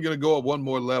saying, we're only going to go up one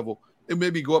more level and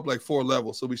maybe go up like 4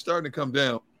 levels. So we started to come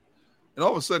down, and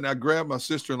all of a sudden I grabbed my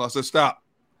sister-in-law, I said, stop.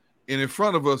 And in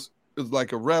front of us, it was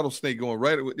like a rattlesnake going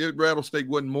right. The rattlesnake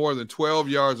wasn't more than 12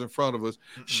 yards in front of us.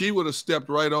 Mm-mm. She would have stepped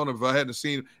right on him if I hadn't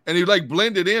seen him. And he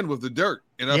blended in with the dirt.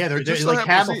 And they're like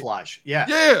camouflage.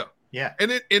 Yeah.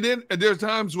 And then there's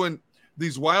times when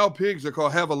these wild pigs are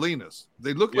called javelinas.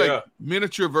 They look like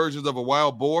miniature versions of a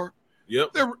wild boar. Yep.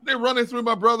 They're running through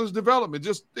my brother's development.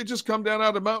 They just come down out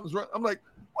of the mountains. I'm like,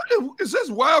 what is this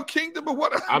Wild Kingdom or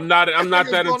what? I'm not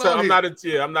that in touch. I'm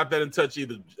not that in touch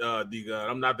either, D-Gun.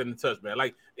 I'm not that in touch, man.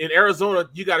 Like in Arizona,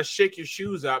 you got to shake your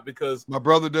shoes out because my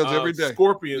brother does every day.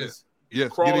 Scorpions,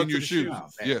 get in your shoes.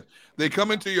 They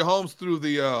come into your homes through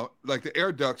the like the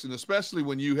air ducts, and especially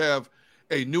when you have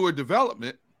a newer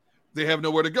development, they have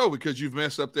nowhere to go because you've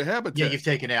messed up their habitat. Yeah, you've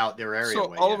taken out their area.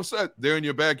 So all of a sudden, they're in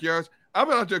your backyards. I've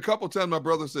been out there a couple of times. My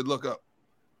brother said, "Look up."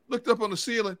 Looked up on the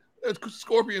ceiling. There's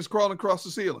scorpions crawling across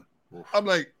the ceiling. Oof. I'm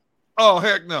like, oh,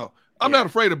 heck no. I'm not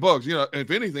afraid of bugs.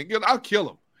 If anything, I'll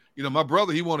kill them. My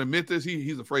brother, he won't admit this.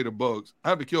 He's afraid of bugs. I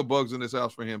have to kill bugs in this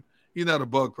house for him. He's not a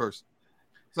bug person.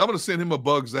 So I'm going to send him a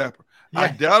bug zapper. Yeah. I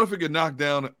doubt if he could knock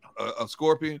down a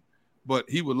scorpion, but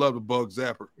he would love a bug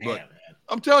zapper. But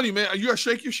I'm telling you, man, you got to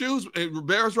shake your shoes.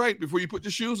 Bear's right before you put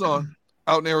your shoes on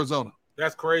out in Arizona.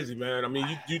 That's crazy, man. I mean,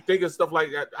 you think of stuff like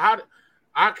that.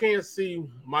 I can't see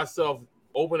myself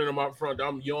opening them up front.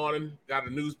 I'm yawning, got a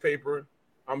newspaper.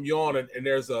 I'm yawning, and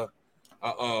there's a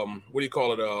what do you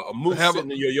call it? A moose sitting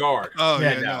in your yard. Oh,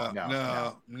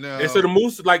 no. And so the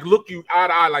moose look you eye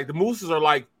to eye. Like the mooses are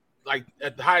like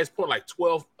at the highest point, like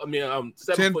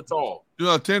 7 foot tall.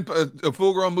 10 a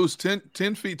full grown moose,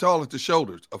 10 feet tall at the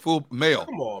shoulders. A full male.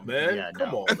 Come on, man.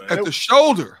 Come on, man. At the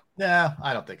shoulder. No,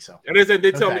 I don't think so. And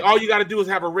they tell me all you got to do is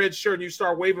have a red shirt, and you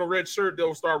start waving a red shirt,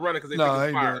 they'll start running because they think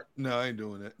it's fire. I ain't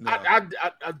doing that. No.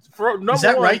 Is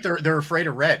that right? They're afraid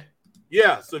of red.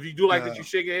 Yeah. So if you do like that, you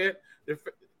shake your head,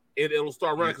 it'll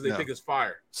start running because they think it's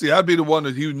fire. See, I'd be the one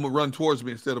that he would run towards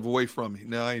me instead of away from me.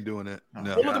 No, I ain't doing that.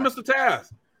 No. Well, look at Mr.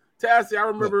 Taz. Taz, I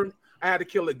remember I had to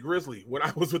kill a grizzly when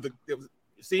I was with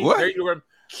what? There you go.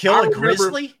 Kill a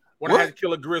grizzly? When I had to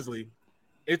kill a grizzly,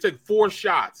 it took 4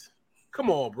 shots. Come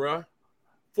on, bro.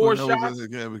 4 shots.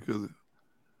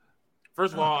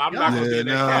 First of all, I'm not going to do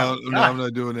that. No, I'm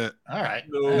not doing that. All right.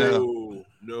 No.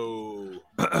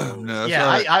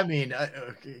 Yeah, I mean,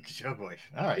 oh boy.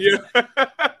 All right. Yeah.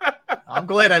 I'm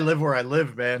glad I live where I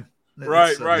live, man.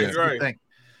 Right.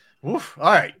 Oof.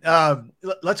 All right.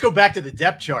 Let's go back to the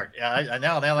depth chart.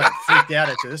 Now I'm freaked out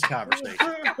into this conversation.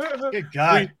 Good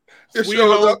God.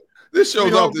 This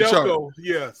shows off the chart.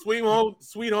 Yeah. Sweet Home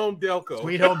Delco.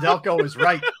 Sweet Home Delco is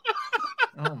right.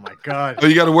 Oh my God. Oh,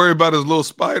 you got to worry about his little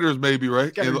spiders, maybe,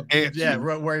 right?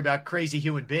 Worry about crazy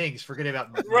human beings. Forget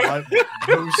about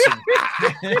moose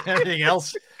and everything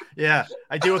else. Yeah,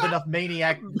 I deal with enough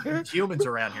maniac humans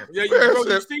around here. Yeah,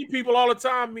 you see people all the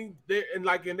time. I mean, they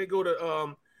go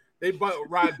to they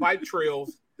ride bike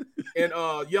trails in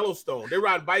Yellowstone. They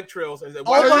ride bike trails and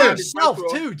all by themselves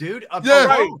too, dude.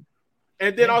 Right.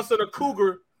 And then also the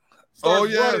cougar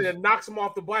starts running and knocks them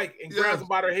off the bike and grabs them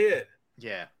by their head.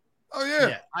 Yeah. Oh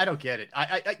yeah. I don't get it.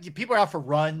 I people are out for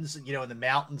runs, in the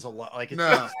mountains a lot. Like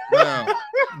no.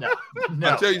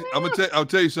 I'll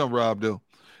tell you something, Rob. Though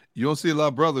you don't see a lot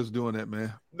of brothers doing that,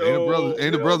 man. No,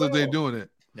 ain't the brothers they doing it.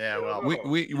 Yeah,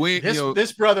 well,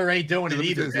 this brother ain't doing it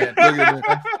either, man.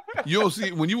 You don't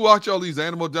see when you watch all these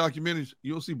animal documentaries,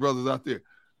 you don't see brothers out there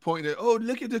pointing at, oh,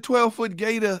 look at the 12-foot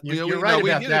gator. You're right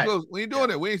about that. We ain't doing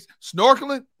it. We ain't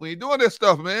snorkeling. We ain't doing that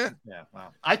stuff, man. Yeah, wow.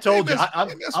 I told you,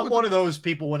 I'm one of those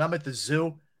people when I'm at the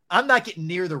zoo, I'm not getting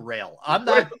near the rail. I'm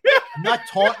not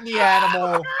taunting the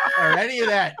animal or any of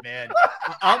that, man.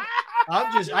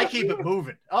 I keep it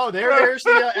moving. Oh, there's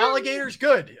the alligators.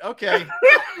 Good. Okay.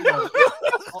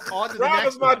 On to the Rob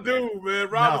next is my one, dude, man.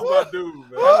 Rob is my dude, man.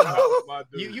 My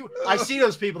dude. I see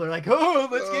those people. They're like, oh,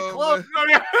 let's get close.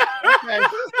 Okay,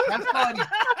 that's fun.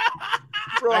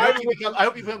 Bro, I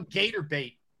hope you become gator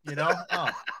bait. You know? Oh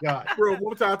God. Bro,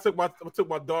 one time I took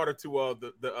my daughter to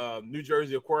the New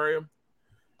Jersey Aquarium.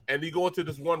 And you go into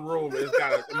this one room, and it's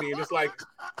got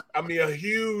a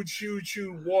huge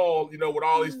wall, you know, with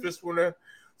all these fish in there.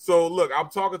 So look, I'm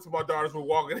talking to my daughter as we're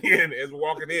walking in,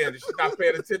 and she's not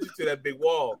paying attention to that big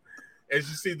wall. And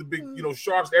she see the big, you know,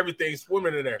 sharks, everything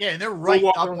swimming in there. Yeah, and they're right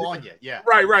up on you. Yeah.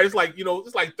 Right. It's like, you know,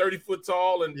 it's like 30 foot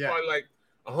tall and probably like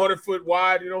 100 foot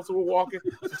wide, you know, so we're walking.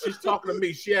 So she's talking to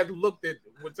me. She hadn't looked at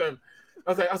what time.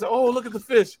 I said, oh, look at the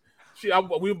fish. We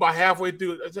were about halfway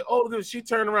through. I said, "Oh, look!" She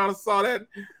turned around and saw that,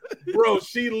 bro.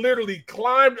 She literally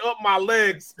climbed up my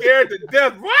leg, scared to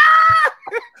death.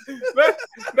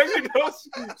 Next you know,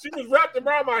 she was wrapped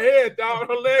around my head, dog.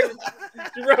 Her leg.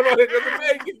 She wrapped my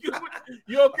head.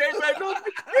 You okay, man? No,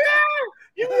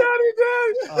 you got it,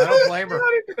 dog. I don't blame her.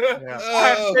 Yeah. I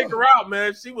had to take her out,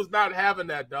 man. She was not having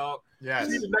that, dog. Yeah,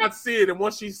 she did not see it, and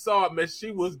once she saw it, man,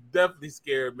 she was definitely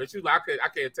scared, man. She was like, I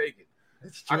can't take it.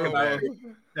 It's true,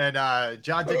 and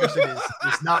John Dickerson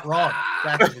is not wrong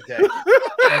back in the day.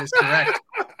 That is correct.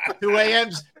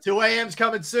 2 a.m.'s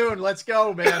coming soon. Let's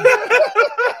go, man. You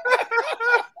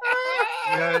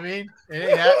know what I mean? It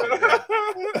ain't happening,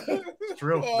 man. It's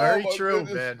true. Very true,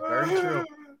 man. Very true.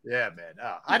 Yeah, man.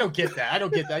 I don't get that.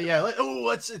 Yeah.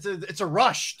 It's a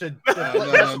rush to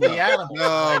mess with the animal.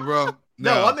 No, bro.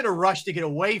 No, I'm in a rush to get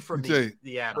away from the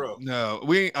animal. No,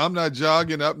 I'm not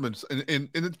jogging up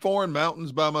in foreign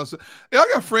mountains by myself. I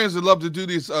got friends that love to do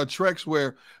these treks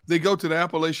where they go to the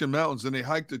Appalachian Mountains and they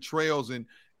hike the trails and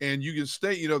you can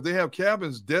stay, you know, they have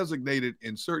cabins designated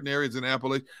in certain areas in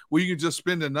Appalachia where you can just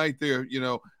spend the night there, you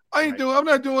know. I'm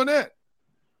not doing that.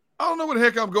 I don't know what the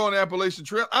heck I'm going Appalachian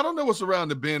Trail. I don't know what's around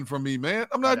the bend from me, man.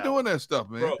 I'm not doing that stuff,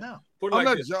 man. Bro, no.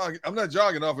 I'm not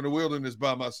jogging off in the wilderness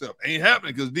by myself. Ain't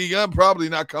happening because D-Gun probably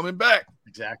not coming back.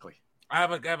 Exactly. I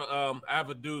have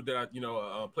a dude that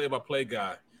I play-by-play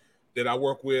guy that I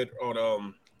work with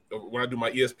on when I do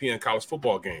my ESPN college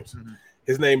football games. Mm-hmm.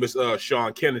 His name is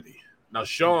Sean Kennedy. Now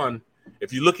Sean,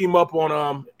 if you look him up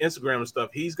on Instagram and stuff,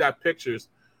 he's got pictures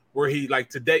where he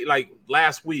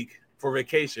last week for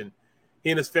vacation,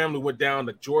 he and his family went down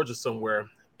to Georgia somewhere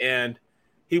and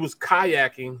he was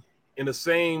kayaking in the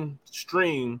same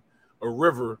stream or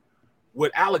river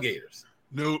with alligators.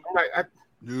 Nope.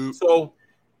 Nope. So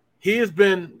he's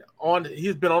been on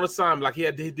assignment, like he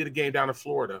did a game down in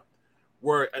Florida,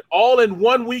 where all in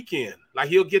one weekend, like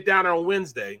he'll get down there on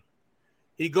Wednesday,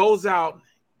 he goes out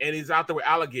and he's out there with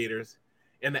alligators,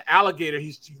 and the alligator,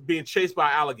 he's being chased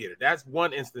by an alligator. That's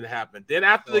one incident that happened. Then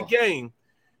after the game,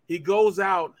 he goes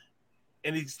out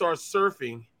and he starts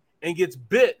surfing and gets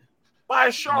bit by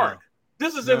a shark.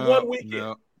 This is in one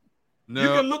weekend. No. You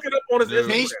can look it up on his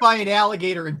Instagram. Chased by an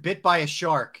alligator and bit by a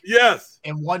shark. Yes.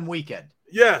 In one weekend.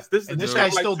 Yes. This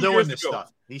guy's still doing this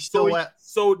stuff. He's still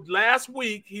So last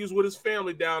week, he was with his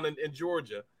family down in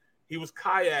Georgia. He was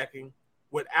kayaking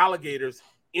with alligators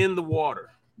in the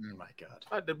water. Oh, my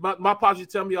God. My pops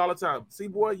used to tell me all the time, see,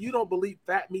 boy, you don't believe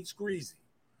fat meat's greasy.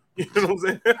 You know what I'm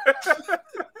saying?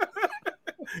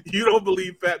 You don't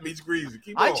believe fat meat's greasy.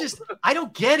 Keep on. I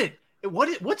don't get it.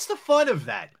 What's the fun of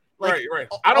that? Like, right.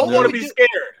 I don't want to be scared.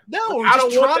 No, we're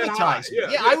just traumatized.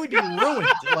 Yeah, I would be ruined.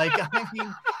 Like, I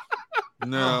mean,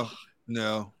 no,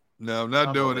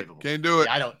 not doing it. Can't do it.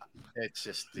 Yeah, I don't. It's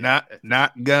just not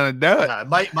gonna do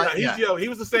it. He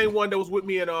was the same one that was with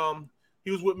me in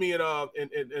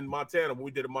in Montana when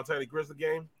we did a Montana Grizzly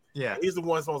game. Yeah, he's the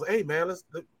one that was, hey man,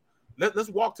 let's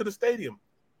walk to the stadium.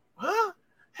 Huh?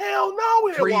 Hell no,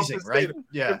 we didn't walk to the stadium. Right?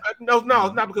 Yeah. No,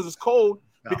 it's not because it's cold.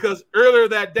 No. Because earlier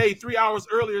that day, 3 hours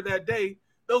earlier that day,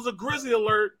 there was a grizzly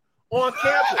alert on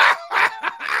campus.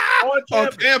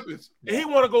 On campus. And he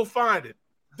want to go find it.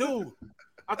 Dude,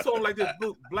 I told him like this,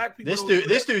 black people.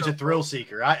 This dude's a thrill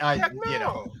seeker. You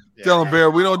know. Tell him,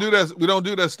 Barrett, we don't do that. We don't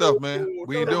do that stuff, man.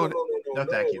 We ain't doing it. No,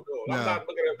 thank you. I'm not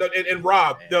looking at and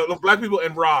Rob. The black people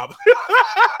and Rob.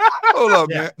 Hold up,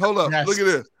 man. Hold up. Yes. Look at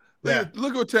this.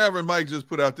 Look at what Tavern Mike just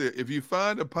put out there. If you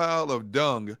find a pile of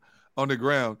dung on the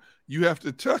ground, You have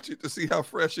to touch it to see how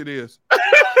fresh it is.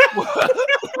 What?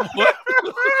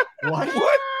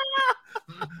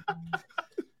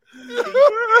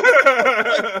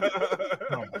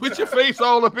 Put your face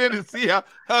all up in and see how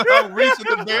recent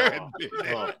the Barrett been.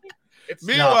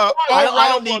 Meanwhile, I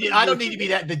don't need to be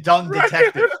the dumb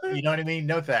detective. You know what I mean?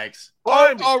 No thanks.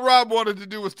 All Rob wanted to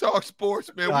do was talk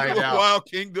sports, man. We were Wild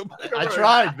Kingdom. I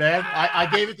tried, man. I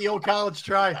gave it the old college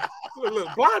try. Look,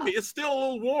 blimey, it's still a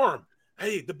little warm.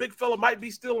 Hey, the big fella might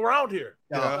be still around here.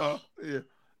 Yeah.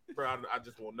 Bro, I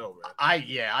just won't know, man.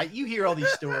 You hear all these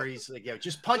stories. Like,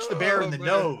 just punch the bear in the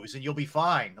nose and you'll be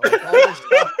fine. Like, all this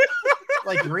stuff.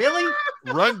 Like, really?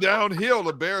 Run downhill.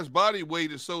 The bear's body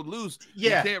weight is so loose.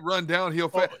 Yeah. You can't run downhill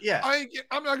fast. Yeah.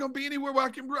 I'm not going to be anywhere where I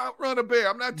can outrun a bear.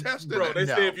 I'm not testing Bro, it. they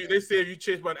say if you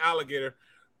chase by an alligator,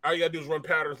 all you got to do is run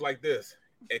patterns like this.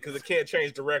 Because it can't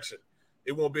change direction.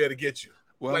 It won't be able to get you.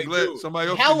 Well, I'm glad somebody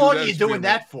else. How long are you doing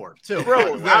that for, too?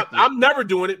 Bro, exactly. I'm never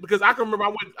doing it because I can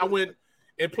remember I went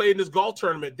and played in this golf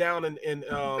tournament down in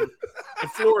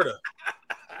Florida.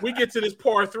 We get to this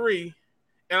par 3,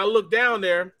 and I look down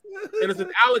there, and there's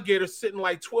an alligator sitting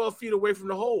like 12 feet away from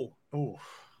the hole. Ooh.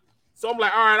 So I'm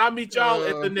like, all right, I'll meet y'all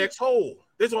at the next hole.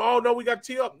 This one, oh, no, we got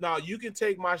to tee up. No, you can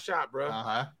take my shot, bro.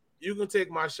 Uh-huh. You can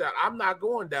take my shot. I'm not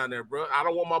going down there, bro. I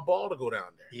don't want my ball to go down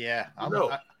there. Yeah.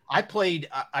 I played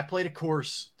a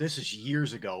course, this is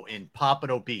years ago, in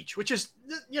Pompano Beach, which is,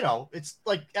 it's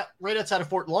like right outside of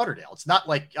Fort Lauderdale. It's not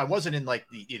like I wasn't in like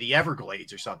the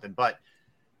Everglades or something, but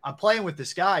I'm playing with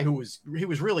this guy who was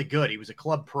really good. He was a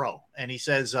club pro. And he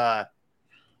says,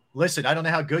 listen, I don't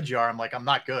know how good you are. I'm like, I'm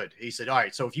not good. He said, all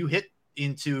right, so if you hit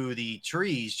into the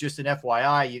trees, just an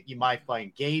FYI, you might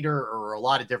find gator or a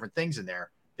lot of different things in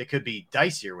there that could be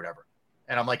dicey or whatever.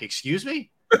 And I'm like, excuse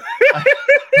me?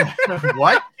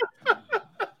 What?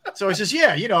 So he says,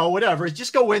 yeah, whatever.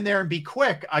 Just go in there and be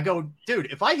quick. I go,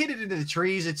 dude, if I hit it into the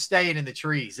trees, it's staying in the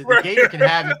trees. The gator can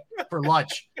have it for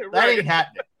lunch. That ain't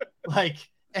happening. Like,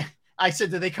 I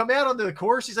said, do they come out onto the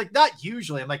course? He's like, not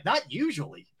usually. I'm like, not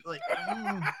usually. Like,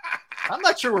 I'm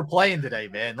not sure we're playing today,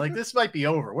 man. Like, this might be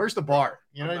over. Where's the bar?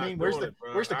 You know what I mean? Where's the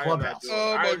clubhouse?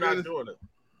 I'm not doing it.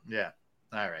 Yeah.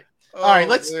 All right. All right,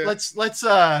 let's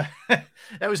that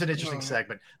was an interesting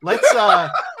segment. Let's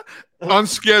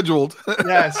unscheduled.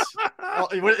 Yes.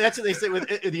 That's what they say with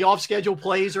the off-schedule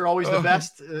plays are always the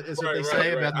best, is what they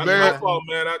say about the my fault,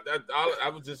 man. I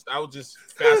was just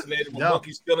fascinated with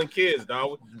monkeys stealing kids,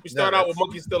 dog. We start out with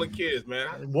monkeys stealing kids,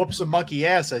 man. Whoop some monkey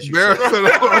ass, as you say.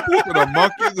 A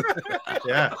monkey.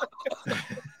 Yeah.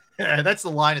 That's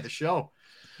the line of the show.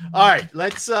 All right,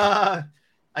 let's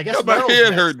I guess my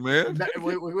head hurt, man.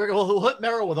 We'll hit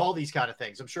Merrill with all these kind of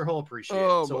things. I'm sure he'll appreciate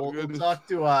it. So we'll talk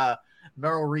to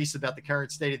Merrill Reese about the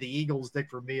current state of the Eagles,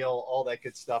 Dick Vermeil, all that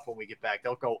good stuff when we get back.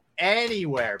 Don't go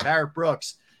anywhere. Barrett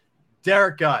Brooks,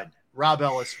 Derrick Gunn, Rob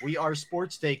Ellis. We are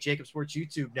Sports Take, Jacob Sports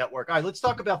YouTube Network. All right, let's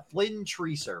talk about Flynn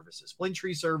Tree Services. Flynn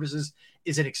Tree Services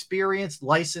is an experienced,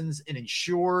 licensed, and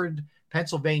insured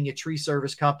Pennsylvania tree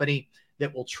service company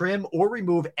that will trim or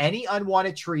remove any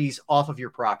unwanted trees off of your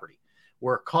property.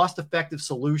 We're cost-effective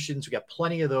solutions. We got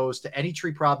plenty of those to any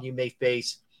tree problem you may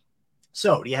face.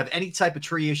 So do you have any type of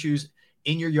tree issues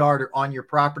in your yard or on your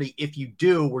property? If you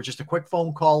do, we're just a quick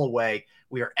phone call away.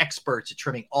 We are experts at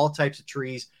trimming all types of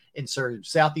trees in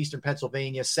southeastern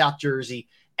Pennsylvania, South Jersey,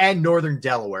 and northern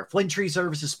Delaware. Flynn Tree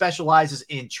Services specializes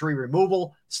in tree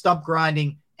removal, stump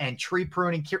grinding, and tree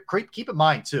pruning. Keep in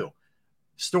mind, too,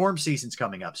 storm season's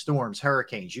coming up. Storms,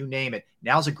 hurricanes, you name it.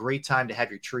 Now's a great time to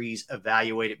have your trees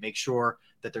evaluated. Make sure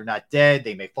that they're not dead.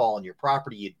 They may fall on your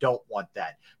property. You don't want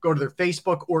that. Go to their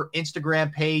Facebook or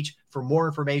Instagram page for more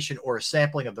information or a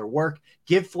sampling of their work.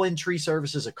 Give Flynn Tree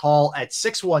Services a call at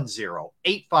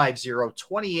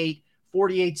 610-850-2848,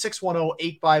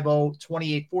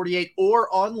 610-850-2848,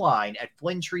 or online at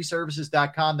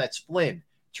flynntreeservices.com. That's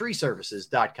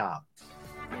flynntreeservices.com.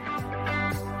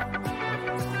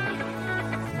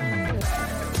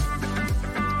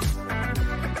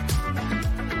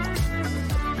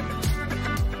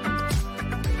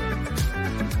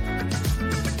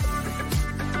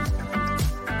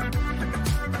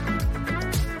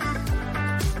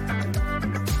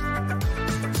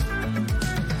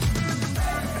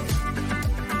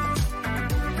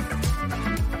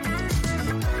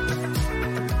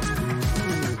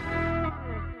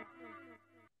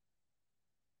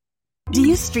 Do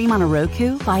you stream on a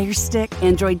Roku, Fire Stick,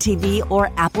 Android TV,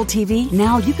 or Apple TV?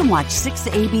 Now you can watch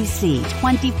 6ABC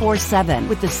 24/7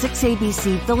 with the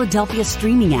 6ABC Philadelphia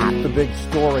streaming app. The big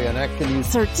story on Action News.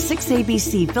 Search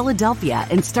 6ABC Philadelphia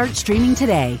and start streaming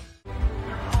today.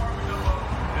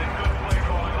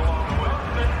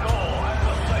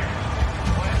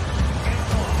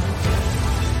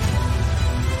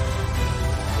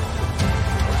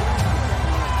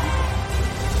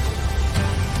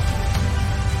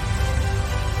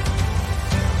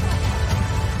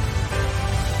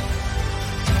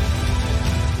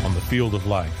 field of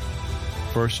life,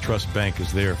 First Trust Bank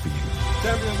is there for you.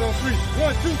 Champions on 3.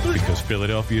 1, 2, 3. Because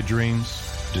Philadelphia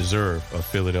dreams deserve a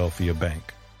Philadelphia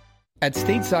bank. At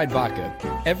Stateside Vodka,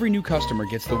 every new customer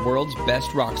gets the world's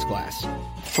best rocks glass.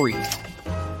 Free.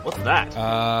 What's that?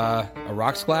 A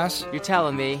rocks glass? You're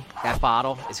telling me that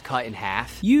bottle is cut in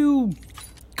half? You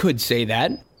could say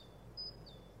that.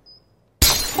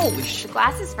 Holy shit. The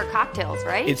glass is for cocktails,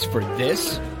 right? It's for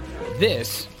this,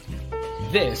 this,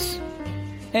 this,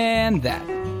 and that.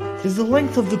 Is the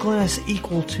length of the glass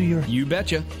equal to your... You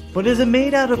betcha. But is it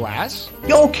made out of... Glass?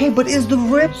 Okay, but is the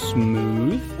rip...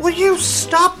 Smooth? Will you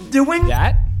stop doing...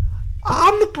 That?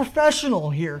 I'm the professional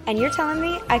here. And you're telling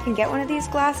me I can get one of these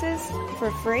glasses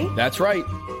for free? That's right.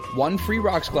 1 free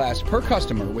rocks glass per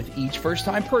customer with each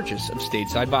first-time purchase of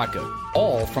Stateside Vodka.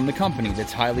 All from the company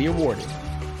that's highly awarded.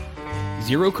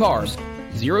 0 carbs,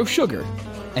 0 sugar,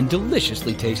 and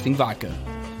deliciously tasting vodka.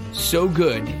 So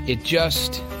good, it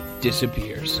just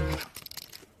disappears.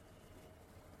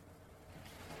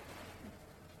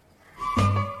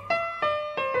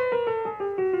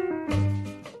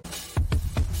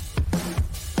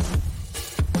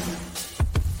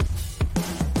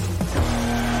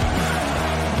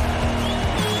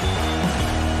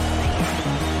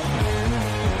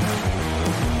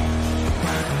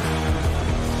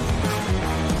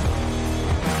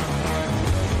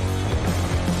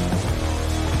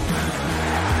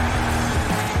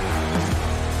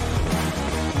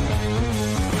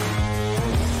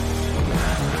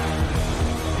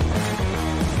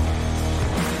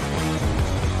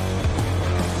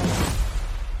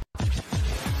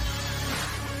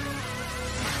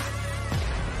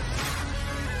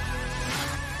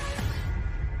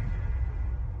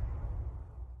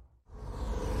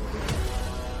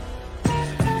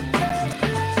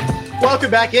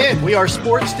 Welcome back in. We are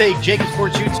Sports Take, Jacob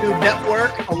Sports YouTube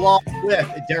Network, along with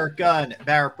Derrick Gunn,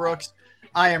 Barrett Brooks.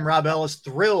 I am Rob Ellis,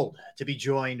 thrilled to be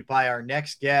joined by our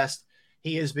next guest.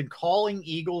 He has been calling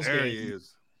Eagles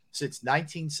games since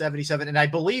 1977, and I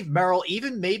believe, Merrill,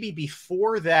 even maybe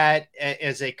before that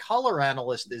as a color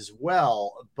analyst as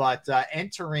well, but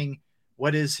entering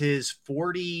what is his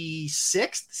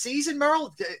 46th season,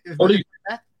 Merrill? 40.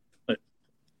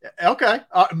 Okay.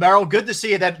 Merrill, good to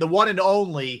see you. That the one and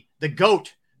only, the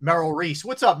GOAT, Merrill Reese.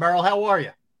 What's up, Merrill? How are you?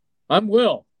 I'm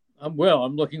well. I'm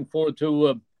looking forward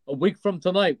to a week from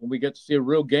tonight when we get to see a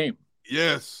real game.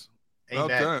 Yes.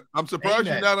 Amen. I'm surprised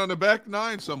you're not on the back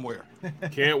nine somewhere.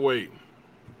 Can't wait.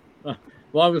 Well,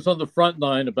 I was on the front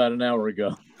nine about an hour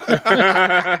ago.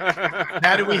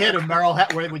 How did we hit him, Merrill?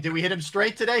 Did we hit him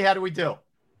straight today? How do we do?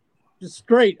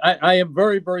 Straight. I am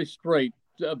very, very straight,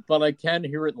 but I can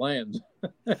hear it land.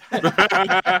 Straight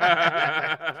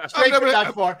but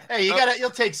not far. Hey, you'll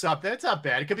take something. It's not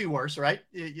bad. It could be worse, right?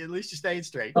 At least you're staying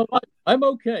straight. Oh, I'm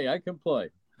okay. I can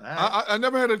play. I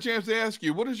never had a chance to ask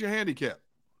you, what is your handicap?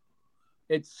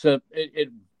 It's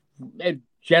it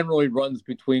generally runs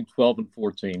between 12 and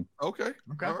 14. Okay.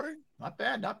 All right. Not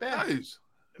bad. Nice.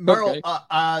 Merrill,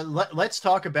 let's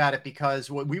talk about it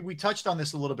because we touched on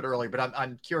this a little bit earlier, but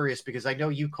I'm curious because I know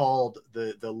you called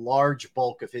the large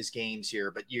bulk of his games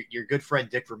here, but your good friend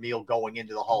Dick Vermeil going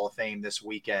into the Hall of Fame this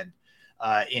weekend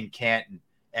in Canton,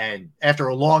 and after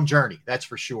a long journey, that's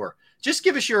for sure. Just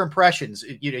give us your impressions.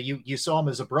 You saw him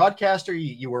as a broadcaster.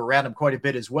 You were around him quite a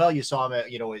bit as well. You saw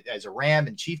him, as a Ram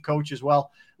and chief coach as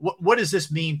well. What does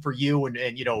this mean for you and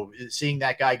seeing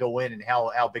that guy go in, and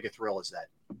how big a thrill is that?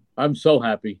 I'm so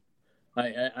happy.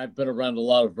 I've been around a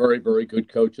lot of very, very good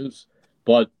coaches,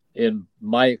 but in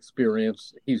my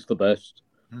experience, he's the best.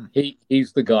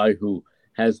 He's the guy who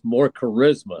has more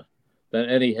charisma than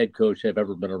any head coach I've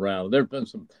ever been around. There have been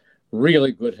some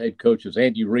really good head coaches.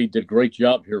 Andy Reid did a great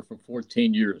job here for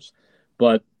 14 years.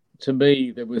 But to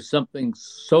me, there was something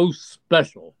so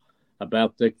special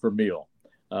about Dick Vermeil.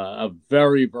 A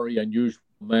very, very unusual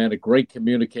man, a great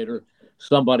communicator,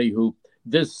 somebody who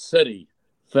this city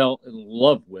fell in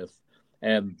love with,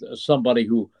 and somebody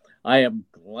who I am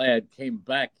glad came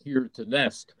back here to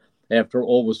nest after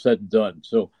all was said and done.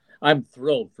 So I'm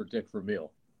thrilled for Dick Vermeil.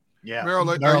 Yeah. Merrill,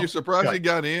 are you surprised he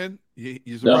got in?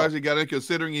 You surprised he got in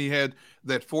considering he had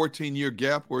that 14-year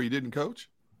gap where he didn't coach?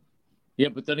 Yeah,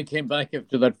 but then he came back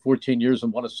after that 14 years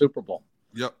and won a Super Bowl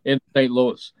in St.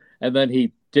 Louis. And then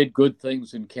he did good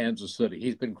things in Kansas City.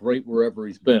 He's been great wherever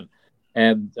he's been.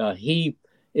 And he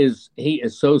is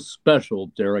so special,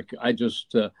 Derrick. I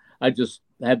just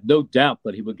had no doubt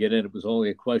that he would get in. It was only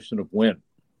a question of when.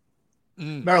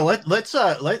 Merrill,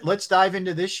 let's dive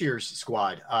into this year's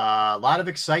squad. A lot of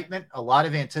excitement, a lot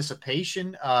of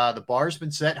anticipation. The bar's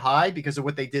been set high because of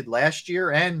what they did last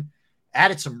year, and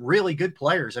added some really good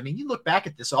players. I mean, you look back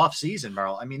at this offseason,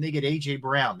 Merrill. I mean, they get A.J.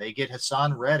 Brown. They get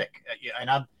Hassan Reddick. And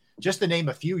I'm just to name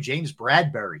a few, James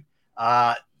Bradbury.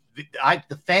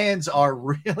 The fans are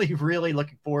really, really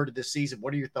looking forward to this season.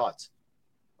 What are your thoughts?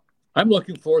 I'm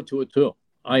looking forward to it, too.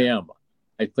 I am.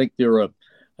 I think they're a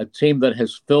team that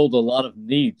has filled a lot of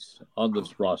needs on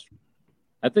this roster.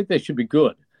 I think they should be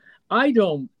good. I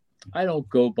don't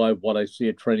go by what I see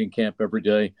at training camp every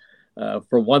day.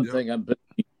 For one thing, I'm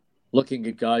busy looking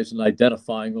at guys and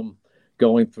identifying them,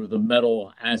 going through the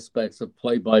mental aspects of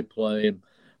play-by-play.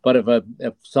 But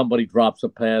if somebody drops a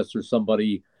pass or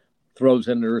somebody throws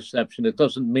an interception, it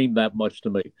doesn't mean that much to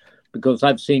me, because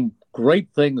I've seen great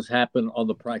things happen on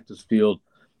the practice field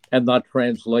and not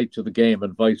translate to the game,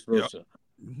 and vice versa.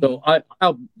 So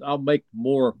I'll make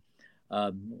more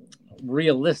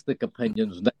realistic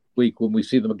opinions next week when we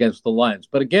see them against the Lions.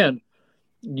 But again,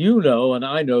 and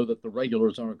I know that the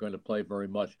regulars aren't going to play very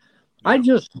much. I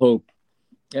just hope,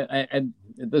 and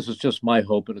this is just my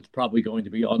hope, and it's probably going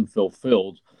to be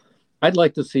unfulfilled, I'd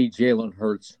like to see Jalen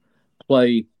Hurts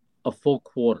play a full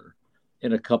quarter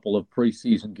in a couple of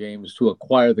preseason games to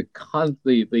acquire the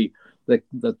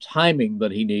timing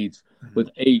that he needs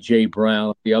with A.J.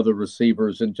 Brown, the other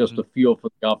receivers, and just a feel for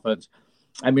the offense.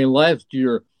 I mean, last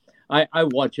year, I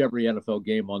watch every NFL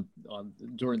game on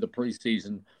during the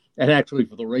preseason, and actually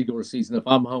for the regular season. If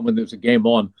I'm home and there's a game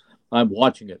on, I'm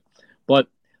watching it. But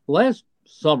last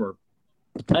summer,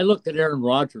 I looked at Aaron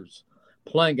Rodgers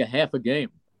playing a half a game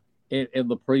in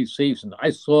the preseason. I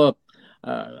saw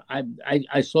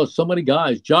so many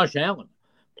guys. Josh Allen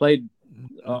played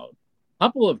a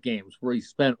couple of games where he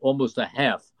spent almost a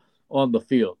half on the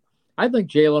field. I think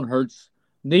Jalen Hurts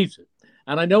needs it.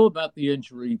 And I know about the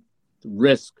injury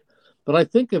risk, but I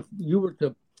think if you were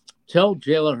to tell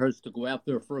Jalen Hurts to go out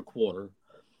there for a quarter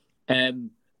and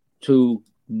to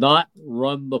not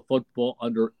run the football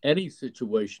under any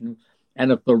situation,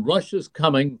 and if the rush is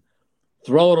coming,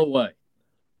 throw it away.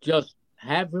 Just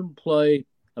have him play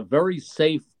a very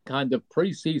safe kind of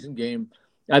preseason game.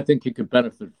 I think he could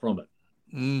benefit from it.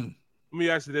 Let me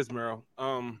ask you this, Merrill.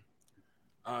 One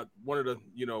of the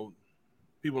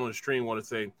people on the stream want to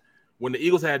say, when the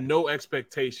Eagles had no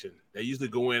expectation, they usually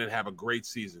go in and have a great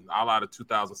season, a la the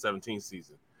 2017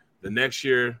 season. The next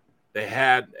year, they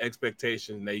had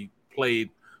expectation. They played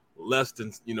less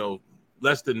than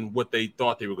what they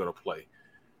thought they were going to play.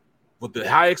 With the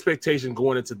high expectation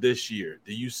going into this year,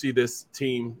 do you see this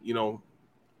team,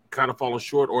 kind of falling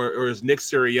short, or is Nick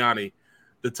Sirianni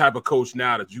the type of coach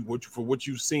now that for what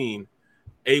you've seen,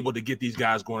 able to get these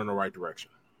guys going in the right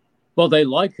direction? Well, they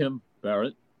like him,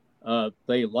 Barrett.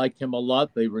 They like him a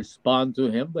lot. They respond to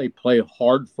him. They play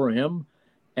hard for him.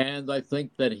 And I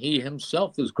think that he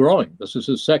himself is growing. This is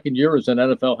his second year as an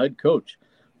NFL head coach.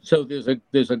 So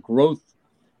there's a growth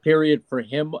period for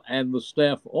him and the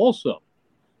staff also.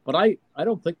 But I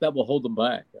don't think that will hold them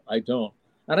back. I don't.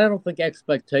 And I don't think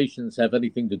expectations have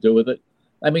anything to do with it.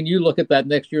 I mean, you look at that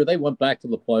next year, they went back to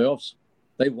the playoffs.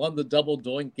 They won the double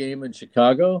doink game in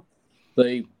Chicago.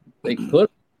 They could have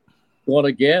won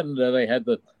again. They had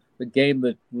the game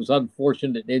that was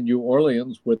unfortunate in New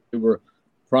Orleans, where they were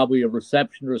probably a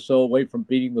reception or so away from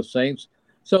beating the Saints.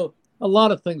 So a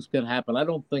lot of things can happen. I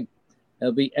don't think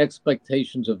the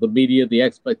expectations of the media, the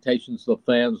expectations of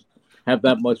the fans have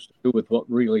that much to do with what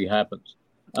really happens.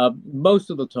 Most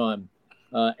of the time,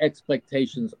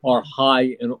 expectations are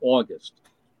high in August.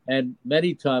 And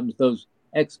many times those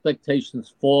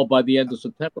expectations fall by the end of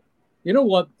September. You know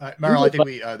what? Merrill, I think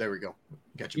there we go.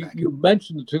 Got you back. You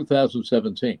mentioned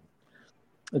 2017.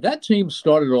 That team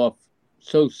started off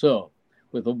so-so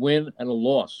with a win and a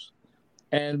loss.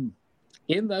 And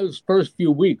in those first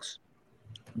few weeks,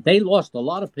 they lost a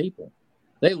lot of people.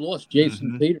 They lost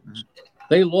Jason Peters.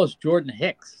 They lost Jordan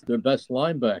Hicks, their best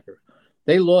linebacker.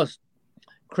 They lost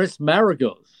Chris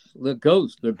Maragos, the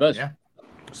Ghost, their best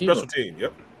special team.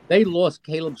 Yep. They lost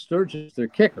Caleb Sturgis, their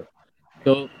kicker.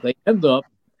 So they end up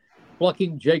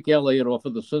plucking Jake Elliott off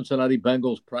of the Cincinnati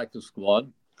Bengals practice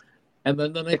squad. And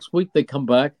then the next week they come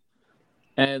back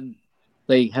and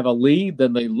they have a lead,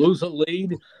 then they lose a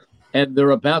lead, and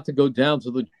they're about to go down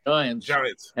to the Giants.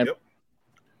 And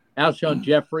Alshon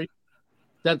Jeffrey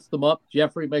sets them up.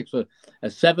 Jeffrey makes a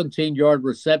 17-yard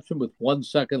reception with 1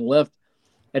 second left,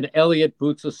 and Elliott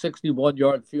boots a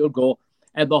 61-yard field goal,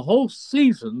 and the whole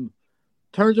season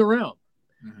turns around.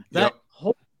 That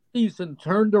whole season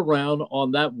turned around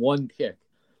on that one kick.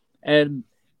 And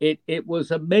it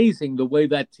was amazing the way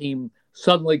that team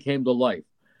suddenly came to life.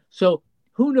 So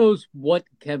who knows what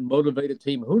can motivate a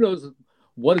team? Who knows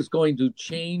what is going to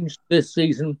change this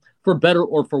season for better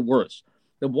or for worse?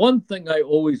 The one thing I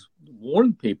always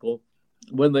warn people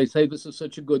when they say this is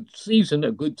such a good season,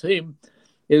 a good team,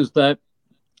 is that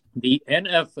the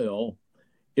NFL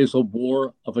is a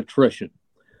war of attrition.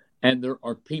 And there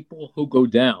are people who go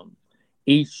down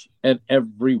each and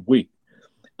every week.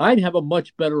 I'd have a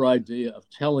much better idea of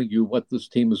telling you what this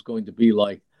team is going to be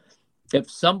like if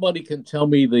somebody can tell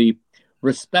me the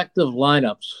respective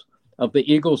lineups of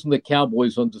the Eagles and the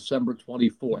Cowboys on December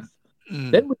 24th.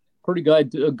 Then we have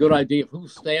a good idea of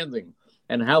who's standing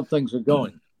and how things are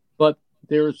going. But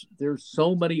there's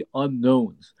so many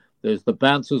unknowns. There's the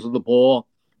bounces of the ball.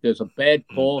 There's a bad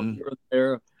call here and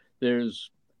there.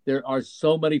 There are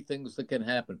so many things that can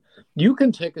happen. You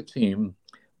can take a team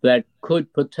that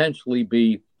could potentially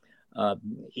be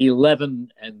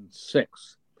 11-6.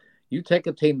 You take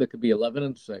a team that could be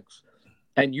 11-6,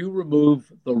 and you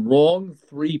remove the wrong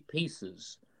three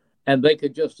pieces, and they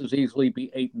could just as easily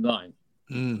be 8-9.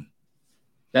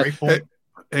 That's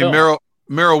hey,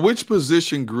 Merrill, which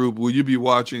position group will you be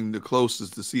watching the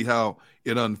closest to see how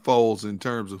it unfolds in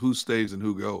terms of who stays and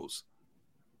who goes?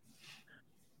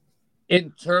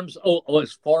 In terms,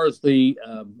 as far as the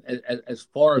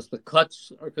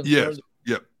cuts are concerned,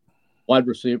 yep. Wide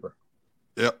receiver,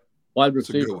 yep. Wide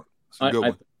receiver. I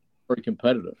think very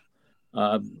competitive.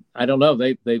 I don't know.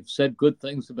 They've said good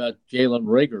things about Jalen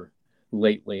Reagor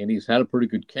lately, and he's had a pretty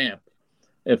good camp.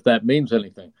 If that means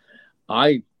anything,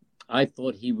 I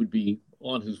thought he would be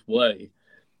on his way,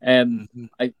 and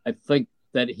I think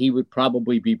that he would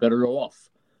probably be better off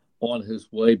on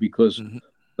his way because.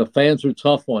 The fans are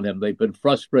tough on him. They've been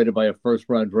frustrated by a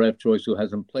first-round draft choice who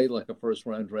hasn't played like a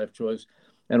first-round draft choice,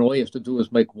 and all he has to do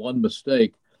is make one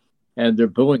mistake, and they're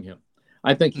booing him.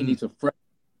 I think he needs a fresh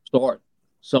start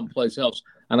someplace else,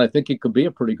 and I think he could be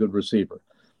a pretty good receiver,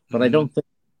 but I don't think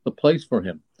the place for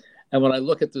him. And when I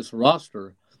look at this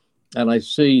roster, and I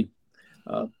see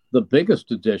the biggest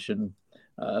addition,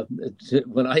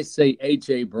 when I say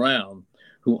A.J. Brown,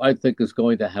 who I think is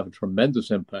going to have a tremendous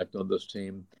impact on this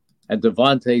team, and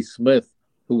Devontae Smith,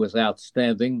 who was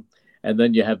outstanding. And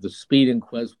then you have the speed in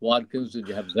Quez Watkins, and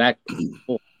you have Zach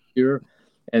here.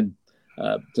 And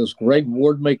does Greg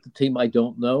Ward make the team? I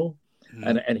don't know.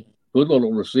 And good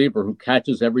little receiver who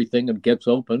catches everything and gets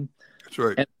open. That's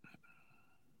right. And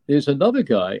there's another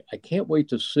guy I can't wait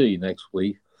to see next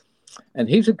week. And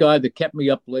he's a guy that kept me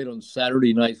up late on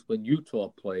Saturday nights when Utah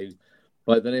played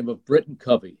by the name of Britton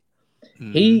Covey.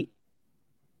 He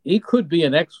could be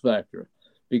an X factor.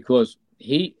 Because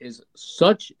he is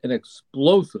such an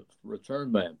explosive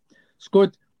return man.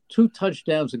 Scored 2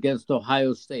 touchdowns against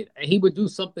Ohio State. And he would do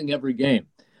something every game.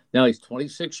 Now he's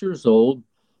 26 years old,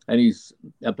 and he's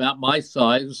about my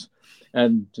size.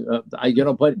 And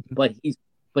but he's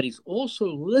also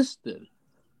listed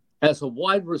as a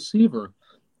wide receiver,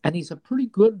 and he's a pretty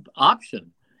good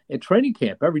option at training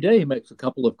camp. Every day he makes a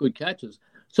couple of good catches.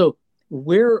 So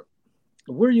where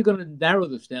are you going to narrow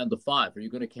this down to 5? Are you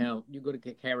going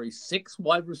to carry 6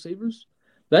 wide receivers?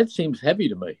 That seems heavy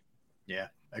to me. Yeah,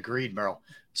 agreed, Merrill.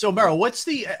 So Merrill, what's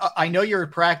the, I know you're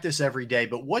at practice every day,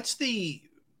 but what's the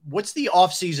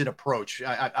off-season approach?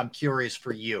 I'm curious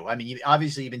for you. I mean,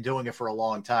 obviously you've been doing it for a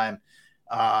long time,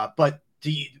 but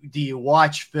do you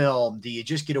watch film? Do you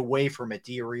just get away from it?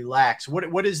 Do you relax? What are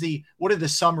the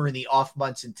summer and the off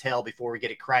months entail before we get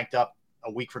it cranked up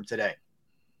a week from today?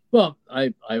 Well,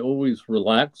 I always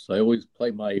relax. I always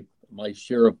play my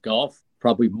share of golf,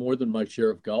 probably more than my share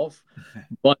of golf.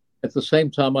 But at the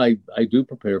same time, I do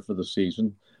prepare for the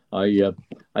season. I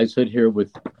sit here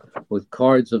with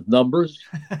cards of numbers.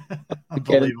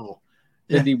 Unbelievable.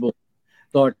 Cindy will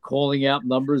start calling out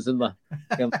numbers and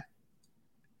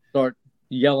start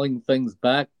yelling things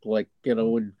back. Like,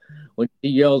 when he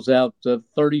yells out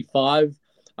 35,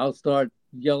 I'll start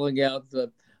yelling out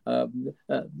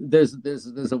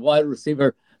there's a wide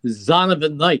receiver,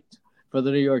 Zonovan Knight, for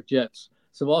the New York Jets.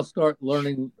 So I'll start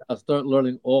learning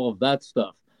all of that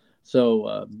stuff.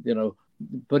 So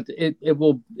but it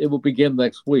will begin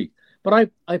next week. But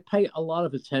I pay a lot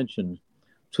of attention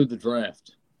to the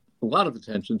draft,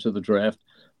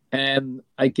 and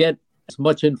I get as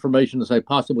much information as I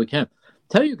possibly can.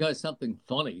 Tell you guys something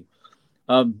funny.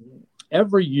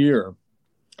 Every year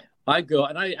I go,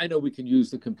 and I know we can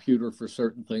use the computer for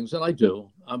certain things, and I do.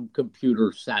 I'm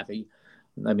computer savvy.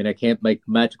 I mean, I can't make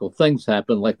magical things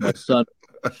happen like my son.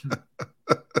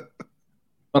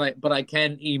 But I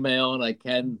can email and I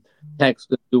can text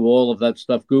and do all of that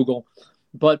stuff, Google.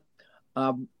 But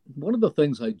one of the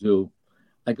things I do,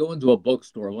 I go into a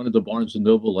bookstore. I went into Barnes &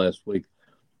 Noble last week,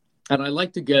 and I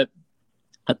like to get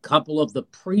a couple of the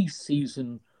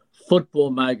preseason football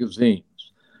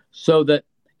magazines so that,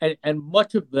 and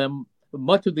much of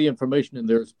the information in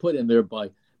there is put in there by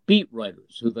beat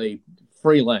writers who they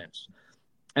freelance.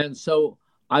 And so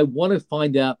I want to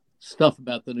find out stuff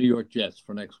about the New York Jets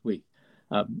for next week.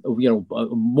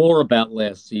 More about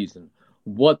last season,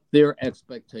 what their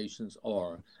expectations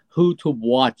are, who to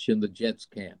watch in the Jets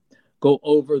camp, go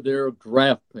over their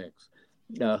draft picks,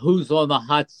 who's on the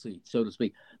hot seat, so to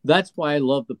speak. That's why I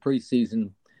love the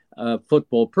preseason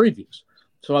football previews.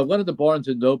 So I went to the Barnes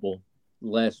 & Noble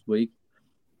last week,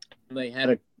 and they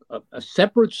had a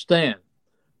separate stand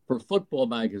for football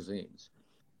magazines.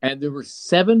 And there were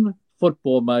 7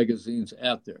 football magazines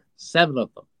out there, 7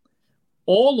 of them.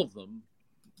 All of them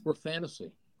were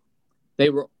fantasy. They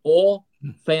were all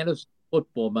fantasy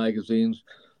football magazines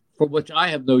for which I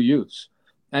have no use.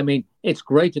 I mean, it's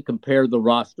great to compare the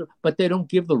roster, but they don't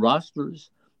give the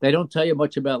rosters. They don't tell you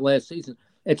much about last season.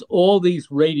 It's all these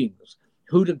ratings,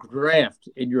 who to draft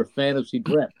in your fantasy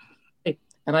draft.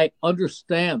 And I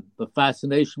understand the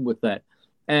fascination with that.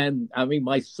 And I mean,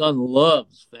 my son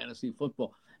loves fantasy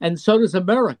football, and so does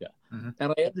America. Mm-hmm.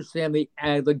 And I understand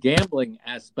the gambling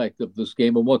aspect of this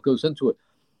game and what goes into it.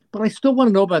 But I still want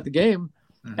to know about the game.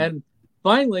 Mm-hmm. And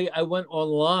finally, I went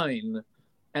online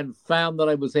and found that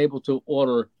I was able to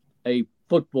order a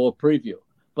football preview.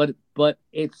 But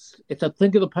it's a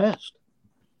thing of the past.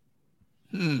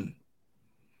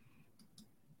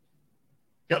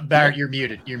 Barrett, you're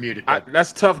muted. You're muted.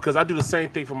 That's tough because I do the same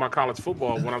thing for my college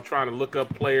football when I'm trying to look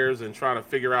up players and trying to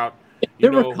figure out, you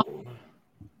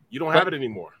don't have it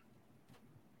anymore.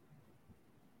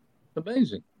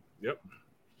 Amazing. Yep.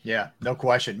 Yeah, no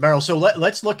question. Merrill, so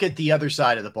let's look at the other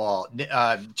side of the ball.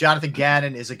 Jonathan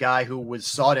Gannon is a guy who was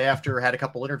sought after, had a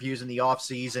couple interviews in the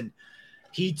offseason.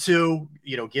 He, too,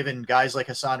 given guys like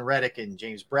Hassan Reddick and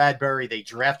James Bradbury, they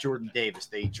draft Jordan Davis.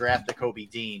 They draft Kobe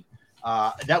Dean.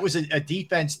 That was a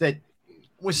defense that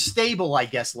was stable, I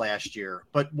guess, last year,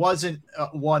 but wasn't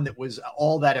one that was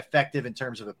all that effective in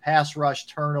terms of a pass rush,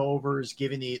 turnovers,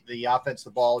 giving the offense the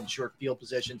ball in short field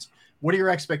positions. What are your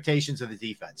expectations of the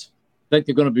defense? I think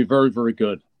they're going to be very, very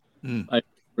good. I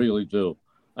really do.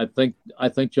 I think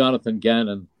Jonathan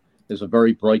Gannon is a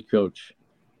very bright coach,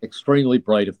 extremely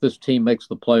bright. If this team makes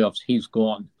the playoffs, he's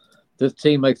gone. If this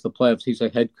team makes the playoffs, he's a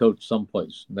head coach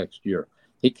someplace next year.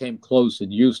 He came close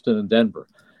in Houston and Denver,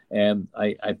 and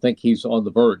I think he's on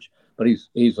the verge. But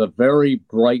he's a very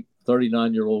bright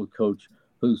 39-year-old coach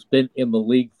who's been in the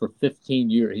league for 15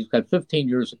 years. He's got 15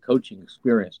 years of coaching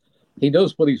experience. He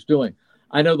knows what he's doing.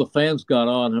 I know the fans got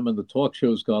on him and the talk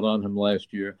shows got on him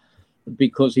last year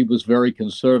because he was very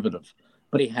conservative,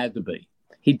 but he had to be.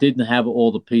 He didn't have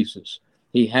all the pieces.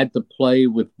 He had to play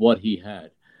with what he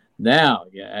had. Now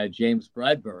you add James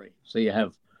Bradbury, so you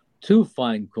have 2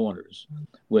 fine corners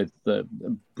with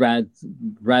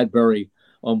Bradbury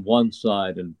on one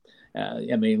side, and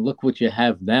I mean, look what you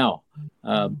have now.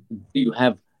 You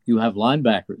have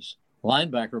linebackers.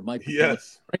 Linebacker might be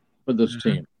for this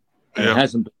team. Yeah. It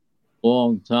hasn't been a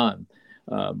long time,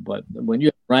 but when you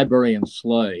have Bradbury and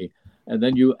Slay, and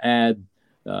then you add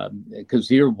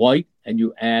Kazir White, and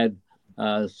you add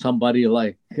somebody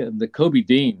like the Kobe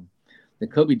Dean. The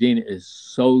Kobe Dean is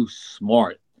so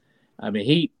smart. I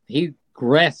mean, he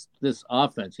grasped this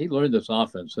offense. He learned this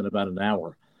offense in about an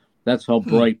hour. That's how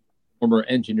bright former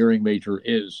engineering major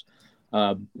is.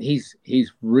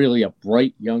 He's really a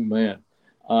bright young man.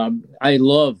 I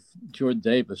love Jordan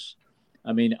Davis.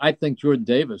 I mean, I think Jordan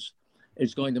Davis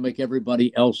is going to make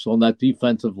everybody else on that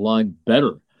defensive line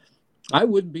better. I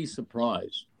wouldn't be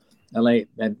surprised.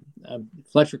 And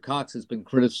Fletcher Cox has been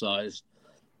criticized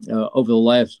over the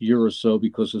last year or so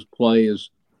because his play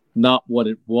is not what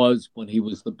it was when he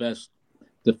was the best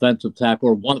defensive tackle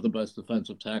or one of the best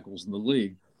defensive tackles in the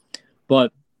league.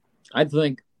 But I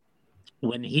think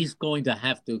when he's going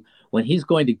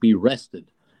to be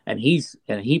rested and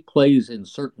he plays in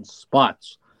certain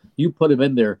spots, you put him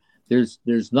in there,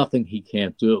 there's nothing he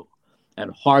can't do.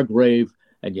 And Hargrave,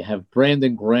 and you have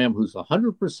Brandon Graham, who's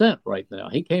 100% right now.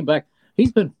 He came back.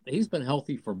 He's been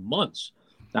healthy for months.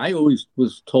 I always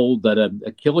was told that an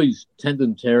Achilles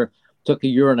tendon tear took a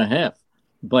year and a half,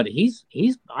 but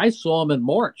I saw him in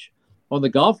March on the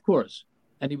golf course,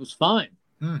 and he was fine.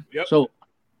 Yep. So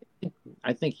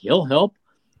I think he'll help.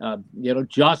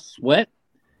 Josh Sweat,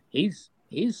 he's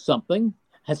something.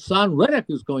 Hassan Reddick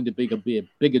is going to be a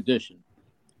big addition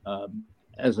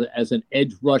as an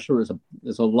edge rusher, as a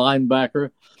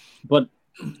linebacker. But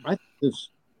I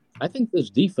think this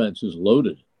defense is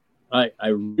loaded. I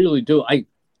really do. I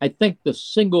think the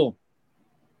single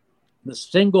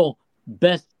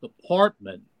best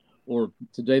department, or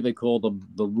today they call them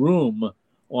the room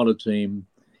on a team,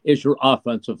 is your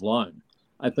offensive line.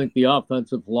 I think the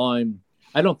offensive line,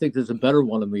 I don't think there's a better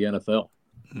one in the NFL.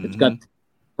 Mm-hmm. It's got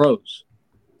pros.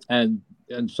 And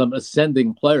some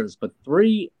ascending players, but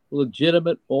 3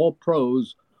 legitimate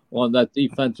all-pros on that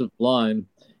defensive line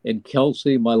in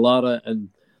Kelsey, Mailata, and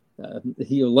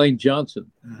Lane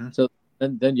Johnson. Mm-hmm. So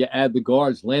then you add the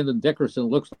guards. Landon Dickerson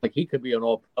looks like he could be an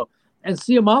all-pro. And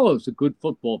Ciamalo is a good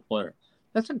football player.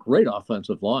 That's a great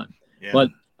offensive line. Yeah. But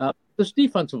this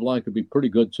defensive line could be pretty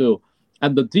good too.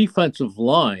 And the defensive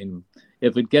line,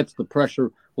 if it gets the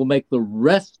pressure, will make the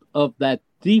rest of that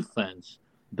defense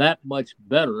that much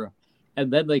better.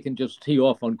 And then they can just tee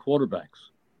off on quarterbacks.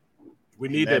 We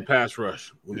need that pass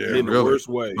rush. In the worst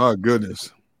way. My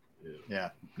goodness. Yeah,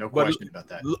 no question about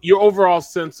that. Your overall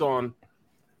sense on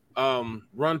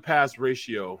run-pass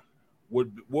ratio,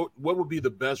 what would be the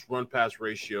best run-pass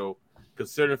ratio,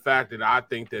 considering the fact that I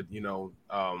think that,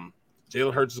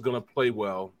 Jalen Hurts is going to play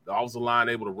well. The offensive line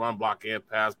able to run block and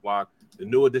pass block. The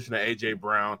new addition of A.J.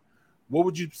 Brown. What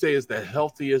would you say is the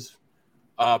healthiest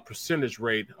percentage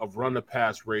rate of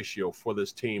run-to-pass ratio for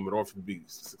this team in order to be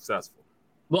successful?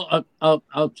 Well,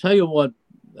 I'll tell you what.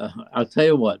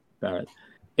 Barrett.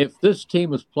 If this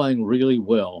team is playing really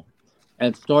well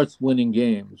and starts winning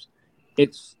games,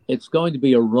 it's going to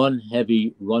be a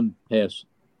run-heavy, run-pass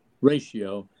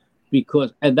ratio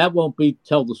and that won't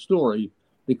tell the story,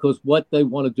 because what they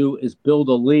want to do is build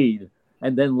a lead,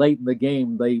 and then late in the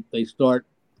game they start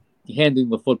handing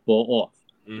the football off.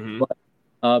 Mm-hmm.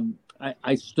 But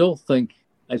I still think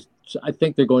I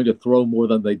think they're going to throw more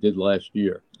than they did last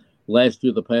year. Last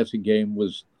year the passing game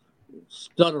was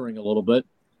stuttering a little bit,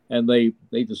 and they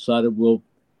decided we'll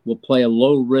play a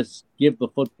low risk, give the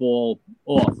football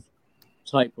off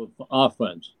type of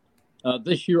offense.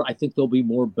 This year, I think they'll be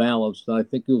more balanced, and I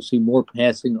think you'll see more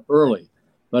passing early.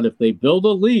 But if they build a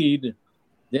lead,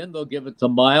 then they'll give it to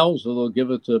Miles, or they'll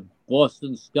give it to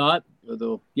Boston Scott, or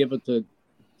they'll give it to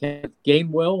Kenneth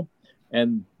Gainwell,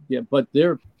 but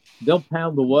they'll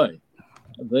pound away.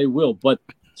 They will. But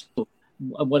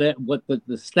what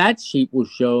the stat sheet will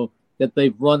show that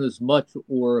they've run as much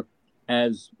or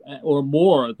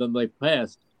more than they've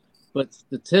passed, but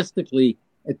statistically,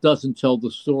 it doesn't tell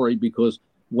the story, because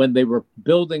when they were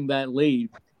building that lead,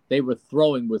 they were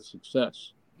throwing with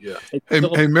success. Yeah.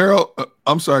 Hey, Merrill,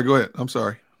 I'm sorry. Go ahead. I'm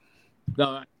sorry.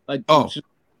 No,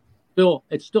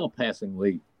 it's still a passing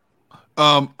lead.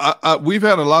 We've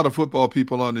had a lot of football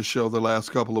people on this show the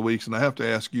last couple of weeks, and I have to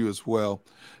ask you as well,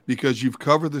 because you've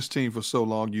covered this team for so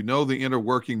long. You know the inner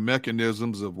working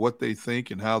mechanisms of what they think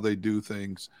and how they do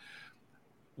things.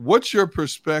 What's your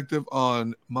perspective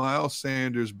on Miles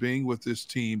Sanders being with this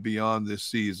team beyond this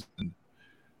season,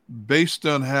 based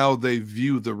on how they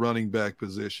view the running back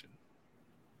position?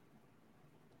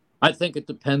 I think it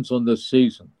depends on this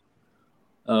season.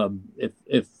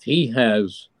 If he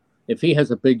has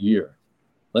a big year,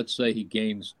 let's say he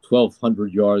gains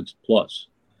 1,200 yards plus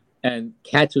and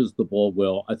catches the ball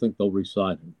well, I think they'll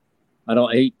re-sign him. I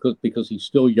don't hate because he's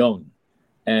still young,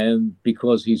 and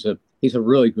because he's a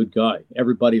really good guy.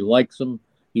 Everybody likes him.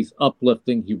 He's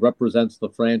uplifting. He represents the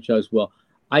franchise well.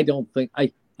 I don't think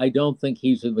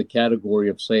he's in the category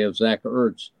of, say, of Zach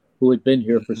Ertz, who had been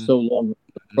here for so long,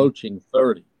 approaching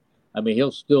 30. I mean,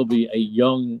 he'll still be a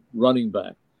young running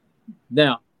back.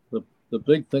 Now, the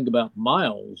big thing about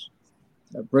Miles,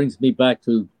 that brings me back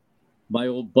to my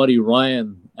old Buddy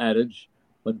Ryan adage,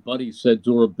 when Buddy said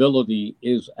durability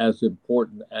is as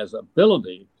important as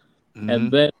ability. Mm-hmm.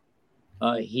 And then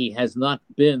he has not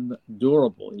been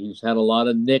durable. He's had a lot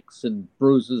of nicks and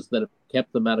bruises that have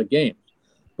kept him out of games.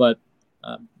 But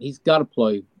he's got to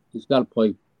play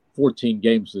 14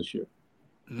 games this year.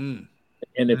 Mm.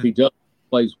 And if he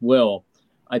plays well,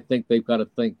 I think they've got to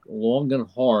think long and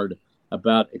hard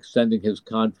about extending his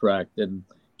contract and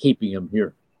keeping him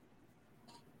here.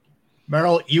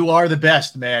 Merrill, you are the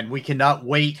best, man. We cannot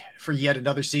wait for yet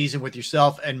another season with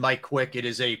yourself and Mike Quick. It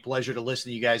is a pleasure to listen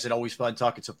to you guys, and always fun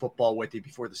talking some football with you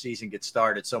before the season gets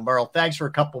started. So, Merrill, thanks for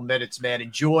a couple minutes, man.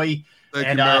 Enjoy. Thank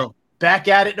you, Merrill. Back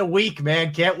at it in a week,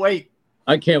 man. Can't wait.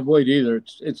 I can't wait either.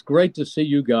 It's great to see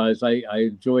you guys. I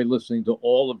enjoy listening to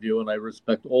all of you, and I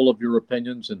respect all of your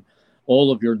opinions and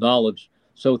all of your knowledge.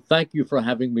 So thank you for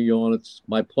having me on. It's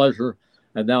my pleasure.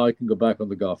 And now I can go back on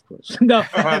the golf course. No.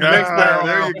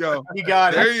 There you go. You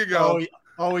got it. There you go.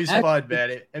 Always fun,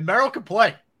 man. And Merrill can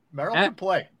play. Merrill can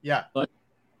play. Yeah.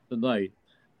 Tonight,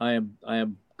 I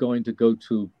am going to go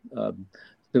to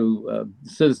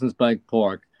Citizens Bank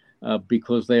Park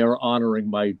because they are honoring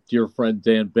my dear friend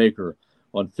Dan Baker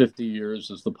on 50 years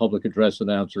as the public address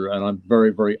announcer, and I'm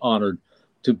very, very honored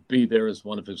to be there as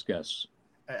one of his guests.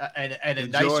 And a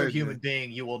nicer human being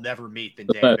you will never meet than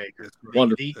Dan Baker.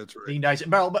 That's right. The nice.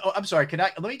 Merrill, I'm sorry.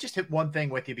 Let me just hit one thing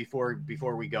with you before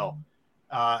we go.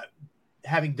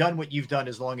 Having done what you've done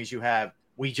as long as you have,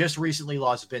 we just recently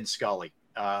lost Vince Scully,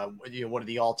 one of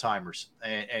the all-timers.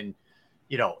 And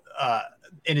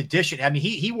in addition, I mean,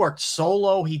 he worked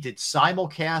solo. He did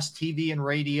simulcast TV and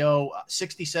radio,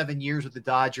 67 years with the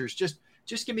Dodgers. Just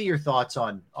give me your thoughts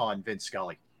on Vince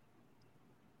Scully.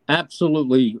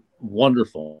 Absolutely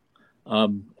wonderful.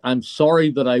 I'm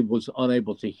sorry that I was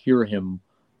unable to hear him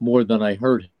more than I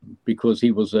heard him because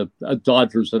he was a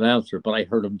Dodgers announcer, but I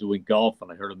heard him doing golf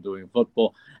and I heard him doing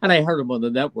football and I heard him on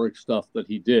the network stuff that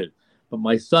he did. But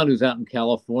my son, who's out in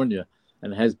California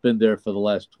and has been there for the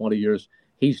last 20 years,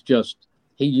 he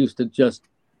used to just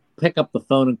pick up the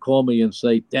phone and call me and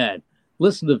say, Dad,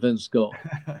 listen to Vince Scully.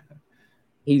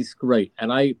 He's great.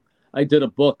 And I did a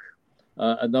book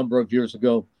a number of years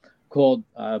ago called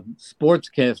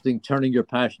Sportscasting, Turning Your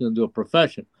Passion into a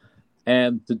Profession.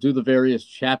 And to do the various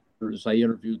chapters, I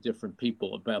interviewed different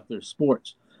people about their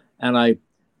sports. And I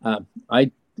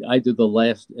did the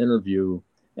last interview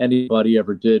anybody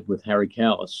ever did with Harry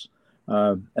Callis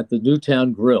at the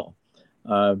Newtown Grill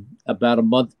about a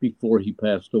month before he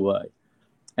passed away.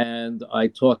 And I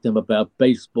talked to him about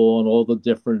baseball and all the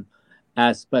different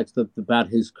aspects about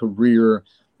his career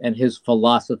and his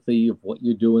philosophy of what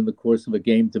you do in the course of a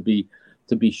game to be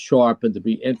sharp and to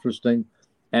be interesting.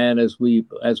 And as we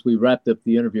wrapped up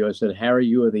the interview, I said, Harry,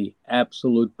 you are the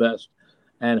absolute best.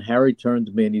 And Harry turned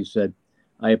to me and he said,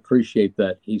 I appreciate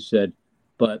that. He said,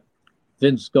 but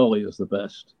Vince Scully is the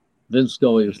best. Vince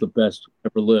Scully is the best who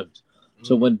ever lived.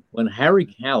 So when Harry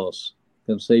Callis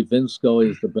can say Vince Scully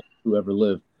is the best who ever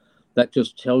lived, that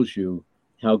just tells you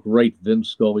how great Vince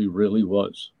Scully really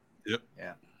was. Yep.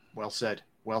 Yeah. Well said.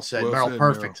 Well said, Merle.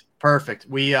 Perfect. Perfect.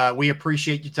 We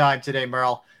appreciate your time today,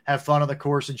 Merle. Have fun on the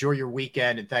course. Enjoy your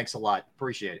weekend, and thanks a lot.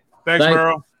 Appreciate it. Thanks.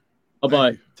 Merle.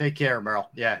 Bye-bye. Take care, Merle.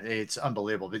 Yeah, it's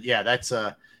unbelievable. But yeah,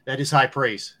 that is high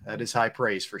praise. That is high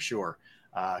praise for sure.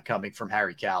 Coming from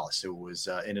Harry Callis, who was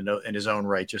in his own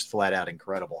right just flat out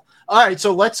incredible. All right,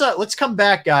 so let's come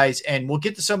back, guys, and we'll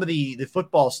get to some of the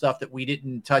football stuff that we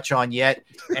didn't touch on yet,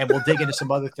 and we'll dig into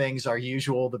some other things, our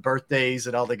usual, the birthdays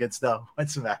and all the good stuff.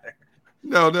 What's the matter?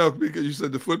 No, because you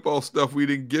said the football stuff we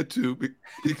didn't get to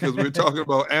because we're talking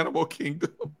about Animal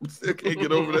Kingdom. Still can't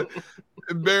get over that.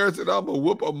 Embarrassing, I'm gonna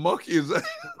whoop a monkey's ass.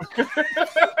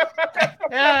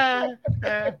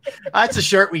 That's a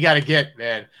shirt we got to get,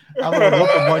 man. I'm going to whoop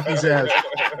a monkey's ass.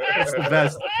 That's the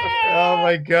best. Oh,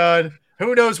 my God.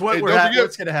 Who knows what's going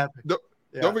to happen.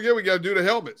 Don't forget, we got to do the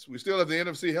helmets. We still have the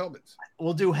NFC helmets.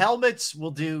 We'll do helmets.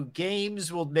 We'll do games.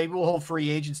 Maybe we'll hold free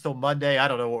agents till Monday. I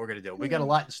don't know what we're going to do. We got a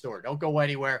lot in store. Don't go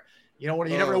anywhere. You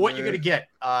never know what you're going to get.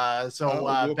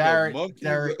 Barrett,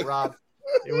 Derrick, Rob,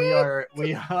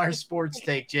 we are Sports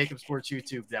Take, Jacob Sports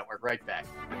YouTube Network. Right back.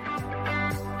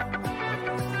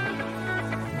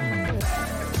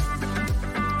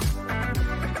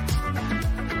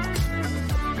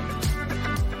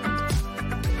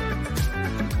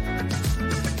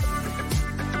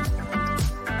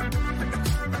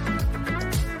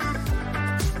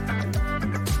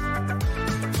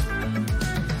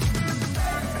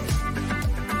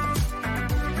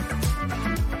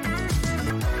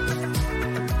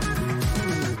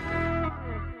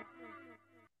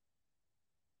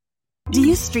 Do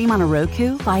you stream on a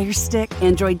Roku, Fire Stick,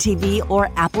 Android TV,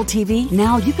 or Apple TV?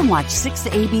 Now you can watch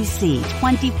 6ABC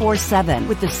 24/7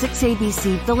 with the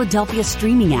 6ABC Philadelphia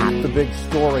streaming app. The big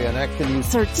story on Action News.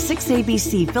 Search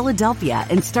 6ABC Philadelphia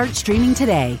and start streaming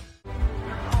today.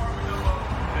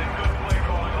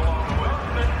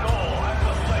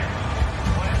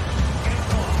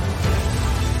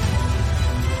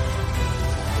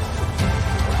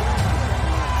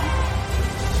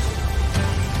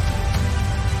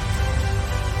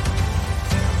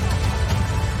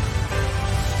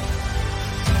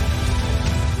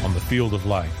 Field of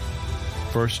life,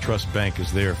 First Trust Bank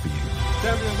is there for you.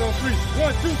 Champions on 3.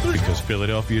 1, 2, 3. Because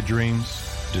Philadelphia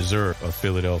dreams deserve a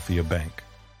Philadelphia bank.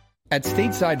 At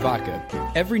Stateside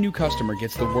Vodka, every new customer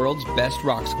gets the world's best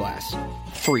rocks glass,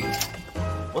 free.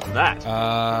 What's that?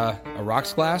 A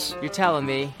rocks glass? You're telling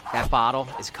me that bottle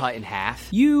is cut in half?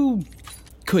 You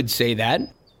could say that.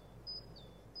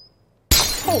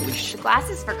 Holy shit. The glass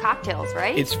is for cocktails,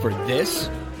 right? It's for this,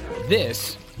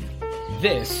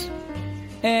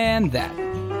 and that.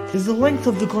 Is the length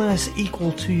of the glass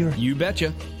equal to your... You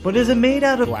betcha. But is it made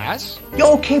out of... Glass?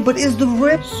 Okay, but is the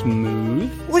rip...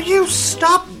 Smooth? Will you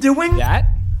stop doing...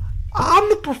 That? I'm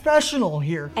the professional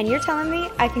here. And you're telling me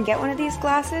I can get one of these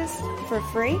glasses for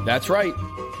free? That's right.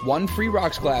 1 free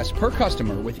rocks glass per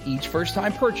customer with each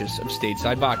first-time purchase of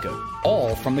Stateside Vodka.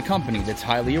 All from the company that's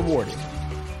highly awarded.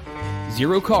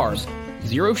 0 carbs,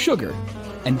 0 sugar,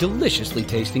 and deliciously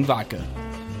tasting vodka.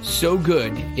 So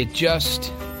good, it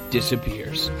just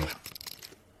disappears.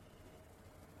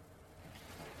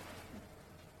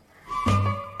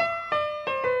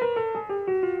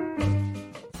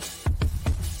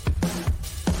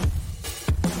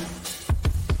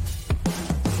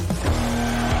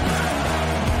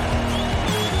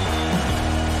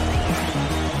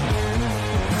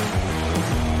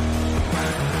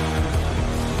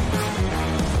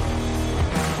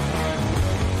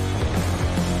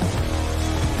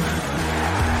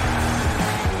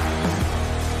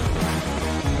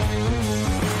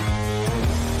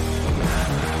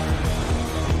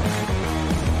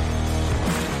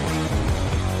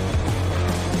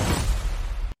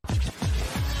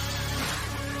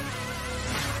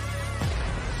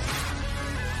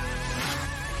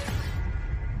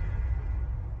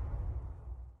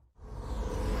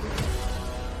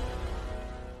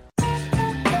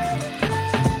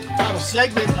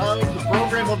 segment of the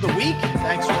program of the week.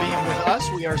 Thanks for being with us.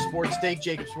 We are Sports Take,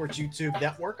 Jacob Sports YouTube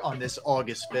Network on this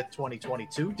August 5th,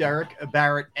 2022. Derrick,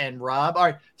 Barrett, and Rob. All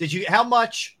right, how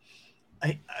much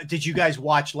did you guys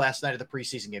watch last night of the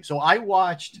preseason game? So I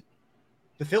watched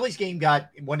the Phillies game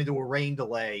went into a rain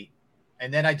delay,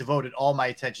 and then I devoted all my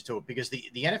attention to it because the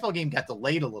NFL game got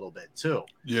delayed a little bit too.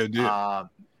 Yeah, it did.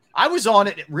 I was on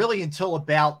it really until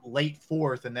about late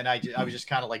fourth, and then I was just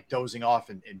kind of like dozing off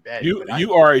in bed.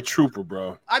 You are a trooper,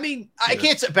 bro. I mean, I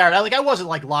can't say Barrett. I wasn't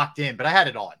like locked in, but I had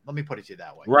it on. Let me put it to you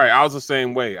that way. Right, I was the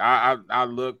same way. I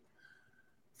looked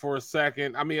for a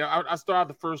second. I mean, I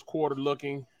started the first quarter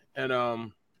looking,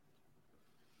 and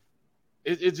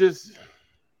it just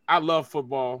I love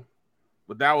football,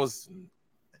 but that was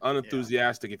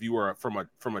unenthusiastic if you were from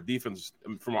a defense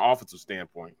from an offensive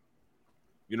standpoint.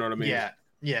 You know what I mean?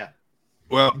 Yeah.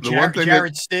 Well, Jared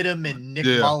Stidham and Nick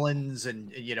Mullins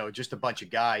and, just a bunch of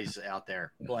guys out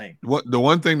there playing. The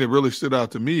one thing that really stood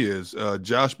out to me is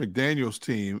Josh McDaniels'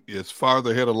 team is farther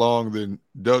ahead along than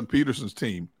Doug Peterson's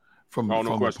team from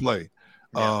the play.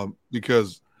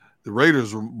 Because the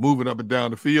Raiders were moving up and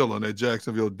down the field on that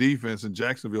Jacksonville defense, and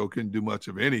Jacksonville couldn't do much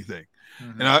of anything.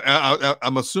 Mm-hmm. And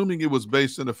I'm assuming it was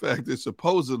based on the fact that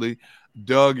supposedly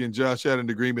Doug and Josh had an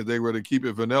agreement they were to keep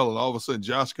it vanilla, and all of a sudden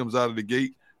Josh comes out of the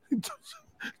gate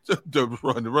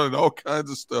running all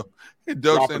kinds of stuff, and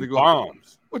Doug's saying to go,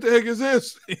 bombs. What the heck is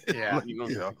this?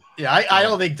 I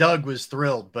don't think Doug was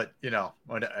thrilled, but it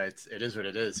is what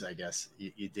it is. I guess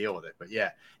you deal with it. But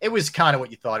it was kind of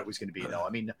what you thought it was going to be, though. I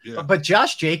mean, but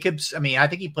Josh Jacobs, I mean, I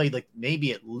think he played like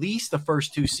maybe at least the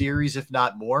first two series, if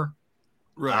not more.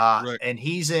 Right. And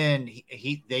he's in.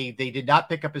 They did not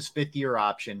pick up his 5th-year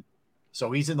option,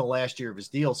 so he's in the last year of his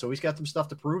deal. So he's got some stuff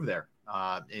to prove there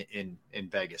in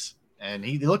Vegas, and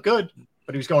he looked good.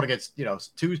 But he was going against,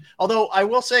 two. Although I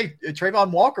will say,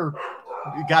 Trayvon Walker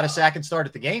got a sack and start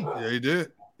at the game. Yeah, he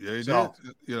did. He did.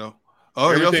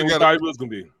 Everything he thought he was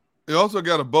going to be. He also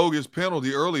got a bogus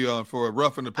penalty early on for a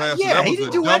roughing the passer. That was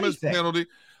the dumbest penalty.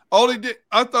 All he did,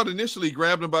 I thought initially he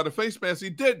grabbed him by the face mask.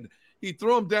 He didn't. He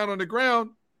threw him down on the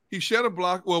ground. He shed a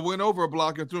block, went over a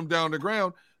block and threw him down on the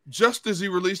ground just as he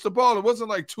released the ball. It wasn't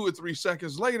like 2 or 3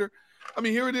 seconds later. I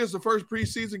mean, here it is, the first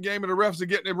preseason game, and the refs are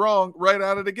getting it wrong right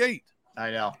out of the gate. I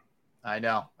know.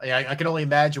 I can only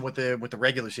imagine what the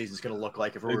regular season is going to look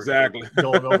like if we're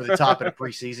going over the top of the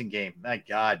preseason game. My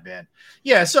God, man.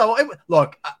 Yeah. So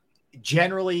look,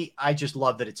 generally, I just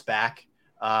love that it's back.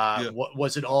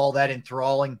 Was it all that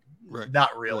enthralling? Right.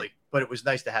 Not really, but it was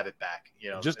nice to have it back.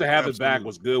 Just to have it back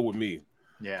was good with me.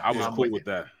 Yeah, I was cool with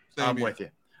that. I'm with you.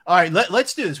 All right,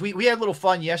 let's do this. We had a little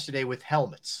fun yesterday with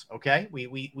helmets. Okay,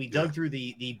 we dug through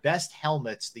the best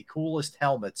helmets, the coolest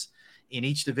helmets in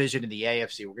each division in the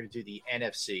AFC. We're going to do the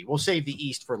NFC. We'll save the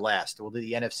East for last. We'll do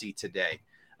the NFC today.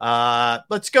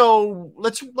 Let's go.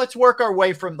 Let's work our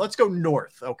way from. Let's go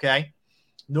north. Okay,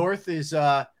 north is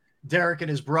Derrick and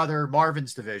his brother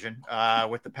Marvin's division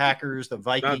with the Packers, the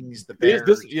Vikings, the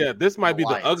Bears. This might be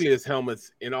the ugliest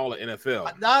helmets in all of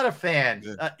NFL. Not a fan.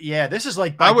 This is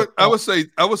like I would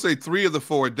say 3 of the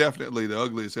 4 definitely the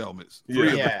ugliest helmets. 3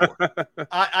 of the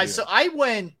 4. So I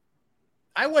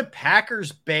went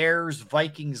Packers, Bears,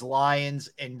 Vikings, Lions,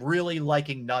 and really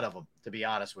liking none of them, to be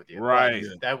honest with you. Right.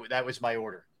 That was my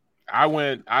order. I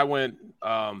went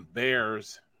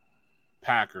Bears,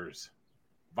 Packers,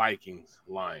 Vikings,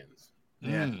 Lions.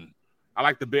 Yeah. I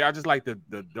like the bear. I just like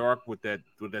the dark with that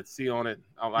C on it.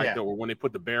 I like that when they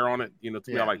put the bear on it, to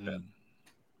me I like that.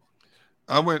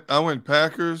 I went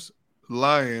Packers,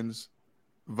 Lions,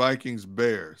 Vikings,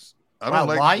 Bears. I don't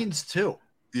like Lions too.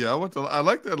 Yeah, I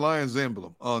like that Lions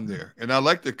emblem on there. And I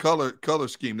like the color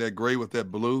scheme, that gray with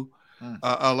that blue.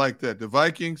 I like that. The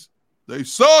Vikings, they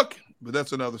suck, but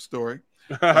that's another story.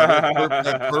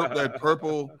 That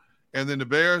purple. And then the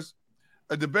Bears.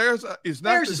 The Bears, it's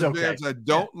not that the Bears, I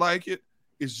don't like it.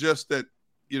 It's just that,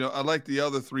 I like the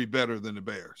other 3 better than the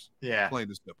Bears. Yeah. Plain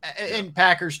and simple. And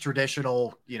Packers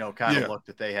traditional, kind of look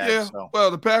that they have. Yeah. So.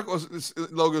 Well, the Packers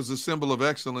logo is a symbol of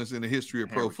excellence in the history of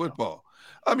pro football.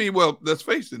 I mean, let's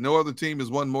face it. No other team has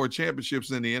won more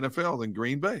championships in the NFL than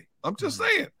Green Bay. I'm just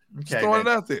saying. Just throwing it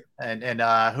out there. And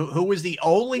who was the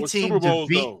only team to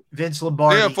beat Vince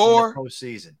Lombardi in the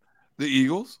postseason? The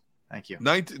Eagles. Thank you. The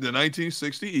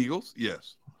 1960 Eagles.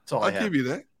 Yes. That's all I'll give you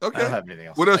that. Okay. I don't have anything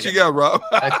else. What else you got, Rob?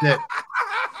 That's it.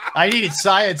 I needed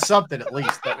science something at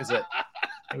least. That was it.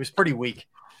 It was pretty weak.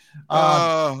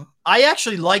 I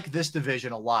actually like this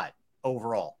division a lot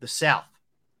overall. The South.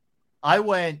 I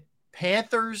went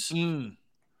Panthers. From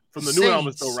the new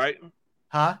helmets, though, right?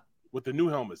 Huh? With the new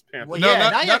helmets, Panthers.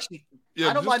 Well, I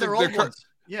don't mind their old ones.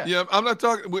 Yeah, I'm not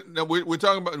talking. We're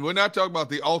talking about. We're not talking about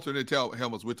the alternate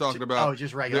helmets. We're talking about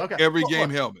just regular. Okay. Every game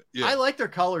helmet. Yeah. I like their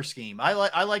color scheme. I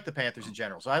like the Panthers in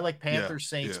general. So I like Panthers,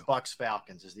 Saints, Bucks,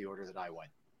 Falcons is the order that I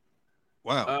went.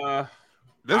 Wow.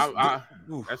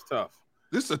 That's tough.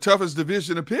 This is the toughest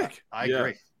division to pick. I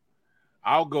agree.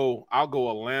 I'll go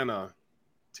Atlanta,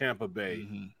 Tampa Bay,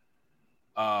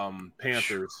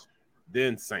 Panthers,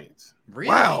 then Saints. Really?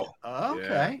 Wow.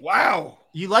 Okay. Yeah. Wow.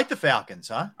 You like the Falcons,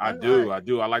 huh? I do.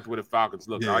 I like the way the Falcons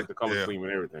look. I like the color scheme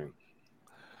and everything.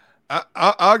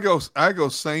 I go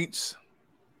Saints,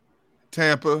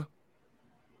 Tampa.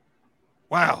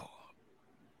 Wow.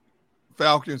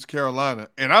 Falcons, Carolina,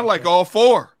 and I like all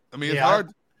four. I mean, it's hard.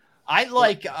 I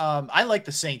like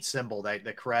the Saints symbol,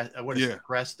 the crest. What is it?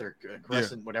 Crest or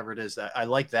crescent, whatever it is. I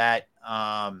like that.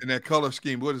 And that color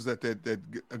scheme. What is that? That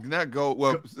not gold.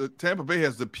 Well, Tampa Bay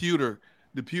has the pewter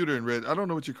in red. I don't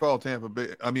know what you call Tampa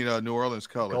Bay. I mean, New Orleans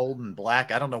color. Gold and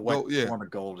black. I don't know what form of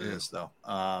gold it is though.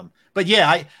 But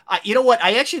yeah, I you know what?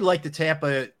 I actually like the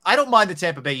Tampa. I don't mind the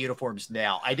Tampa Bay uniforms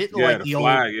now. I didn't like the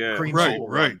flag, old cream school.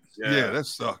 Right. Yeah, that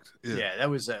sucked. Yeah, that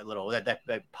was a little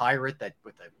that pirate that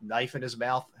with the knife in his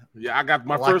mouth. Yeah, I got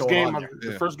my first game.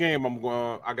 The first game I'm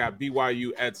going. I got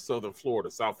BYU at South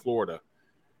Florida,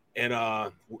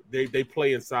 and they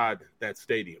play inside that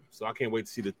stadium. So I can't wait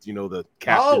to see the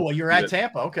captain. Oh, well, you're at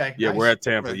Tampa. Okay. Yeah, nice. We're at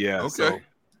Tampa. Yeah. Okay.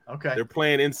 Okay. They're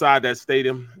playing inside that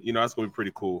stadium. That's gonna be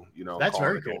pretty cool. That's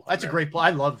very cool. That's a great play.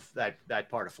 I love that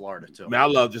part of Florida too. Man, I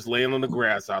love just laying on the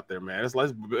grass out there, man. It's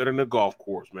better than the golf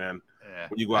course, man. Yeah.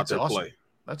 When you go out there and play.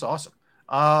 That's awesome.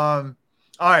 All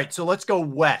right, so let's go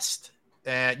west.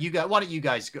 Why don't you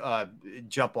guys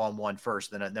jump on one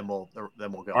first, then we'll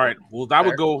go. All right. Well, I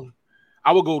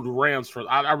would go the Rams first.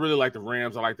 I really like the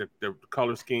Rams. I like the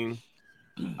color scheme.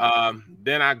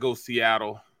 Then I go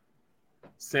Seattle,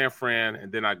 San Fran,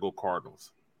 and then I go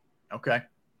Cardinals. Okay.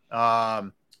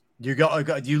 Do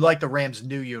you like the Rams'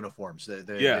 new uniforms?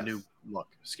 The new look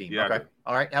scheme. Yeah, okay.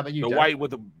 All right. How about you? The white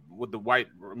with the white.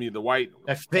 I mean, the white.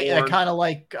 That kind of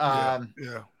like.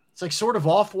 It's like sort of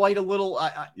off-white a little.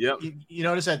 Yep. You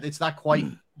notice that it's not quite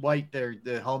white. They're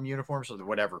the home uniforms or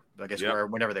whatever. I guess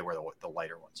whenever they wear the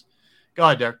lighter ones. Go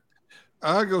ahead, Derek.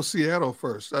 I go Seattle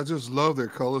first. I just love their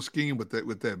color scheme with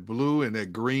that blue and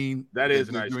that green. That is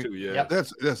nice green. Too. Yeah, yep.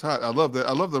 That's hot. I love that.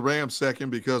 I love the Rams second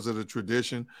because of the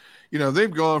tradition.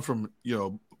 They've gone from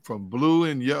blue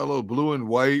and yellow, blue and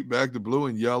white, back to blue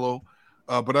and yellow.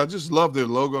 But I just love their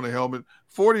logo on the helmet.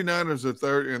 49ers are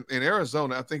third. In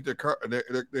Arizona, I think their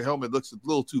helmet looks a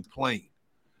little too plain.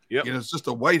 Yep. It's just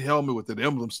a white helmet with an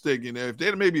emblem sticking there. If they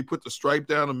had maybe put the stripe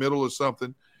down the middle or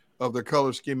something of their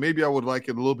color scheme, maybe I would like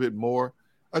it a little bit more.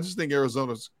 I just think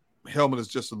Arizona's helmet is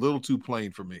just a little too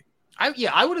plain for me.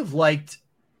 I would have liked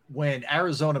when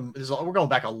Arizona – we're going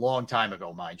back a long time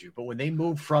ago, mind you, but when they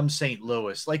moved from St.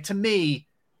 Louis, like to me,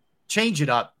 change it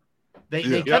up.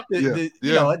 They kept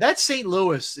that St.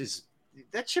 Louis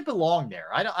that should belong there.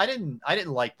 I didn't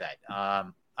like that.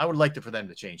 I would have liked it for them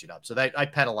to change it up. So that I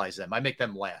penalize them. I make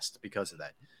them last because of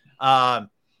that.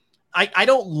 I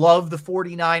don't love the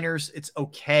 49ers. It's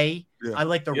okay. Yeah. I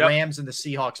like the Rams and the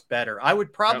Seahawks better. I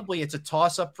would probably it's a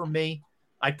toss up for me.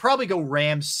 I'd probably go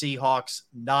Rams, Seahawks,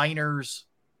 Niners,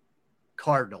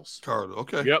 Cardinals.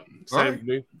 Okay. Yep. Same.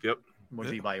 Right. Yep.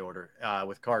 Would be my order.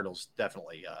 With Cardinals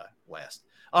definitely last.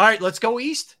 All right, let's go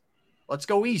east.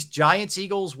 Giants,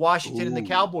 Eagles, Washington, and the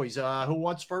Cowboys. Who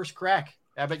wants first crack?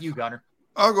 How about you, Gunner?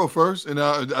 I'll go first, and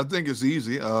I think it's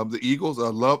easy. The Eagles, I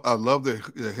love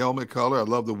the helmet color. I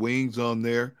love the wings on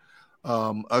there.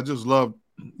 I just love,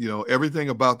 everything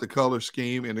about the color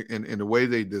scheme and the way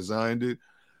they designed it.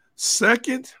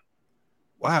 Second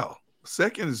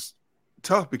is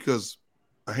tough because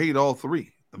I hate all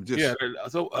three. They're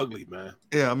so ugly, man.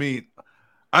 Yeah, I mean,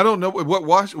 I don't know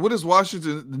what is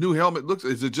Washington. The new helmet looks.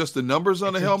 Is it just the numbers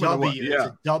on the helmet? It's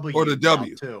a W or the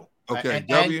W too. Okay,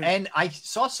 and I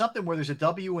saw something where there's a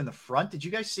W in the front. Did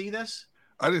you guys see this?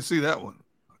 I didn't see that one.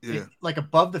 Yeah, like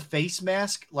above the face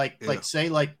mask, like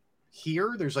say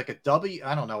here, there's like a W.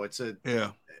 I don't know. It's a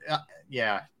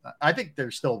yeah. I think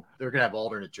they're gonna have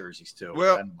alternate jerseys too.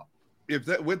 Well,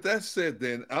 with that said,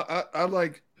 then I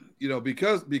like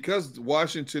because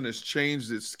Washington has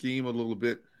changed its scheme a little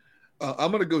bit.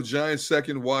 I'm gonna go Giants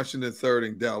second, Washington third,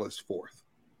 and Dallas fourth.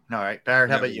 All right,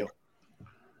 Barrett, how about you?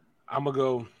 I'm gonna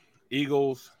go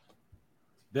Eagles,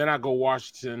 then I go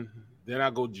Washington, then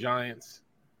I go Giants,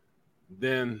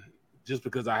 then just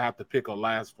because I have to pick the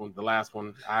last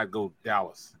one, I go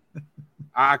Dallas.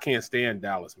 I can't stand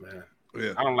Dallas, man.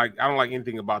 Yeah. I don't like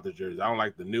anything about the jerseys. I don't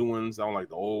like the new ones. I don't like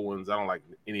the old ones. I don't like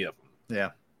any of them.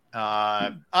 Yeah.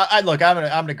 Look.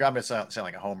 I'm gonna sound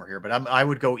like a homer here, but I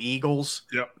would go Eagles.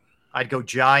 Yep. I'd go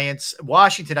Giants.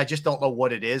 Washington, I just don't know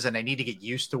what it is, and I need to get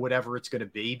used to whatever it's going to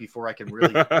be before I can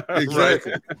really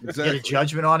exactly. get a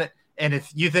judgment on it. And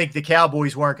if you think the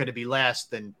Cowboys weren't going to be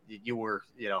last, then you were,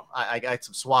 I got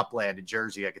some swampland in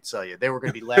Jersey, I could tell you. They were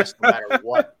going to be last no matter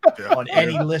what on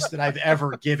any list that I've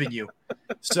ever given you.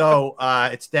 So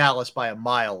it's Dallas by a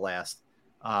mile last.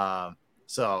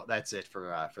 So that's it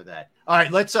for that. All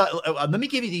right, let me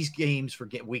give you these games for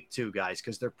week 2, guys,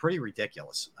 because they're pretty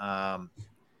ridiculous.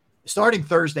 Starting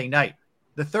Thursday night.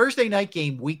 The Thursday night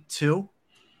game, week 2,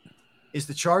 is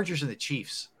the Chargers and the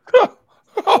Chiefs.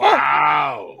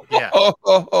 Wow. Yeah.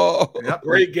 Yep.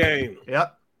 Great game.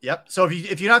 Yep. So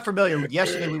if you're not familiar,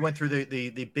 yesterday we went through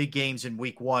the big games in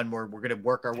week 1 where we're going to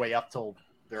work our way up till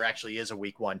there actually is a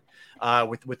week 1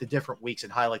 with the different weeks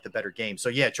and highlight the better games. So,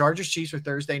 yeah, Chargers, Chiefs are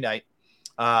Thursday night.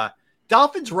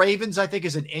 Dolphins, Ravens, I think,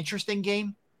 is an interesting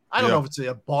game. I don't know if it's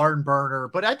a barn burner,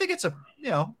 but I think it's a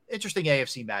interesting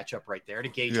AFC matchup right there to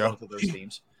gauge both of those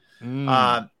teams.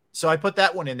 So I put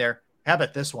that one in there. How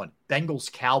about this one?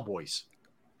 Bengals, Cowboys.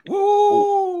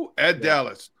 Woo! At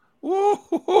Dallas. Woo!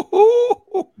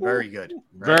 Very good.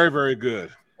 Right? Very, very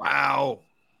good. Wow.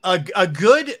 A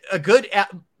good.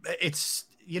 It's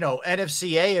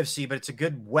NFC, AFC, but it's a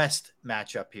good West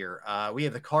matchup here. We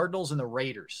have the Cardinals and the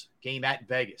Raiders game at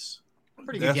Vegas.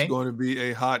 Pretty good game. That's going to be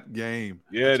a hot game.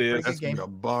 Yeah, it is. That's going to be a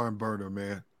barn burner,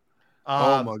 man.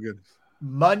 Oh, my goodness.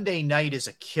 Monday night is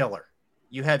a killer.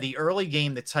 You have the early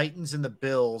game, the Titans and the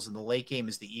Bills, and the late game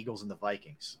is the Eagles and the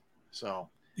Vikings. So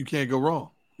you can't go wrong.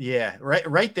 Yeah,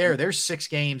 right there. There's 6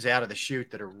 games out of the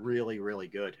chute that are really, really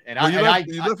good. And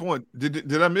you left one.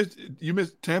 Did I miss? You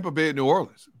missed Tampa Bay at New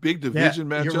Orleans. Big division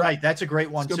matchup. You're right. That's a great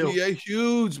one too. It's gonna be a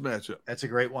huge matchup. That's a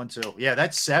great one too. Yeah,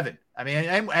 that's 7. I mean,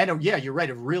 and yeah, you're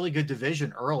right. A really good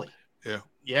division early.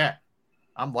 Yeah,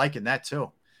 I'm liking that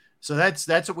too. So that's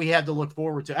what we have to look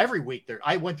forward to every week.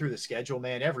 I went through the schedule,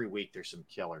 man. Every week there's some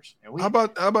killers. And how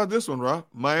about this one, Rob?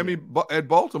 Miami at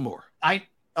Baltimore.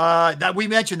 That we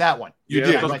mentioned that one. You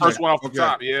did. The first one off the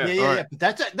top. Yeah. Yeah. But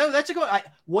that's a good.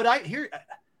 What I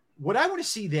want to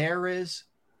see there is,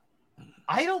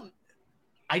 I don't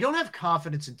have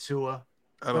confidence in Tua,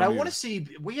 but I want to see.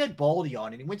 We had Baldy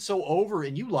on, and he went so over,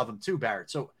 and you love him too, Barrett.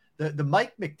 So the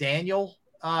Mike McDaniel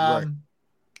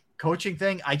coaching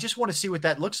thing, I just want to see what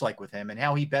that looks like with him and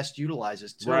how he best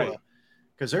utilizes Tua,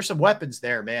 because there's some weapons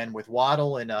there, man, with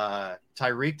Waddle and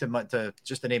Tyreek to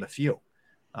just to name a few.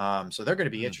 So they're going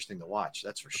to be interesting to watch.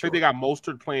 That's for sure. I think they got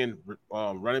Mostert playing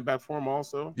running back for them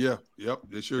also. Yeah. Yep.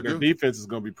 They sure do. Their defense is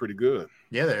going to be pretty good.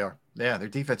 Yeah, they are. Yeah, their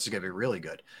defense is going to be really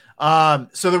good.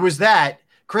 So there was that.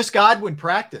 Chris Godwin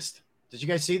practiced. Did you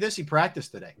guys see this? He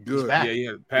practiced today. Good. He's back. Yeah, he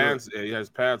had pads. Yeah, he has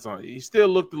pads on. He still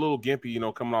looked a little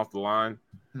gimpy, coming off the line.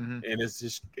 And it's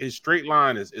just, his straight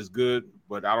line is good,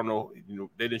 but I don't know.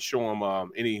 They didn't show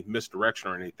him any misdirection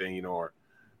or anything, or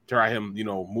try him,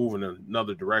 moving in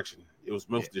another direction. It was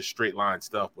mostly just straight line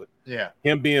stuff, but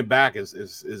him being back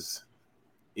is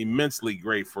immensely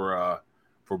great for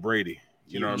Brady.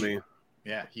 You know what I mean?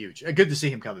 Yeah, huge. Good to see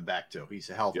him coming back too. He's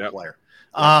a hell of a player.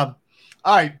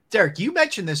 All right, Derrick, you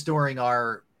mentioned this during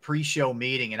our pre-show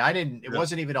meeting, and it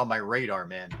wasn't even on my radar,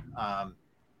 man.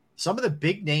 Some of the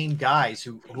big name guys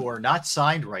who are not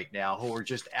signed right now, who are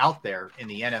just out there in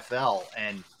the NFL,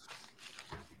 and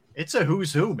it's a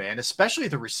who's who, man, especially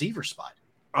at the receiver spot.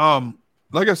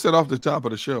 Like I said off the top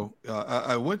of the show,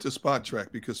 I went to Spot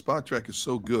Track because Spot Track is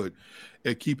so good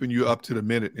at keeping you up to the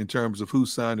minute in terms of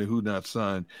who's signed and who not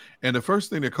signed. And the first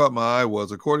thing that caught my eye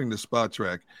was, according to Spot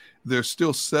Track, there's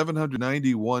still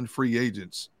 791 free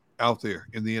agents out there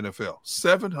in the NFL.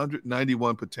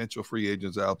 791 potential free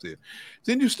agents out there.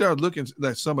 Then you start looking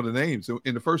at some of the names,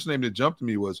 and the first name that jumped to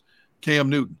me was Cam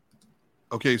Newton.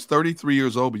 Okay, he's 33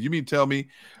 years old, but you mean tell me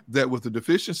that with the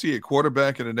deficiency at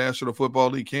quarterback in the National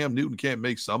Football League, Cam Newton can't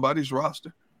make somebody's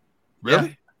roster?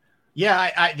 Really?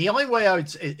 Yeah. The only way I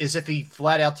would is if he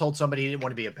flat out told somebody he didn't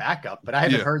want to be a backup, but I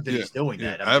haven't heard that he's doing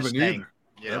that. I haven't either.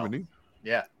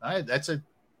 Yeah, that's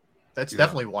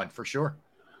definitely one for sure.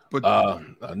 But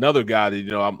another guy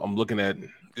that I'm looking at.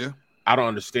 Yeah, I don't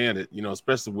understand it.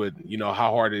 Especially with how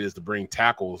hard it is to bring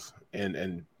tackles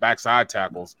and backside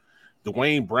tackles.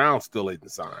 Dwayne Brown still isn't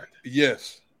signed.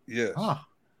 Yes. Huh.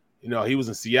 He was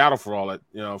in Seattle for all that,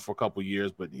 for a couple of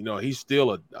years, but he's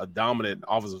still a dominant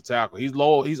offensive tackle. He's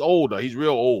low. He's old. He's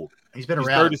real old. He's been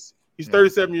around. He's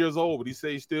 37 years old, but he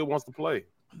says he still wants to play.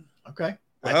 Okay.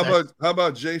 How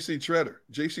about J.C. Tretter?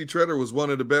 J.C. Tretter was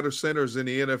one of the better centers in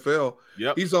the NFL.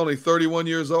 Yep. He's only 31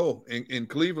 years old, and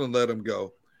Cleveland let him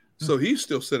go. So he's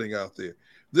still sitting out there.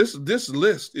 This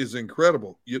list is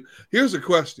incredible. Here's a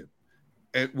question.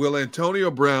 And will Antonio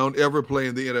Brown ever play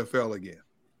in the NFL again?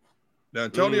 Now,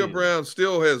 Antonio Brown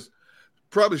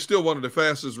probably still one of the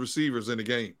fastest receivers in the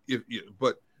game.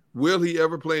 But will he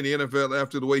ever play in the NFL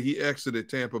after the way he exited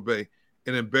Tampa Bay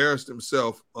and embarrassed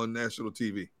himself on national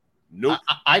TV? Nope.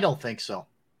 I don't think so.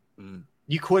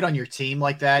 You quit on your team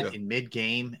like that in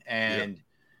mid-game, and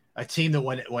a team that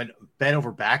went bent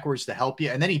over backwards to help you,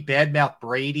 and then he badmouthed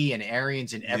Brady and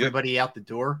Arians and everybody out the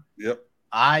door. Yep.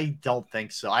 I don't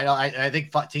think so. I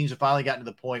think teams have finally gotten to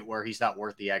the point where he's not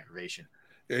worth the aggravation.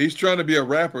 Yeah, he's trying to be a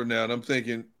rapper now, and I'm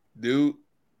thinking, dude,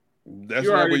 that's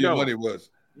not where your money was.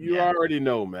 You already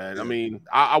know, man. I mean,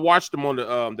 I watched him on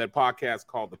the that podcast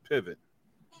called The Pivot,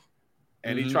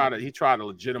 and he tried to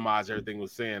legitimize everything he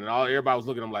was saying, and everybody was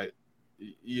looking at him like,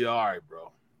 "Yeah, all right,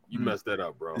 bro, you messed that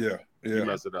up, bro. Yeah, you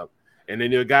messed it up." And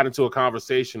then they got into a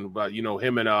conversation about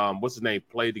him and what's his name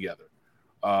played together,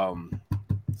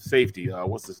 safety.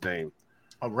 What's his name?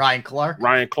 Ryan Clark.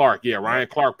 Ryan Clark. Yeah, Ryan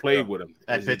Clark played with him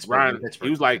at Pittsburgh.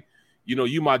 He was like,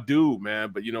 you my dude,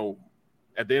 man. But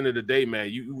at the end of the day,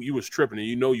 man, you was tripping, and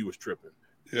you was tripping.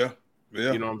 Yeah.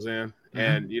 You know what I'm saying?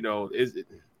 And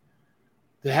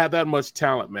to have that much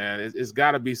talent, man, it's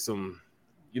got to be some,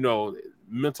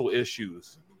 mental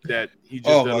issues that he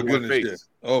just doesn't want to face.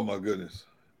 Oh my goodness.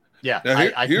 Yeah,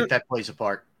 I think that plays a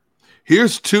part.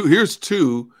 Here's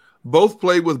two. Both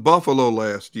played with Buffalo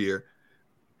last year.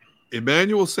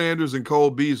 Emmanuel Sanders and Cole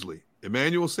Beasley.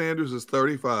 Emmanuel Sanders is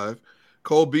 35.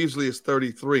 Cole Beasley is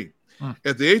 33.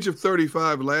 At the age of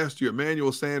 35 last year,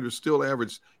 Emmanuel Sanders still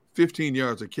averaged 15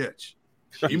 yards a catch.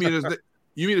 You mean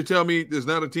to tell me there's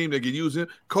not a team that can use him?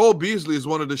 Cole Beasley is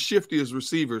one of the shiftiest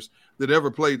receivers that ever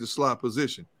played the slot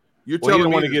position. He didn't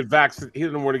want to get vaccinated. He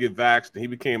didn't want to get vaccinated. He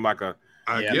became a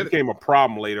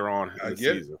problem later on in the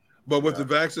season. But with the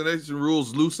vaccination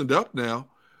rules loosened up now,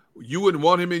 you wouldn't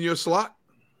want him in your slot.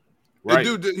 Right.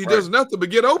 He does nothing but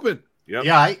get open. Yep.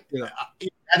 Yeah, I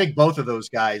think both of those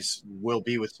guys will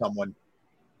be with someone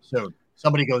soon.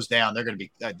 Somebody goes down,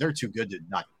 they're too good to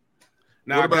not.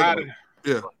 Now I got it.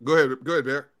 Yeah, go ahead,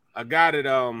 Barrett. I got it.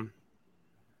 I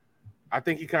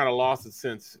think he kind of lost it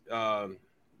since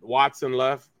Watson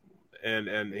left,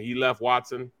 and he left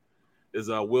Watson. Is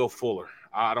Will Fuller.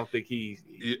 I don't think he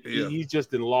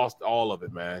just didn't lost all of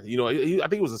it, man. I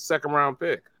think he was a second-round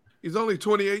pick. He's only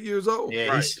 28 years old. Yeah,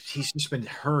 right. He's just been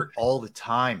hurt all the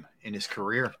time in his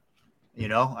career.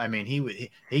 I mean,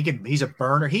 he's a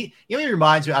burner. He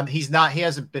reminds me. He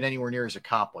hasn't been anywhere near as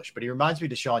accomplished, but he reminds me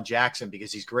of Deshaun Jackson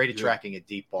because he's great at tracking a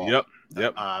deep ball.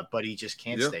 Yep. But he just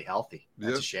can't stay healthy.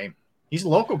 That's a shame. He's a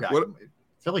local guy,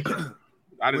 Philly kid.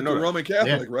 I didn't know the Roman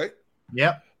Catholic, right?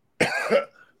 Yep.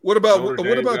 What about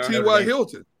T.Y.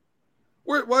 Hilton?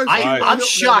 I'm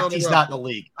shocked he's not in the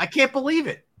league. I can't believe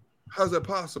it. How's that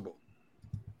possible?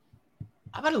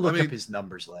 I'm going to look up his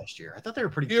numbers last year. I thought they were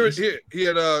pretty decent. He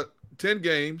had 10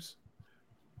 games,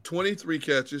 23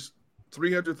 catches,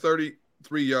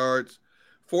 333 yards,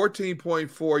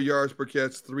 14.4 yards per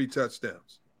catch, 3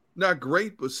 touchdowns. Not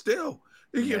great, but still,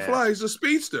 he can fly. He's a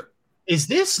speedster. Is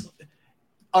this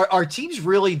are teams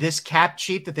really this cap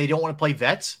cheap that they don't want to pay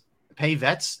vets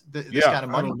this kind of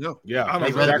money? I don't know. Yeah,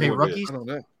 they'd rather pay rookies. I don't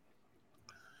know.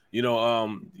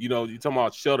 You're talking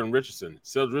about Sheldon Richardson.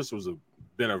 Sheldon Richardson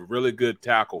been a really good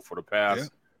tackle for the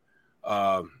past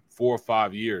 4 or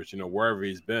 5 years. Wherever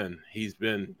he's been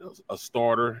a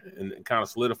starter and kind of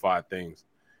solidified things.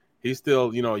 He's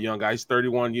still, a young guy. He's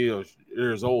 31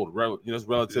 years old. It's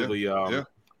relatively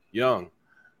young,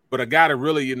 but a guy that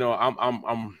really,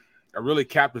 I'm really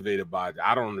captivated by it.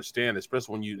 I don't understand,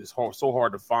 especially when it's so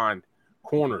hard to find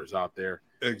corners out there.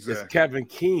 Exactly. It's Kevin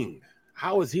King.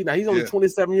 How is he now? He's only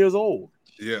 27 years old.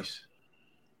 Yes.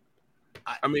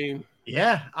 I mean,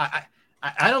 I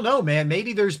don't know, man.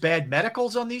 Maybe there's bad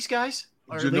medicals on these guys.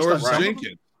 Janoris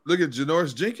Jenkins. Look at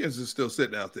Janoris Jenkins is still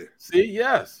sitting out there. See,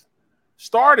 yes.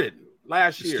 Started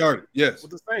last year. Yes.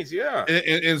 With the Saints, yeah.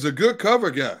 And is a good cover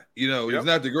guy. He's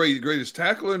not the greatest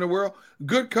tackler in the world.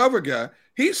 Good cover guy.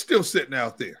 He's still sitting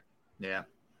out there. Yeah.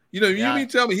 You mean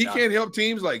tell me he can't help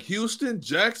teams like Houston,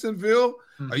 Jacksonville?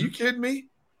 Are you kidding me?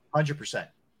 100%.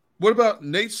 What about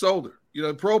Nate Solder?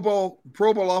 Pro Bowl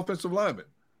offensive lineman.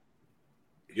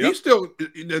 Yep. He's still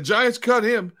the Giants cut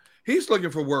him. He's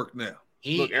looking for work now.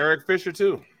 Look, Eric Fisher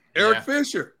too. Eric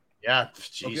Fisher. Yeah,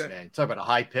 jeez, man. Talk about a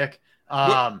high pick.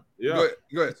 Go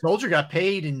ahead. Soldier got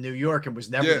paid in New York and was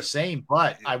never the same,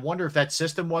 but I wonder if that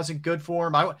system wasn't good for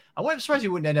him. I'm surprised he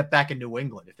wouldn't end up back in New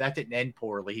England. If that didn't end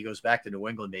poorly, he goes back to New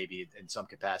England maybe in some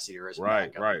capacity or as a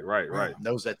backup. Right.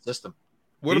 Knows that system.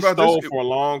 What he about stole this? for a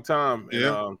long time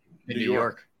in New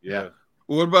York. Yeah.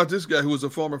 Well, what about this guy who was a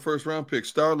former first-round pick,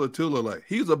 Star Lotulelei?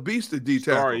 He's a beast at D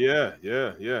tackle. Yeah.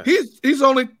 He's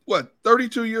only,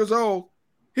 32 years old.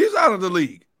 He's out of the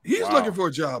league. He's looking for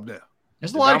a job now.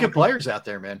 There's a lot of good players out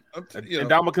there, man. And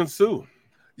Ndamukong Suh.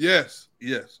 Yes.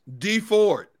 D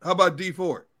Ford. How about D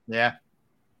Ford? Yeah.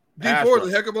 D Ford's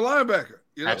a heck of a linebacker.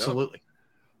 Absolutely.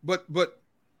 But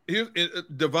here's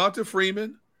Devonta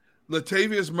Freeman,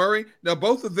 Latavius Murray. Now,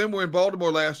 both of them were in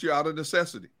Baltimore last year out of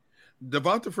necessity.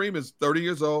 Devonta Freeman's 30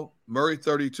 years old, Murray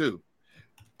 32.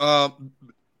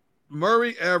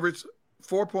 Murray averaged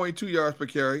 4.2 yards per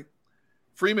carry.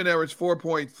 Freeman averaged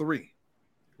 4.3.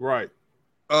 Right.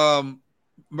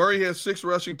 Murray had 6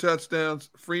 rushing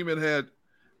touchdowns. Freeman had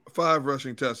 5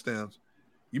 rushing touchdowns.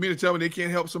 You mean to tell me they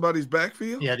can't help somebody's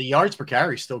backfield? Yeah, the yards per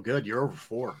carry is still good. You're over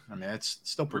 4. I mean, that's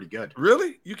still pretty good.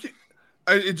 Really? You can't.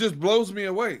 It just blows me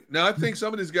away. Now, I think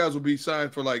some of these guys will be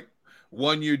signed for like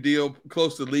 1-year deal,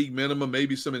 close to league minimum,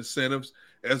 maybe some incentives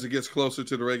as it gets closer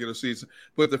to the regular season.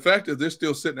 But the fact that they're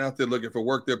still sitting out there looking for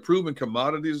work, they're proven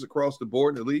commodities across the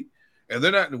board in the league, and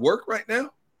they're not in work right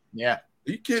now? Yeah. Are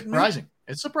you kidding me?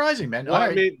 It's surprising, man. Well,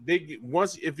 I mean,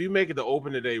 if you make it the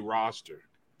open today roster,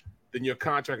 then your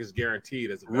contract is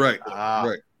guaranteed as a right.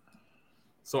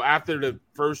 So after the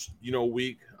first,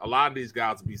 week, a lot of these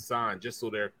guys will be signed just so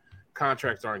their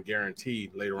contracts aren't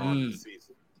guaranteed later on in the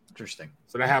season. Interesting.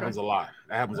 So that happens a lot.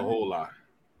 That happens a whole lot.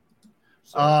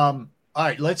 So, all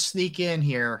right, let's sneak in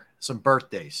here some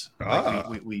birthdays.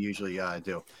 Like we usually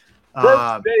do.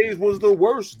 Birthdays was the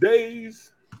worst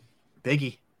days.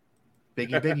 Biggie.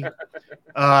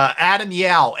 Adam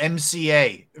Yao,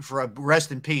 MCA, for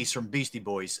rest in peace from Beastie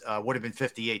Boys, would have been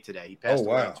 58 today. He passed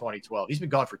away in 2012. He's been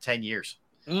gone for 10 years.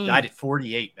 Died at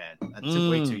 48, man. That's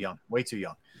way too young. Way too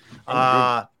young.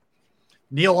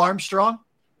 Neil Armstrong,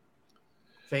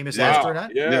 famous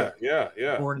astronaut. Yeah.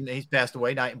 He's passed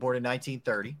away, born in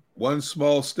 1930. One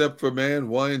small step for man,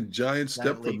 one giant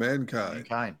step for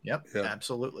mankind. Yep,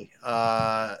 absolutely.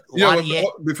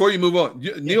 Before you move on,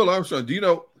 Neil Armstrong, do you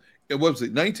know, what was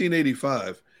it,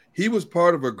 1985, he was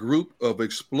part of a group of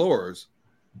explorers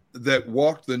that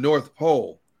walked the North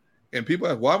Pole. And people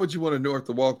ask, why would you want to North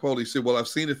the Walk Pole? He said, well, I've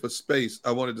seen it for space.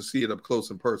 I wanted to see it up close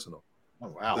and personal.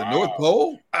 Oh, wow. The North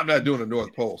Pole? I'm not doing the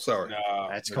North Pole. Sorry. No,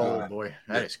 that's cold, boy.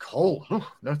 That is cold.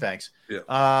 No thanks.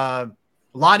 Yeah.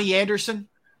 Lonnie Anderson,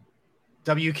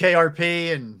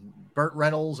 WKRP, and Burt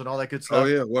Reynolds and all that good stuff. Oh,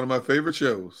 yeah. One of my favorite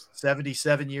shows.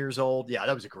 77 years old. Yeah,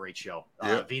 that was a great show.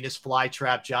 Venus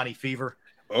Flytrap, Johnny Fever.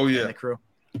 Oh, yeah. And the crew.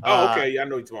 Okay. Yeah, I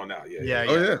know you're talking now.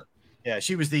 Yeah. Yeah,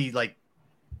 she was the,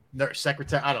 nurse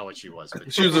secretary. I don't know what she was.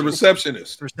 She was a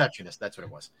receptionist. That's what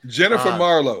it was. Jennifer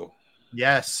Marlowe.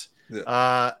 Yes.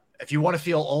 Yeah. If you want to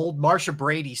feel old, Marsha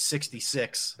Brady's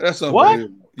 66. That's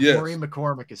unbelievable. Yes. Maureen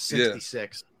McCormick is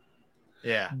 66.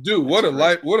 Yeah. Dude, what a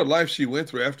life she went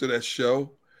through after that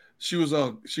show. She was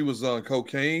on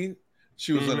cocaine.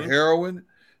 She was on heroin.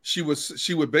 She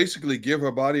would basically give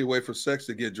her body away for sex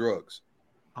to get drugs.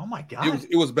 Oh my God.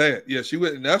 It was bad. Yeah, she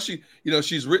went. Now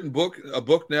she's written a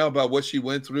book now about what she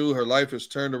went through. Her life has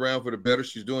turned around for the better.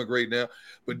 She's doing great now.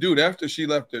 But dude, after she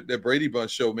left that Brady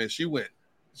Bunch show, man, she went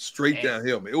straight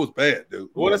downhill, man. It was bad, dude.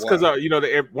 Well, that's because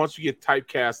once you get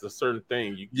typecast a certain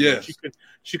thing,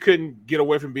 she couldn't get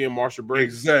away from being Marsha Brady.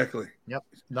 Exactly. Yep.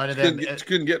 None of them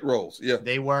couldn't get roles. Yeah,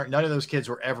 they weren't. None of those kids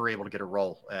were ever able to get a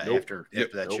role after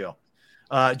that show.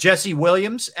 Jesse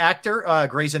Williams, actor,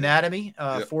 Grey's Anatomy,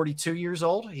 42 years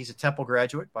old. He's a Temple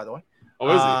graduate, by the way.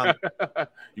 Oh, is he?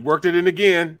 You worked it in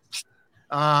again.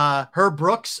 Herb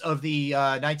Brooks of the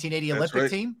 1980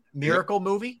 Olympic team, Miracle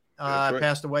movie,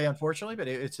 passed away, unfortunately, but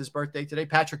it's his birthday today.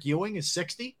 Patrick Ewing is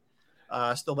 60,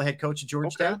 still the head coach of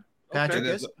Georgetown. Okay. Patrick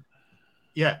is.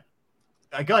 Yeah.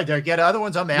 Go ahead, Derrick. Get other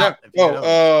ones. I'm out.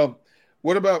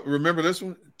 What about, remember this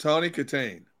one? Tawny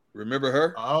Katane. Remember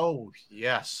her? Oh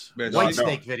yes, man, White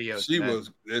Snake videos. She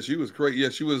was great. Yeah,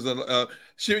 she was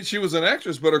she was an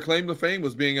actress, but her claim to fame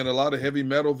was being in a lot of heavy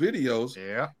metal videos.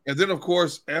 Yeah, and then of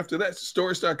course after that,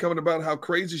 stories started coming about how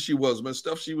crazy she was, man.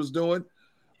 Stuff she was doing,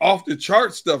 off the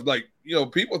chart stuff. Like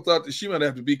people thought that she might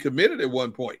have to be committed at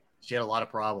one point. She had a lot of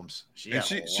problems. She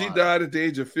died at the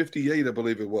age of 58, I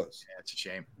believe it was. Yeah, it's a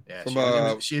shame.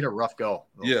 Yeah, she had a rough go.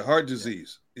 Yeah, heart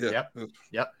disease. Yeah.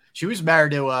 Yep. She was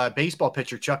married to a baseball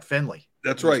pitcher, Chuck Finley.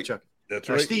 That's right. That's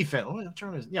right. Steve Finley.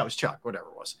 It was Chuck, whatever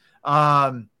it was.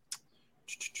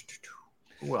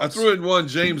 Who else? I threw in one,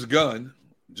 James Gunn.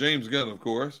 James Gunn, of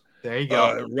course. There you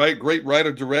go. Great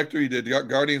writer-director. He did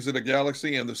Guardians of the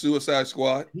Galaxy and the Suicide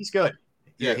Squad. He's good.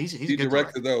 Yeah, he's he good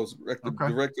directed those.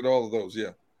 Directed all of those,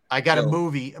 yeah. I got a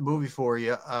movie for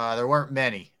you. There weren't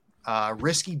many.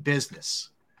 Risky Business.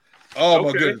 Oh,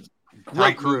 my goodness.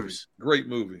 Great Tom Cruise. Great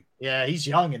movie. Yeah, he's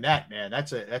young in that, man.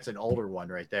 That's an older one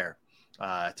right there.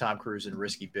 Tom Cruise in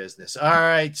Risky Business. All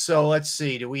right, so let's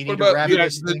see. Do we need to wrap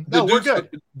this thing? No, we're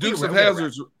good. Dukes of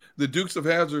Hazzard's, the Dukes of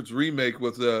Hazzard's remake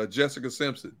with Jessica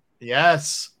Simpson.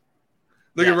 Yes.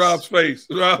 Look at Rob's face.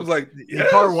 Rob's like,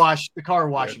 yes. The car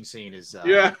washing scene is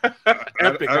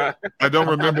epic. I don't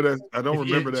remember that. I don't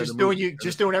remember that.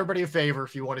 Just doing everybody a favor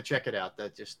if you want to check it out.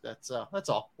 That's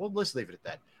all. Well, let's leave it at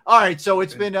that. All right, so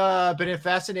it's been a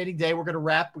fascinating day. We're going to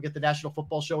wrap. We get the National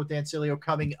Football Show with Dan Cilio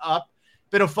coming up.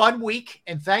 Been a fun week,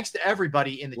 and thanks to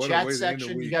everybody in the chat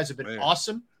section. You guys have been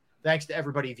awesome. Thanks to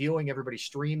everybody viewing, everybody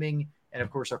streaming, and of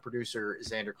course our producer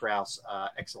Xander Krause.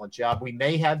 Excellent job. We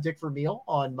may have Dick Vermeil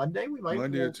on Monday. We might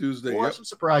Monday or Tuesday. We'll have some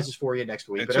surprises for you next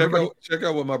week. But check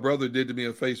out what my brother did to me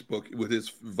on Facebook with his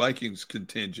Vikings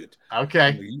contingent.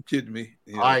 Okay, are you kidding me?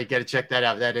 Yeah. All right, got to check that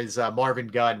out. That is Marvin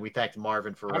Gunn. We thanked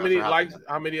Marvin for how many likes.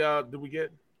 How many did we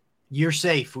get? You're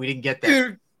safe. We didn't get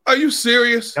that. Are you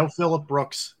serious? No, Phillip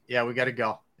Brooks. Yeah, we got to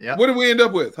go. Yeah. What did we end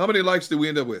up with? How many likes did we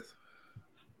end up with?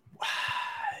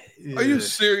 Are you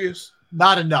serious?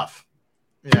 Not enough.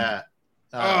 Yeah.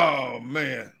 Oh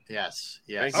man. Yes.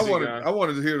 I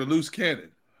wanted to hear the loose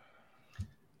cannon.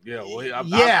 Yeah.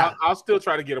 Well, I'll still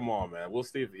try to get them on, man. We'll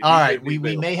see. All right. We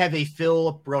may have a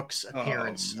Phillip Brooks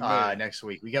appearance next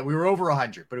week. We were over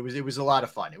 100, but it was a lot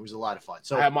of fun.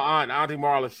 So I had my Auntie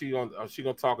Marla. She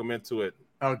gonna talk him into it.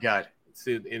 Oh God.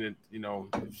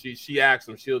 She asks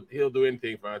him, he'll do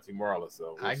anything for Auntie Marla.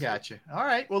 So I got you. All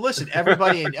right. Well, listen,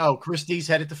 everybody. Chris D's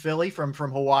headed to Philly from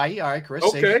Hawaii. All right, Chris.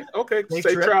 Okay.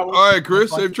 Safe travels. All right,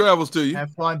 Chris. Safe travels to you. Have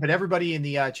fun. But everybody in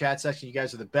the chat section, you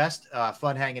guys are the best.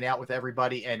 Fun hanging out with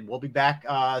everybody, and we'll be back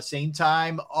same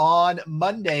time on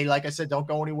Monday. Like I said, don't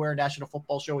go anywhere. National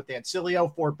Football Show with Dan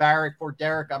Cilio. For Barrett, for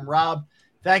Derrick, I'm Rob.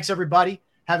 Thanks, everybody.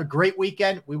 Have a great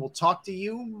weekend. We will talk to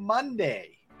you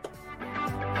Monday.